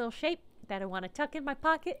perfect little shape that I want to tuck in my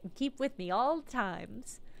pocket and keep with me all the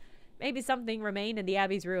times. Maybe something remained in the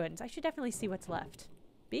Abbey's ruins. I should definitely see what's left.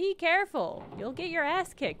 Be careful. You'll get your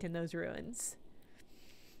ass kicked in those ruins.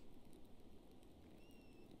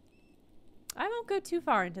 I won't go too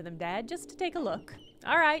far into them, Dad, just to take a look.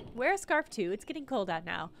 All right, wear a scarf too. It's getting cold out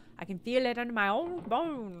now. I can feel it under my own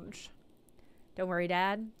bones. Don't worry,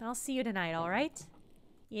 Dad. I'll see you tonight, all right?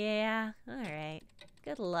 Yeah, all right.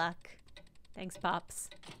 Good luck. Thanks, Pops.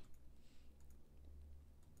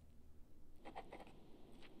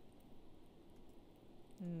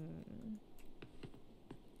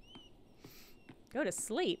 Go to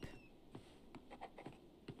sleep.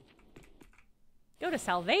 Go to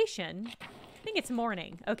salvation? I think it's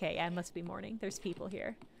morning. Okay, yeah, it must be morning. There's people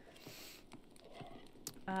here.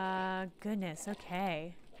 Goodness,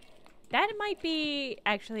 okay. That might be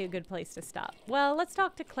actually a good place to stop. Well, let's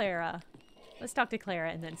talk to Clara. Let's talk to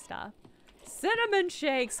Clara and then stop. Cinnamon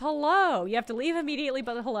Shakes, hello! You have to leave immediately,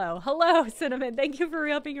 but hello. Hello, Cinnamon. Thank you for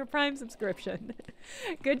re-upping your Prime subscription.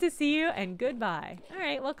 Good to see you, and goodbye. All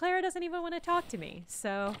right, well, Clara doesn't even want to talk to me,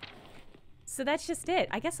 so that's just it.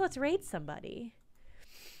 I guess let's raid somebody.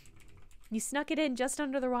 You snuck it in just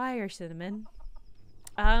under the wire, Cinnamon.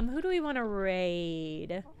 Who do we want to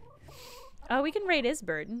raid? We can raid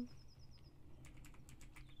Isbird.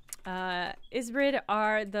 Isbrid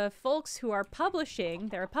are the folks who are publishing.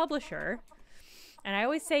 They're a publisher. And I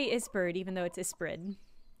always say Isbird, even though it's Isbrid.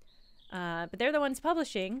 But they're the ones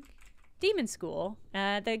publishing Demon School,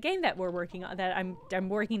 the game that we're working on, that I'm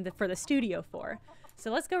working for the studio for.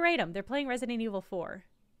 So let's go raid them. They're playing Resident Evil 4.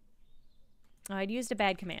 Oh, I'd used a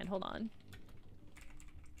bad command. Hold on.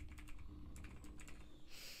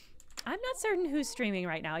 I'm not certain who's streaming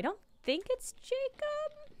right now. I don't think it's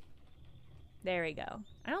Jacob. There we go.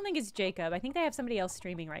 I don't think it's Jacob. I think they have somebody else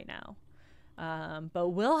streaming right now. But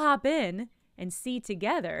we'll hop in and see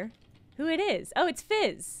together who it is. Oh, it's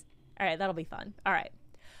Fizz. All right, that'll be fun. All right.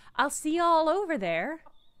 I'll see y'all over there.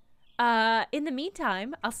 In the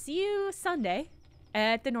meantime, I'll see you Sunday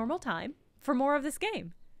at the normal time for more of this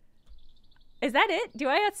game. Is that it? Do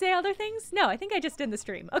I have to say other things? No, I think I just did the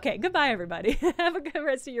stream. Okay, goodbye, everybody. Have a good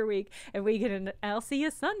rest of your week and weekend, and I'll see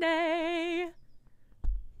you Sunday.